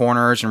turning the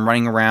corners and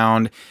running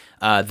around.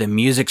 The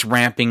music's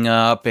ramping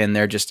up, and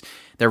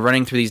they're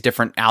running through these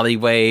different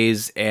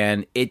alleyways,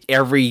 and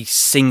every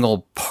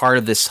single part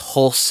of this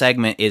whole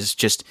segment is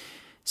just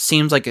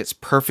seems like it's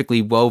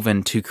perfectly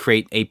woven to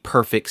create a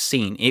perfect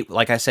scene.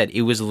 Like I said,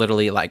 it was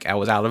literally like I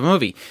was out of a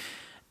movie.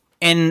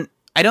 And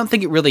I don't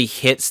think it really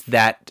hits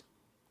that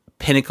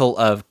pinnacle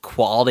of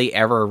quality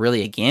ever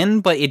really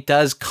again, but it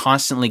does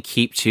constantly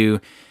keep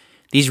to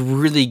these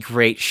really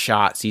great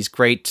shots, these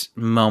great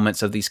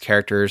moments of these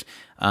characters.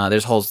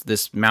 There's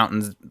this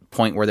mountain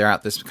point where they're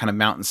at this kind of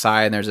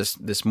mountainside, and there's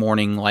this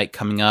morning light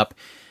coming up.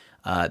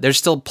 There's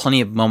still plenty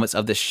of moments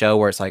of this show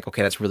where it's like,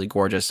 okay, that's really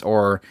gorgeous.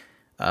 Or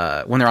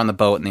when they're on the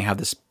boat and they have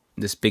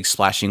this big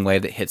splashing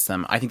wave that hits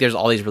them. I think there's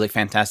all these really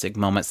fantastic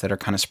moments that are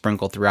kind of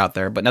sprinkled throughout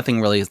there, but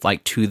nothing really is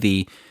like to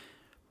the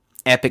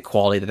epic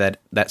quality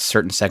that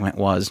certain segment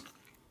was.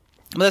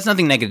 But that's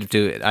nothing negative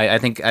to it. I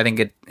think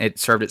it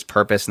served its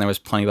purpose, and there was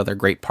plenty of other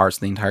great parts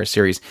in the entire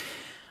series.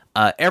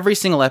 Every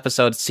single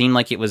episode seemed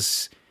like it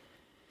was...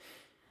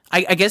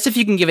 I guess if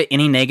you can give it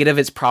any negative,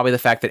 it's probably the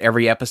fact that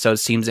every episode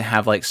seems to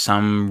have like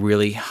some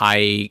really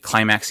high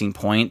climaxing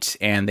point,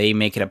 and they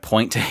make it a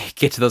point to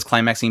get to those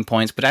climaxing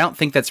points. But I don't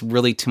think that's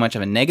really too much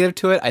of a negative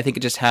to it. I think it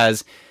just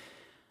has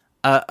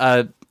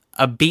a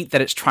beat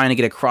that it's trying to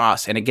get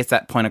across, and it gets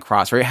that point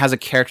across, or it has a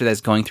character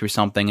that's going through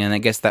something, and it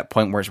gets that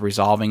point where it's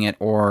resolving it,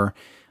 or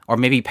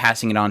maybe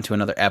passing it on to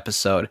another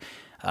episode.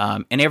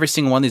 And every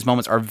single one of these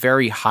moments are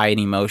very high in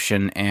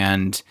emotion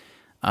and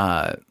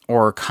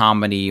or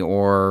comedy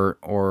or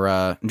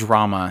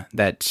drama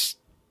that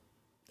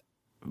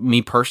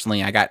me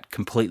personally I got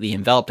completely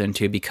enveloped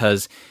into,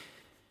 because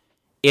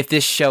if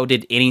this show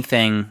did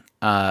anything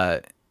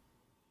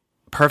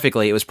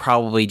perfectly, it was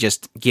probably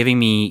just giving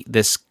me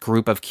this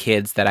group of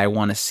kids that I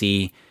want to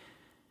see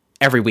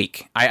every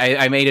week.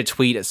 I made a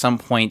tweet at some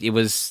point. It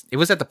was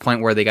at the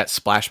point where they got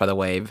splashed by the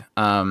wave.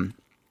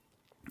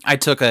 I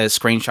took a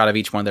screenshot of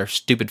each one of their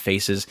stupid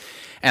faces,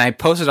 and I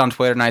posted on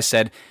Twitter, and I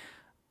said,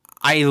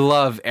 I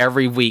love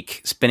every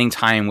week spending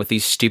time with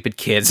these stupid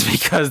kids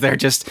because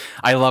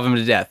I love them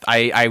to death.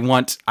 I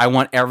want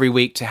every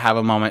week to have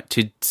a moment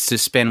to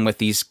spend with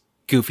these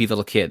goofy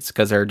little kids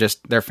because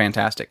they're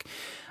fantastic.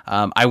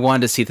 I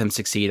wanted to see them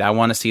succeed. I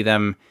want to see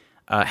them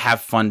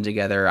have fun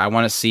together. I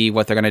want to see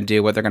what they're going to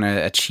do, what they're going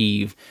to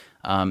achieve.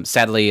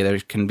 Sadly, there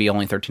can be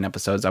only 13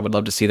 episodes. I would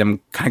love to see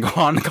them kind of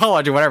go on to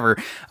college or whatever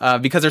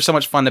because they're so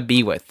much fun to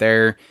be with.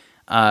 They're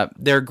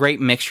a great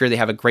mixture. They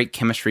have a great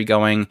chemistry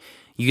going.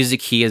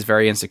 Yuzuki is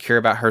very insecure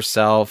about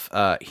herself.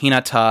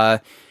 Hinata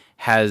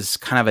has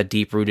kind of a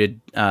deep-rooted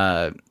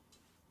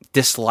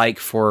dislike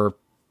for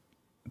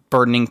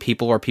burdening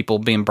people or people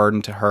being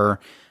burdened to her.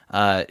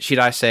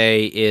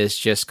 Shiraise is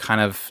just kind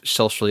of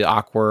socially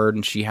awkward,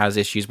 and she has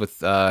issues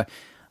with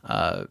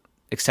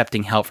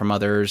accepting help from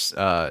others.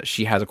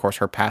 She has, of course,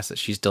 her past that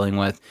she's dealing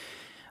with.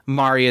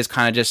 Mari is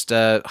kind of just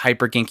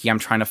hyper ginky. I'm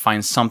trying to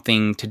find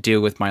something to do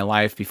with my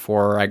life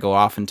before I go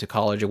off into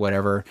college or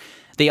whatever.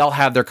 They all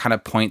have their kind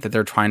of point that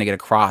they're trying to get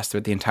across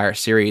through the entire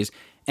series,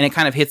 and it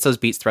kind of hits those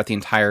beats throughout the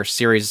entire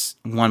series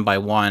one by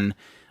one,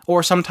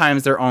 or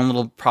sometimes their own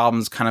little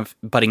problems kind of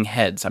butting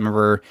heads. I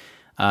remember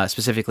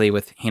specifically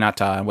with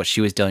Hinata and what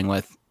she was dealing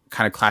with,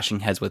 kind of clashing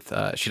heads with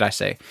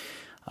Shiraise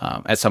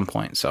at some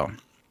point. So,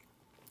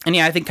 and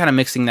yeah, I think kind of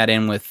mixing that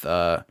in with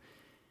kind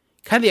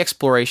of the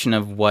exploration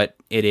of what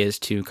it is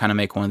to kind of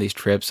make one of these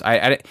trips.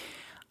 I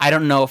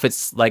don't know if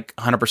it's like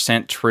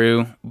 100%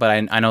 true, but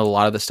I know a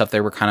lot of the stuff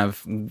they were kind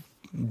of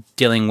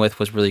dealing with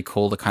was really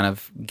cool to kind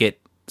of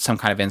get some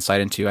kind of insight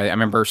into. I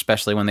remember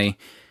especially when they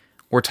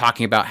were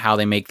talking about how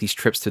they make these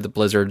trips through the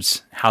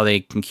blizzards, how they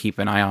can keep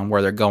an eye on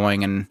where they're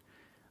going and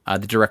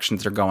the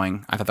directions they're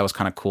going. I thought that was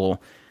kind of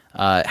cool.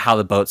 How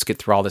the boats get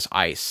through all this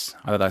ice.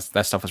 I thought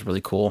that stuff was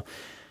really cool.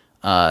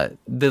 The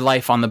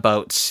life on the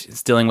boats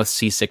is dealing with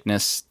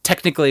seasickness.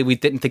 Technically, we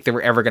didn't think they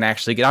were ever going to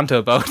actually get onto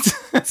a boat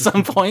at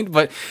some point,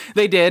 but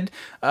they did.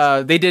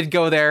 They did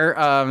go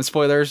there.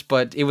 Spoilers,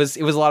 but it was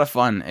a lot of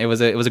fun. It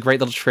was a great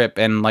little trip,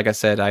 and like I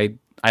said,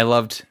 I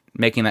loved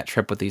making that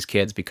trip with these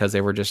kids because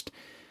they were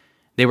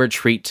a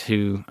treat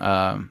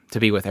to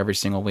be with every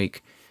single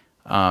week.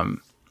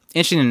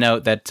 Interesting to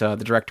note that the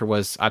director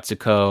was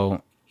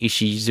Atsuko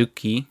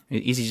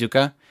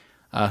Ishizuka.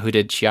 Who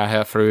did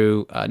Chiaha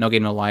Furu, No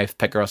Game No Life,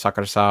 Pet Girl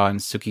Sakura-sa, and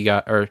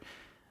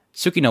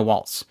Suki no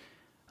Waltz.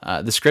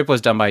 The script was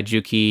done by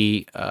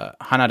Juki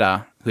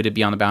Hanada, who did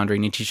Beyond the Boundary,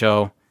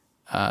 Nichijou,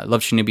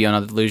 Love Shinobi on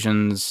Other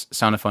Illusions,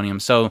 Soundophonium.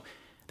 So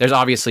there's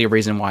obviously a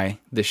reason why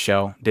this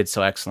show did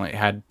so excellent. It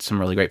had some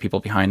really great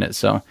people behind it.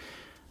 So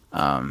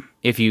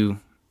if you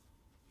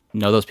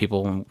know those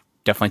people,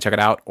 definitely check it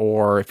out.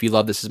 Or if you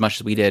love this as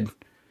much as we did,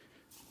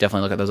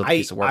 definitely look at those other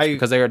pieces of work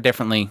because they are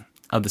definitely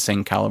of the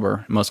same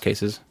caliber in most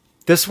cases.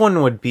 This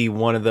one would be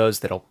one of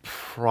those that'll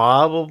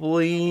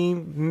probably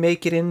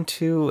make it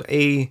into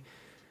a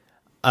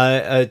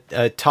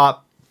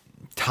top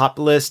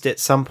list at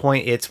some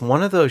point. It's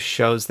one of those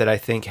shows that I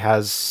think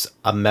has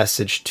a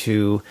message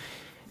to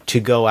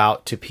go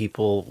out to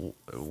people,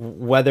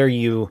 whether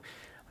you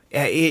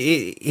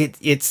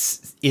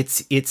it's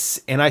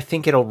and I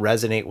think it'll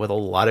resonate with a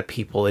lot of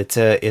people. It's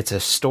a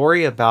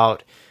story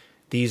about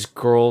these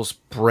girls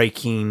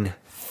breaking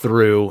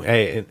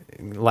through,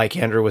 like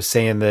Andrew was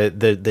saying,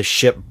 the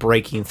ship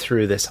breaking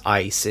through this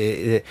ice.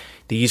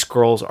 These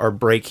girls are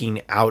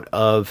breaking out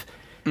of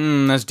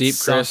that's deep,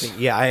 something. Chris.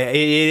 Yeah,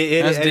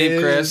 that's deep,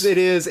 Chris. It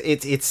is.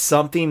 It's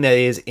something that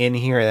is in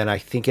here, and I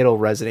think it'll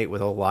resonate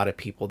with a lot of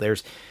people.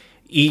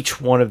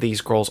 Each one of these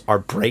girls are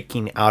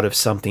breaking out of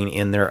something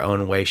in their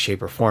own way,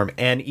 shape, or form,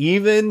 and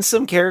even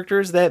some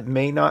characters that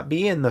may not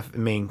be in the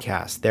main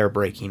cast, they're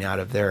breaking out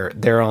of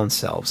their own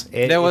selves.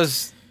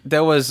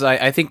 There was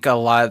I think a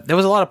lot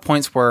of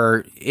points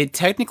where it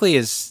technically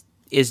is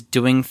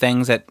doing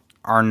things that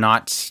are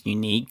not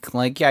unique.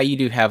 Like, yeah, you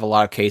do have a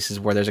lot of cases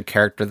where there's a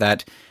character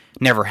that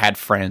never had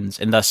friends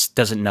and thus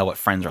doesn't know what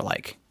friends are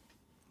like.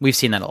 We've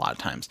seen that a lot of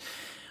times.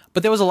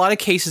 But there was a lot of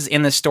cases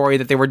in this story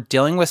that they were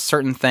dealing with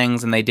certain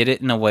things and they did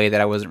it in a way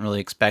that I wasn't really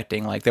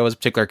expecting. Like, there was a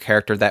particular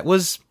character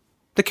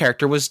the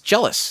character was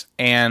jealous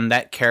and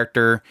that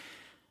character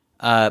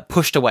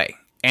pushed away.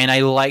 And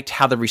I liked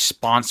how the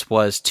response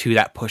was to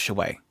that push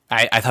away.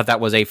 I thought that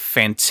was a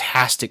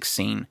fantastic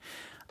scene.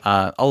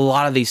 A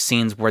lot of these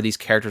scenes where these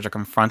characters are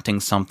confronting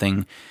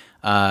something,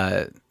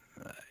 a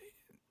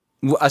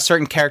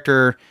certain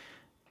character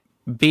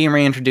being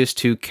reintroduced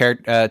to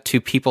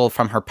people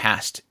from her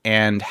past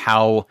and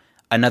how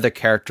another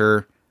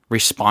character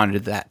responded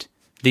to that.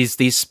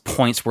 These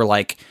points were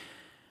like,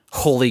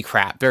 holy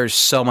crap, there's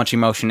so much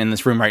emotion in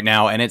this room right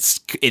now, and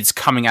it's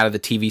coming out of the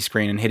TV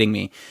screen and hitting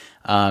me.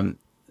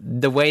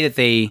 The way that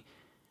they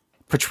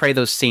portray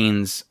those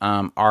scenes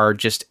are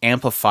just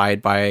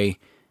amplified by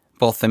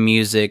both the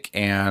music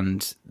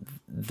and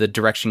the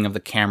direction of the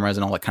cameras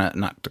and all that kind of,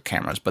 not the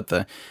cameras, but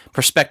the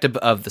perspective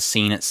of the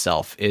scene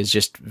itself is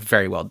just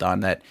very well done.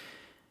 That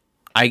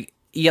like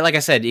I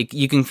said,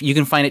 you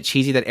can find it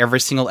cheesy that every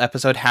single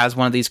episode has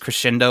one of these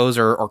crescendos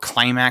or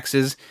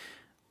climaxes.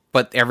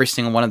 but every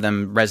single one of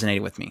them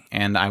resonated with me,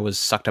 and I was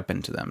sucked up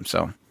into them.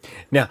 So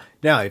now,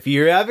 if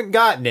you haven't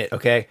gotten it,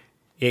 okay,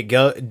 it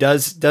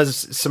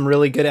does some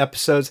really good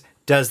episodes.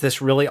 Does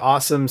this really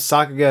awesome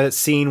Sakuga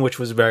scene, which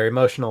was very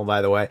emotional,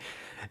 by the way.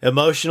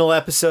 Emotional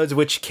episodes,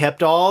 which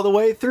kept all the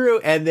way through.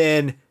 And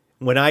then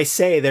when I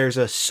say there's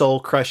a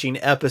soul-crushing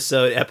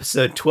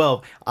episode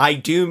 12, I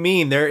do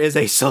mean there is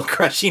a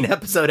soul-crushing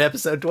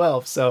episode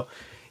 12. So,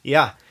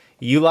 yeah,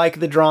 you like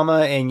the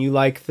drama and you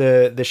like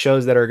the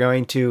shows that are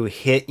going to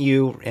hit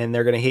you and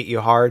they're going to hit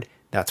you hard.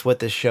 That's what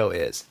this show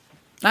is.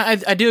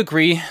 I do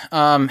agree.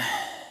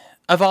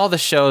 Of all the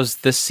shows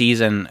this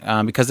season,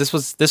 because this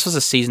was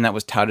a season that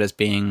was touted as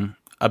being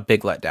a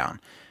big letdown.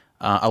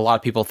 A lot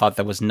of people thought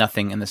there was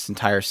nothing in this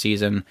entire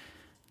season.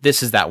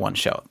 This is that one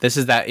show. This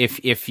is that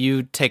if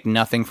you take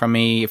nothing from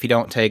me, if you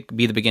don't take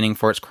Be the Beginning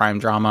for its crime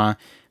drama,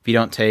 if you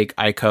don't take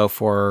AICO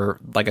for,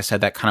 like I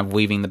said, that kind of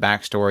weaving the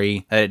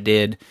backstory that it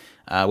did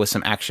with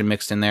some action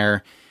mixed in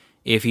there,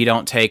 if you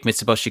don't take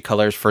Mitsuboshi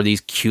Colors for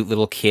these cute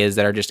little kids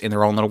that are just in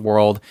their own little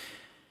world,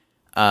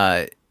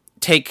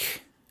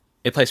 take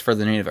A Place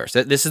Further in the Universe.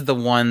 This is the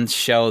one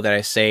show that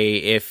I say,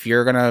 if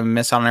you're gonna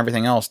miss out on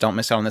everything else, don't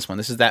miss out on this one.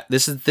 This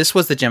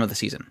was the gem of the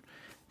season.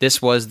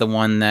 This was the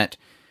one that,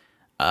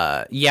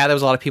 there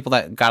was a lot of people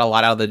that got a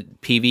lot out of the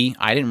PV.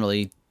 I didn't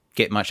really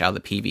get much out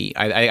of the PV.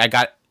 I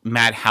got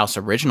Madhouse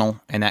Original,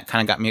 and that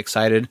kind of got me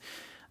excited.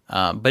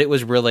 But it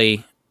was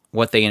really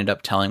what they ended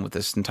up telling with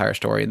this entire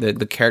story.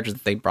 The characters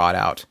that they brought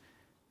out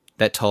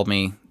that told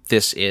me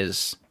this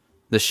is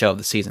the show of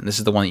the season. This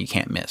is the one that you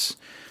can't miss.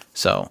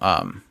 So,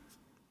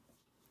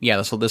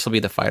 this will be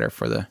the fighter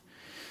for the.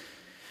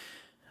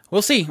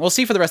 We'll see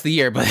for the rest of the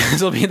year, but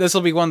this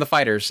will be one of the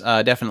fighters,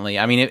 definitely.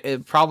 I mean,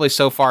 it probably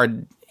so far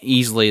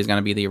easily is going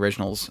to be the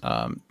original's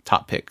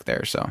top pick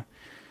there. So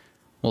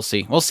we'll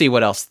see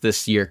what else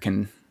this year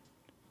can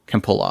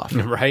pull off.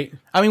 Right.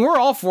 I mean, we're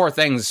all for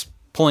things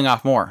pulling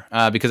off more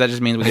because that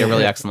just means we get a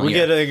really excellent we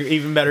year. get an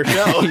even better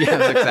show.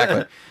 Yeah,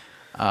 exactly.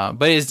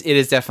 But it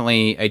is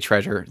definitely a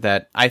treasure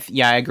that I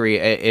agree.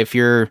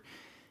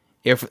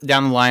 If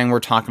down the line we're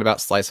talking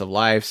about slice of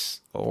lives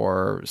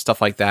or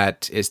stuff like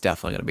that, it's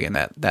definitely going to be in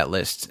that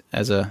list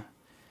as a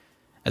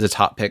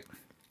top pick.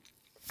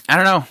 I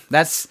don't know.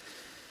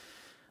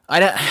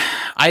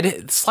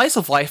 Slice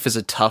of life is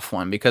a tough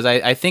one because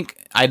I think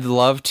I'd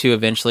love to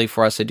eventually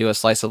for us to do a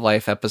slice of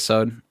life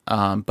episode,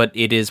 but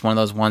it is one of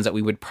those ones that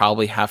we would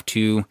probably have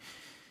to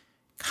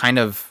kind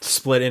of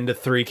split into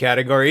 3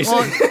 categories.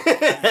 Well,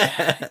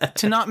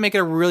 to not make it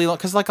a really long,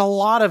 because like a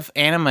lot of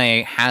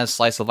anime has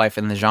slice of life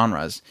in the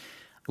genres.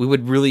 We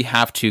would really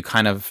have to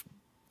kind of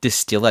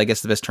distill it, I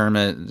guess the best term,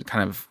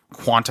 kind of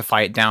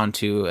quantify it down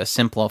to a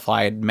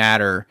simplified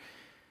matter.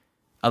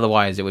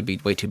 Otherwise, it would be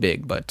way too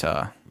big. But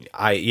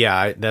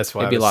that's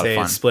why I was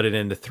saying split it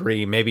into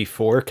 3, maybe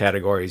 4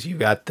 categories. You've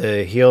got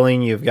the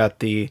healing, you've got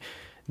the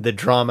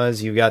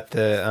dramas, you've got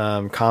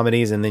the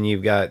comedies, and then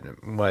you've got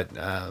what?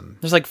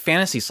 There's like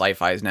fantasy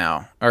sci-fis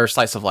now, or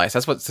slice of life.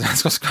 That's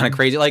what's kind of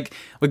crazy. Like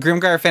with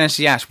Grimgar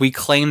Fantasy Ash, we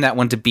claim that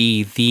one to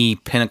be the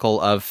pinnacle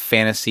of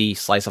fantasy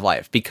slice of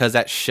life because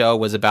that show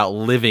was about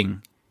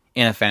living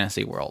in a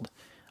fantasy world.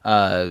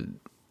 Flying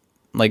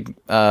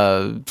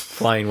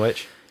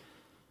Witch.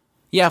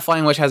 Yeah,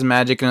 Flying Witch has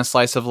magic in a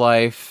slice of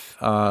life.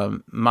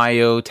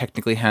 Mayo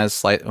technically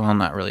has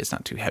not really. It's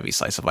not too heavy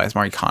slice of life. It's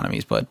more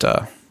economies, but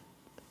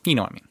you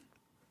know what I mean.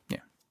 Yeah.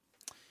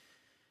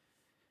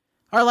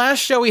 Our last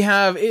show we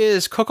have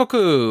is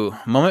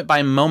Kokkoku Moment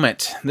by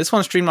Moment. This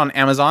one streamed on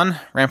Amazon,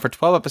 ran for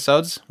 12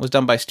 episodes, was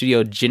done by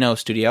Studio Gino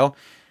Studio.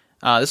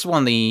 This is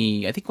one of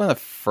the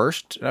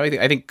first.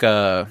 I think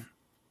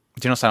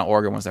Gino Silent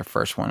Oregon was their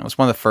first one. It was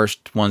one of the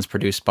first ones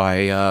produced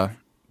by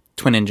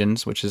Twin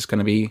Engines, which is going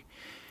to be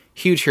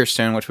huge here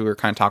soon, which we were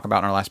kind of talking about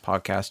in our last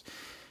podcast.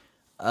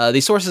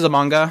 The sources of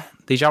manga.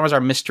 The genres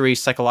are mystery,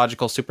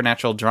 psychological,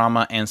 supernatural,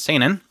 drama, and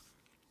seinen.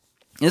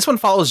 And this one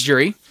follows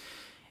Yuri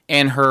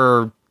and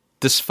her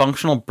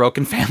dysfunctional,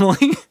 broken family.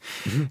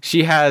 Mm-hmm.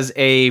 She has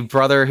a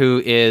brother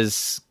who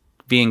is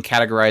being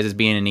categorized as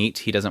being a NEET.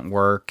 He doesn't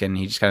work, and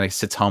he just kind of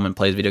sits home and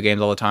plays video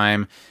games all the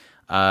time.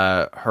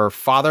 Her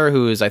father,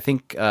 who is, I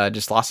think,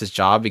 just lost his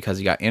job because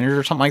he got injured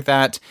or something like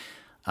that.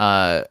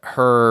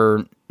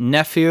 Her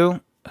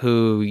nephew,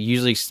 who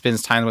usually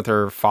spends time with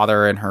her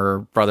father and her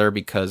brother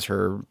because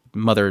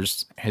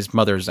his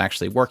mother's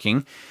actually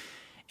working.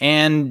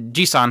 And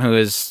Ji-san, who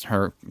is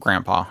her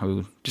grandpa,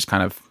 who just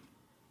kind of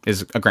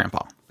is a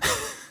grandpa.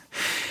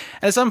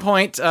 At some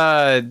point,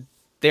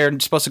 they're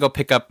supposed to go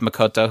pick up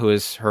Makoto, who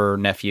is her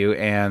nephew,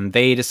 and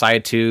they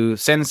decide to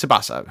send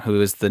Tsubasa,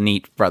 who is the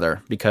NEET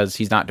brother, because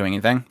he's not doing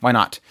anything. Why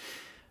not?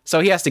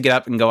 So he has to get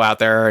up and go out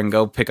there and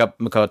go pick up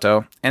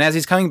Makoto. And as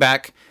he's coming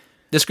back,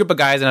 this group of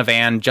guys in a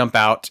van jump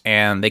out,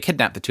 and they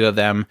kidnap the 2 of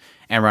them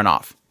and run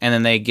off. And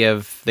then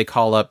they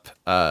call up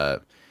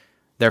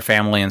their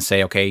family and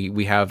say, okay,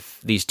 we have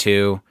these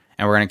 2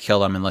 and we're going to kill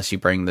them unless you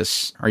bring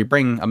this, or you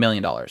bring $1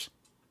 million.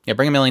 Yeah,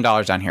 bring $1 million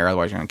down here,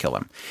 otherwise you're going to kill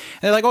them.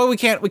 And they're like, oh, we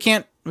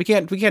can't We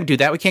can't do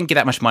that. We can't get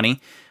that much money.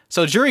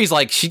 So Juri's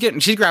like,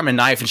 she's grabbing a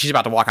knife and she's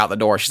about to walk out the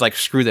door. She's like,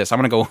 screw this.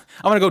 I'm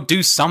gonna go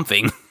do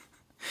something.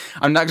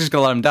 I'm not just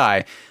gonna let him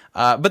die.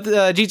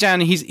 But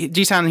Ji-san,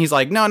 he's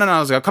like,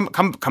 no,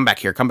 come back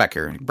here.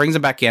 He brings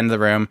him back into the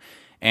room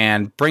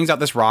and brings out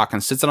this rock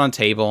and sits it on a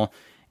table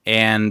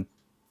and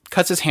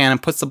cuts his hand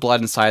and puts the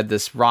blood inside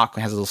this rock.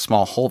 It has a little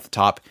small hole at the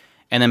top.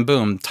 And then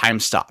boom, time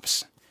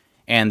stops.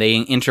 And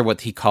they enter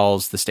what he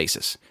calls the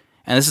stasis.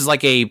 And this is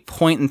like a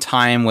point in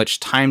time which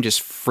time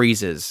just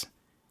freezes.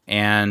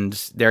 And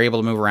they're able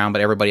to move around,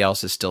 but everybody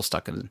else is still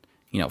stuck in,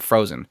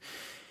 frozen.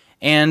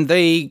 And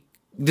they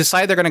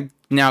decide they're going to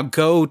now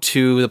go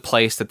to the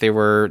place that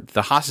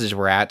the hostages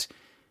were at,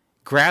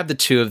 grab the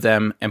two of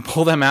them, and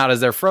pull them out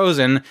as they're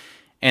frozen,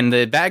 and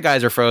the bad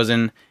guys are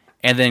frozen,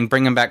 and then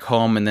bring them back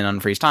home and then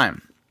unfreeze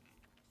time.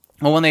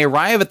 Well, when they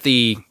arrive at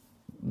the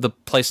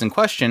place in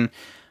question,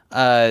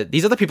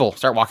 these other people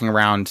start walking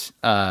around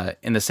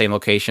in the same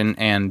location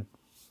and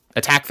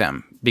attack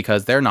them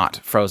because they're not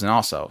frozen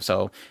also.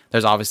 So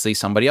there's obviously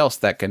somebody else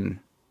that can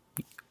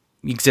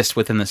exist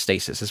within the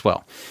stasis as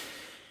well.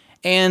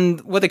 And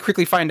what they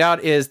quickly find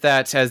out is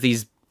that as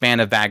these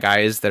band of bad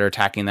guys that are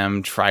attacking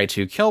them try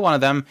to kill one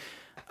of them,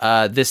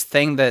 this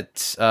thing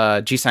that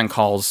Ji-san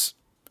calls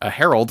a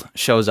herald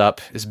shows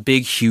up. This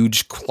big,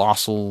 huge,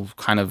 colossal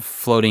kind of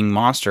floating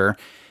monster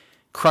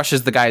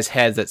crushes the guy's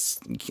head that's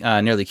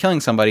nearly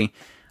killing somebody.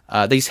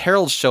 These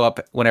heralds show up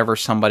whenever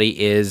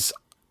somebody is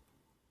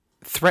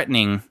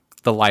threatening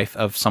the life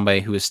of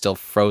somebody who is still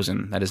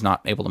frozen, that is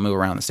not able to move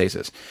around the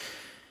stasis.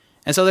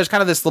 And so there's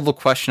kind of this little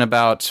question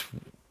about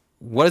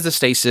what is the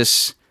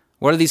stasis?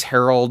 What are these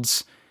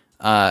heralds?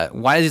 Why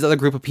does this other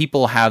group of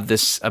people have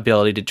this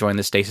ability to join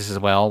the stasis as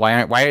well?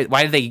 Why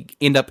did they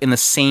end up in the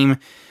same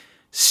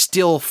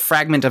still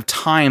fragment of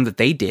time that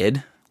they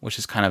did, which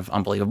is kind of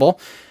unbelievable.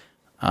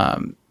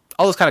 All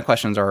those kind of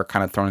questions are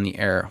kind of thrown in the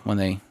air when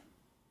they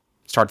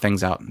start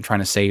things out and trying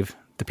to save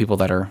the people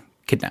that are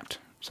kidnapped.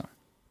 So,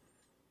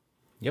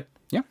 yep.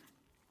 Yeah.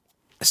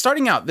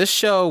 Starting out, this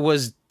show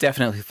was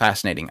definitely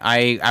fascinating.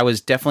 I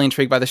was definitely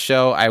intrigued by the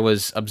show. I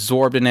was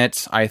absorbed in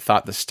it. I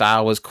thought the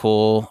style was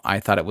cool. I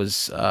thought it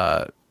was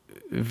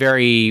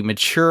very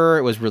mature.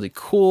 It was really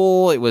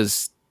cool. It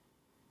was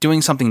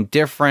doing something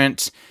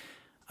different.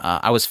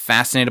 I was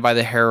fascinated by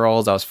the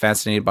heralds. I was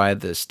fascinated by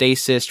the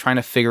stasis, trying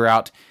to figure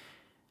out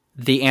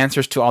the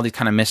answers to all these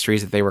kind of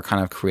mysteries that they were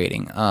kind of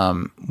creating.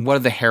 What are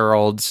the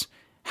heralds?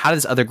 How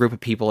does this other group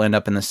of people end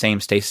up in the same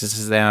stasis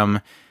as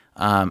them?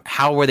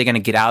 How were they going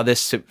to get out of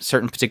this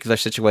certain particular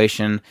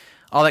situation?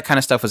 All that kind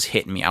of stuff was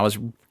hitting me. I was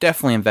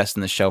definitely invested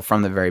in the show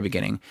from the very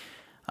beginning.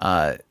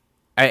 It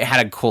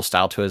had a cool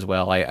style to it as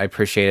well. I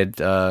appreciated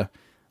the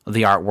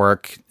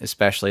artwork,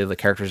 especially the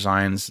character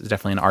designs. It's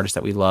definitely an artist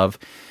that we love.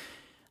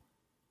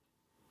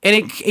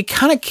 And it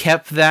kind of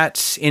kept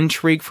that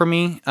intrigue for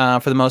me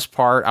for the most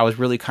part. I was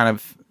really kind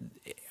of...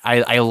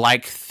 I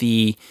like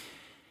the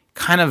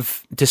kind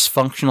of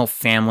dysfunctional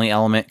family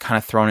element kind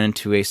of thrown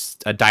into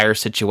a dire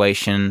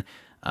situation.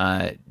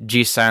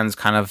 Ji-san's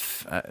kind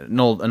of an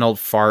old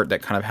fart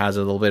that kind of has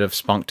a little bit of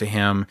spunk to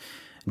him.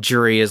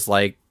 Juri is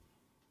like,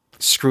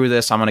 screw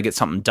this, I'm going to get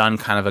something done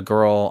kind of a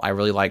girl. I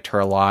really liked her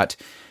a lot.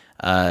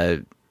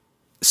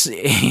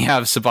 You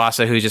have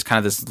Tsubasa, who's just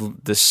kind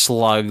of this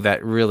slug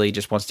that really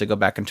just wants to go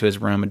back into his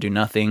room and do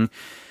nothing.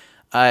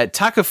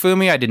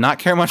 Takafumi, I did not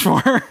care much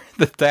for.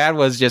 The dad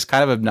was just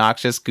kind of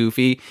obnoxious,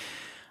 goofy.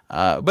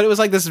 But it was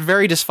like this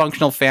very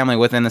dysfunctional family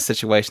within the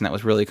situation that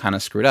was really kind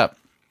of screwed up.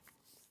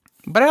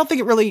 But I don't think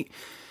it really...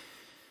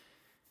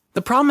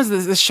 The problem is that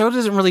the show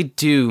doesn't really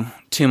do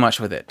too much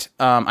with it.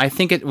 I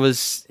think it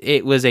was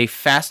a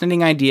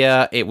fascinating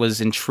idea. It was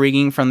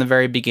intriguing from the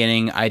very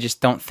beginning. I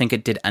just don't think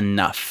it did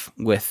enough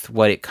with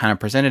what it kind of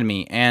presented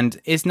me. And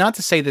it's not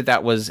to say that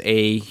that was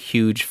a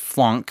huge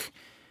flunk.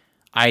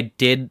 I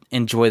did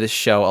enjoy the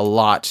show a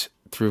lot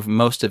through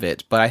most of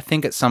it, but I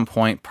think at some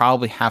point,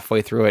 probably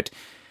halfway through it,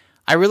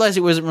 I realized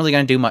it wasn't really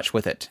going to do much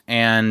with it.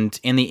 And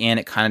in the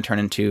end, it kind of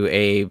turned into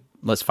a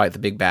let's fight the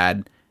big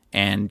bad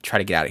and try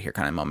to get out of here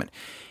kind of moment.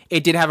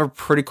 It did have a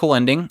pretty cool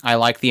ending. I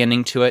like the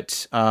ending to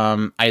it.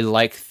 I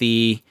like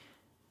the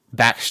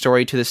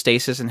backstory to the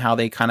stasis and how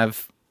they kind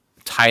of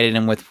tied it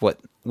in with what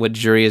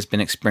Juri has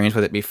been experienced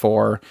with it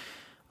before.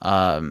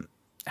 How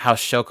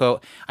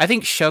Shoko... I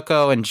think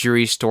Shoko and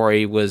Juri's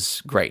story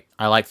was great.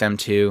 I like them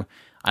too.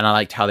 And I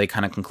liked how they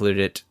kind of concluded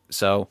it.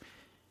 So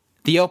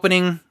the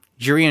opening,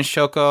 Juri and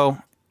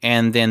Shoko,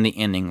 and then the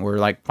ending were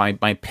like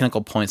my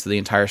pinnacle points of the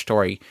entire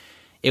story.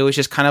 It was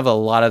just kind of a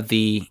lot of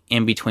the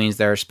in-betweens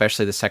there,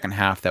 especially the second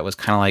half, that was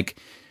kind of like,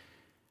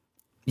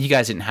 you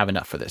guys didn't have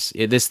enough for this.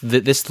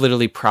 This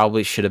literally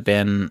probably should have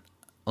been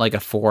like a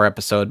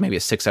 4-episode, maybe a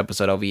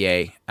 6-episode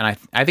OVA. And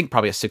I think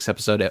probably a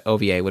 6-episode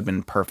OVA would have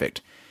been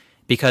perfect.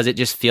 Because it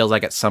just feels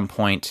like at some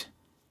point,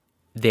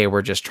 they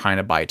were just trying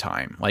to buy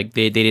time. Like,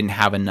 they didn't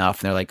have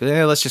enough, and they're like,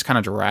 let's just kind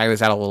of drag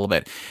this out a little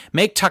bit.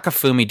 Make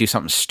Takafumi do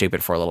something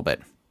stupid for a little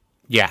bit.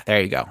 Yeah,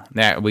 there you go.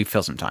 There, we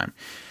fill some time.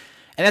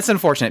 And that's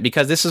unfortunate,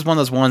 because this is one of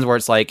those ones where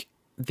it's like,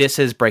 this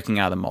is breaking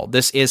out of the mold.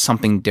 This is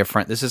something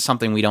different. This is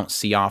something we don't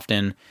see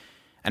often.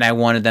 And I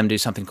wanted them to do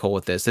something cool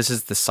with this. This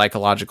is the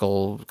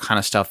psychological kind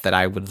of stuff that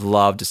I would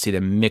love to see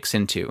them mix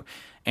into.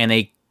 And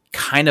they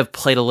kind of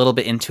played a little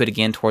bit into it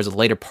again towards the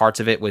later parts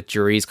of it with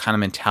Juri's kind of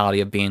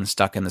mentality of being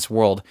stuck in this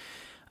world.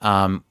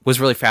 Was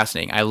really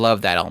fascinating. I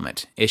love that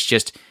element. It's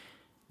just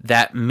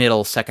that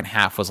middle second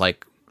half was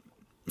like,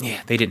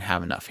 yeah, they didn't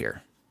have enough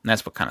here. And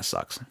that's what kind of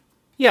sucks.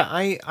 Yeah,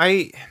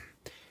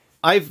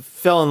 I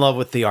fell in love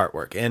with the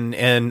artwork, and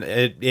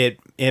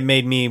it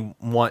made me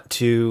want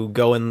to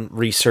go and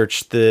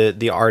research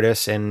the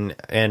artists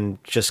and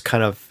just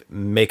kind of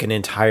make an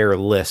entire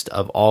list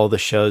of all the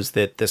shows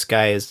that this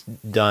guy has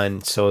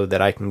done, so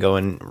that I can go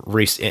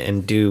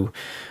and do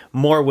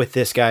more with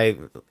this guy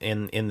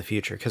in the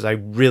future, because I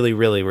really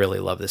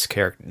love this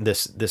character,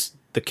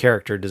 the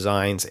character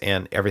designs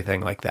and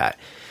everything like that.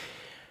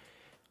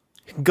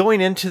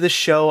 Going into the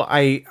show,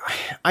 I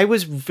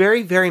was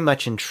very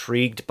much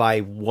intrigued by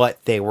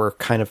what they were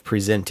kind of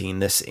presenting.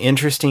 This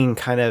interesting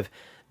kind of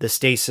the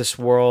stasis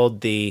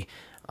world, the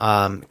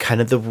kind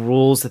of the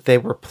rules that they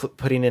were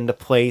putting into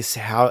place.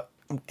 How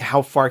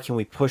far can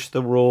we push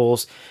the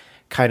rules?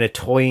 Kind of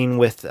toying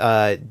with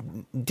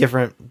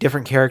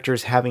different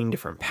characters having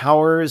different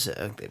powers.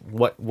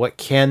 What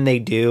can they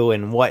do,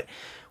 and what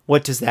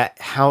does that,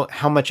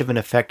 how much of an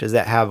effect does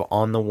that have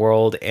on the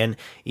world, and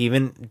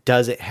even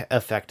does it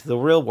affect the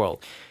real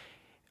world?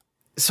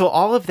 So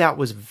all of that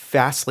was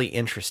vastly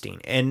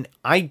interesting, and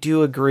I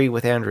do agree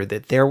with Andrew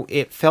that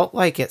it felt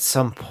like at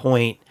some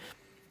point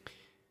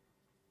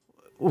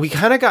we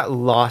kind of got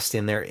lost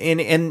in there,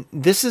 and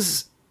this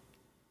is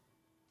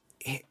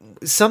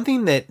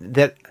something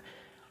that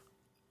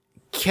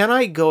can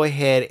I go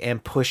ahead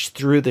and push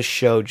through the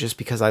show just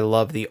because I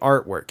love the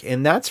artwork?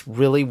 And that's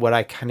really what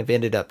I kind of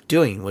ended up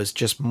doing, was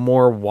just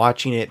more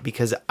watching it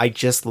because I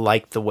just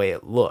liked the way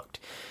it looked.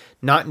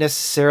 Not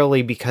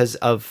necessarily because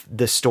of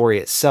the story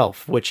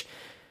itself, which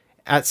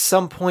at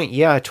some point,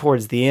 yeah,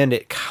 towards the end,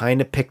 it kind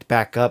of picked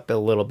back up a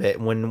little bit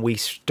when we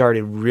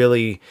started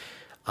really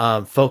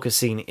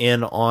focusing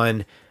in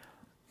on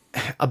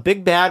a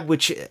big bad,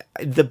 which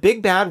the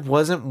big bad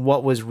wasn't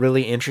what was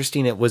really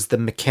interesting. It was the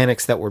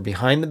mechanics that were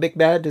behind the big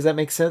bad. Does that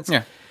make sense?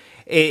 Yeah.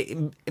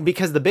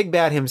 Because the big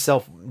bad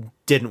himself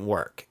didn't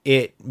work.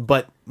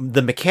 But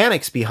the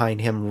mechanics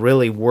behind him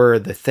really were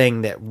the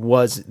thing that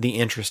was the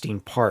interesting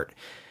part.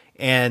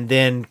 And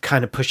then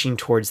kind of pushing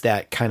towards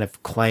that kind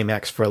of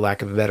climax, for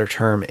lack of a better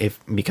term,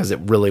 because it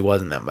really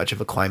wasn't that much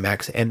of a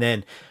climax. And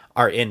then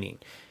our ending.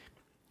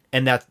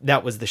 And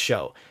that was the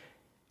show.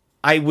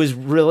 I was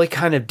really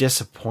kind of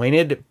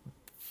disappointed.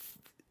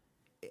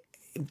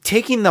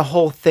 Taking the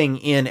whole thing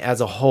in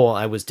as a whole,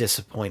 I was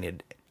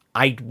disappointed.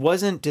 I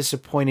wasn't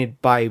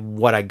disappointed by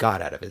what I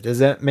got out of it. Does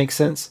that make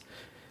sense?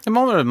 The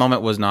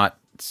moment was not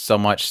so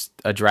much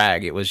a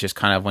drag. It was just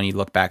kind of when you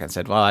look back and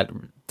said, well, I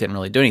didn't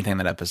really do anything in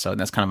that episode, and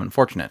that's kind of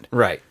unfortunate.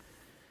 Right.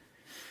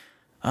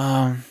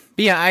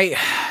 But yeah, I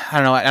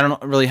don't know. I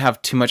don't really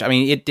have too much. I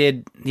mean, it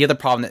did. The other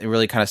problem that it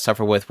really kind of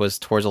suffered with was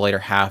towards the later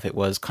half. It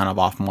was kind of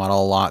off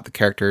model a lot. The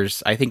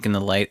characters, I think, in the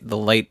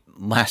late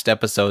last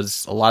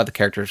episodes, a lot of the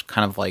characters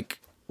kind of like,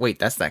 wait,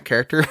 that's that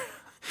character.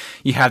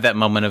 You have that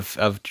moment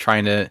of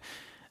trying to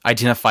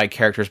identify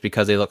characters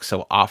because they look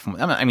so off.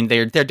 I mean,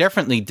 they're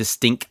definitely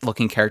distinct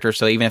looking characters.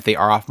 So even if they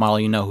are off model,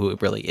 you know who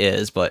it really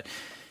is. But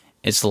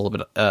it's a little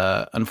bit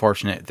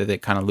unfortunate that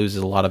it kind of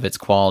loses a lot of its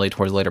quality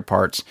towards the later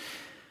parts.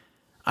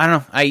 I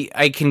don't know.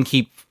 I can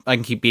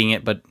keep being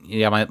it, but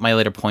yeah, my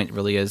later point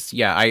really is,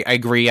 yeah, I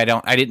agree.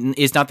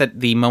 It's not that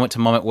the moment to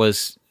moment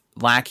was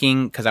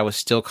lacking, because I was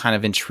still kind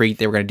of intrigued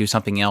they were going to do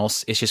something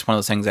else. It's just one of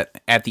those things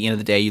that at the end of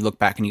the day, you look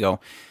back and you go,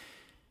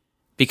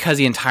 because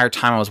the entire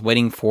time I was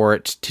waiting for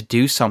it to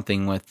do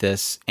something with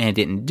this and it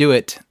didn't do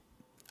it,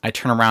 I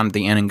turn around at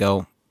the end and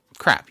go,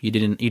 crap, you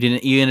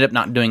ended up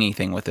not doing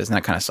anything with this, and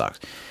that kind of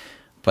sucks.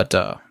 But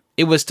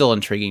it was still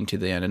intriguing to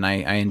the end, and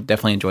I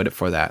definitely enjoyed it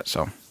for that.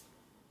 So.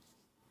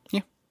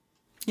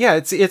 Yeah,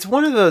 it's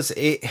one of those.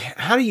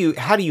 How do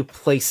you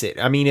place it?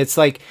 I mean, it's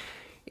like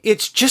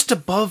it's just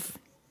above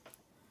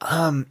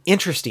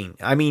interesting.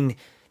 I mean,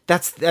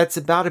 that's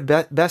about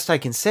the best I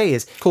can say.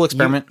 Is cool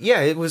experiment.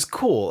 Yeah, it was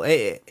cool.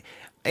 It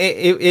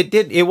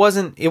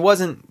wasn't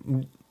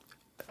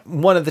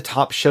one of the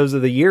top shows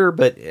of the year,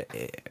 but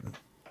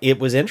it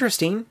was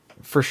interesting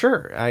for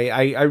sure.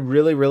 I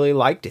really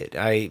liked it.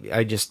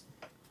 I just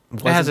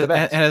wasn't the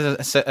best. It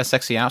has a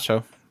sexy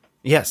outro.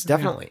 Yes,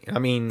 definitely. Yeah. I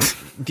mean,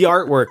 the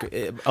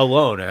artwork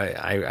alone,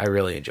 I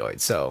really enjoyed.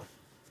 So,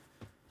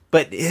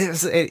 but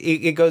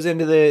it goes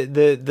into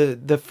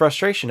the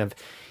frustration of,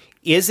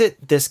 is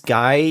it this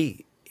guy?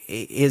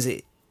 Is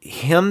it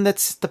him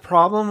that's the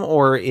problem,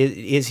 or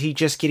is he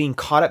just getting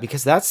caught up?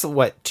 Because that's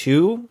what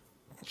 2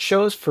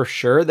 shows for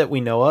sure that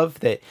we know of,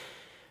 that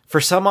for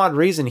some odd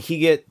reason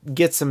he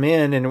gets him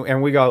in,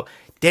 and we go,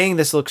 dang,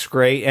 this looks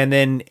great, and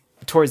then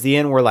towards the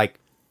end we're like,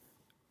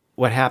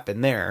 what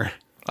happened there?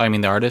 I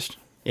mean, the artist?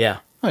 Yeah.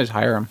 I just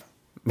hire him.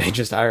 They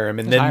just hire him,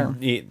 and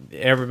then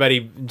everybody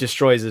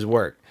destroys his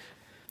work.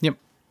 Yep.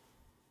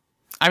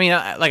 I mean,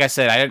 like I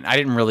said, I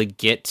didn't really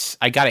get...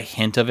 I got a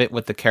hint of it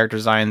with the character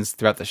designs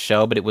throughout the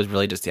show, but it was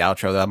really just the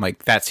outro that I'm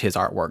like, that's his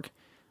artwork.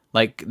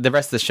 Like, the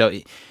rest of the show,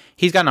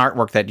 he's got an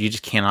artwork that you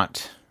just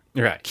cannot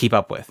keep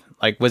up with.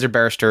 Like, Wizard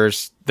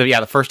Barristers,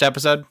 the first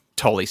episode,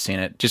 totally seen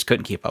it. Just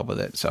couldn't keep up with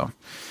it, so...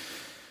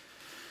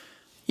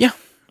 Yeah.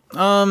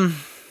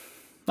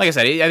 Like I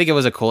said, I think it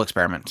was a cool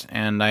experiment,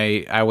 and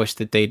I wish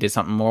that they did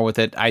something more with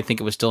it. I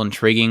think it was still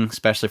intriguing,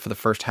 especially for the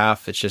first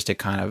half. It's just it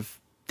kind of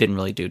didn't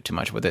really do too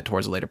much with it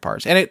towards the later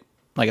parts. And it,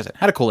 like I said,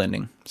 had a cool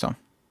ending, so...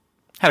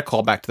 Had a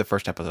call back to the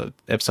first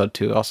episode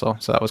 2 also,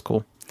 so that was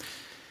cool.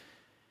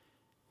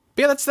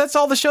 But yeah, that's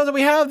all the show that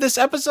we have this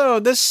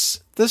episode. This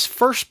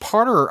first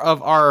parter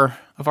of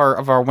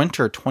our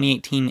winter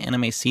 2018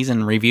 anime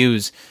season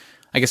reviews.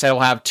 Like I said,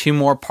 we'll have 2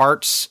 more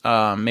parts.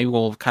 Maybe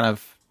we'll kind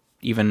of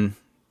even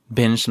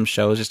binge some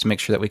shows just to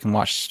make sure that we can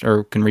watch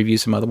or can review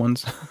some other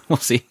ones. We'll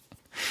see.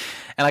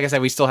 And like I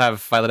said, we still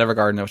have Violet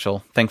Evergarden, which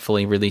will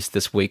thankfully release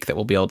this week, that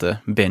we'll be able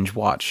to binge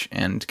watch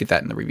and get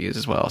that in the reviews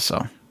as well.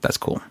 So that's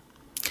cool.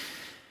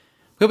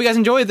 We hope you guys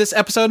enjoyed this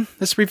episode,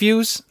 this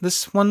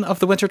one of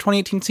the winter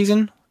 2018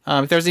 season.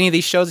 If there's any of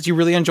these shows that you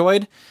really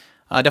enjoyed,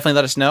 definitely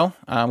let us know.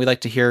 We'd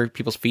like to hear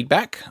people's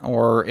feedback,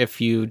 or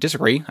if you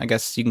disagree, I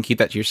guess you can keep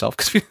that to yourself,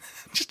 because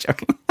just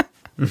joking.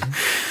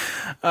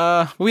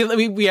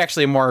 We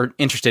actually are more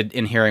interested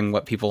in hearing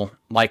what people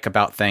like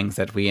about things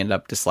that we end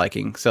up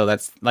disliking. So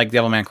that's like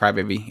Devilman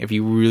Crybaby. If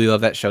you really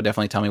love that show,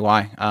 definitely tell me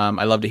why.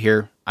 I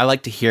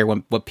like to hear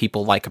what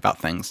people like about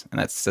things, and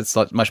that's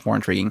much more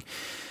intriguing.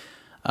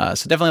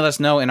 So definitely let us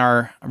know in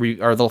our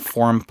little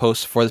forum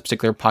post for this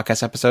particular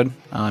podcast episode. You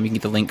can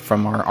get the link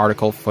from our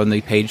article from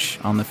the page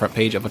on the front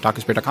page of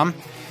otakuspirit.com.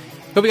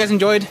 Hope you guys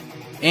enjoyed,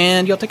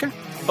 and y'all take care.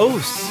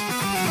 Os!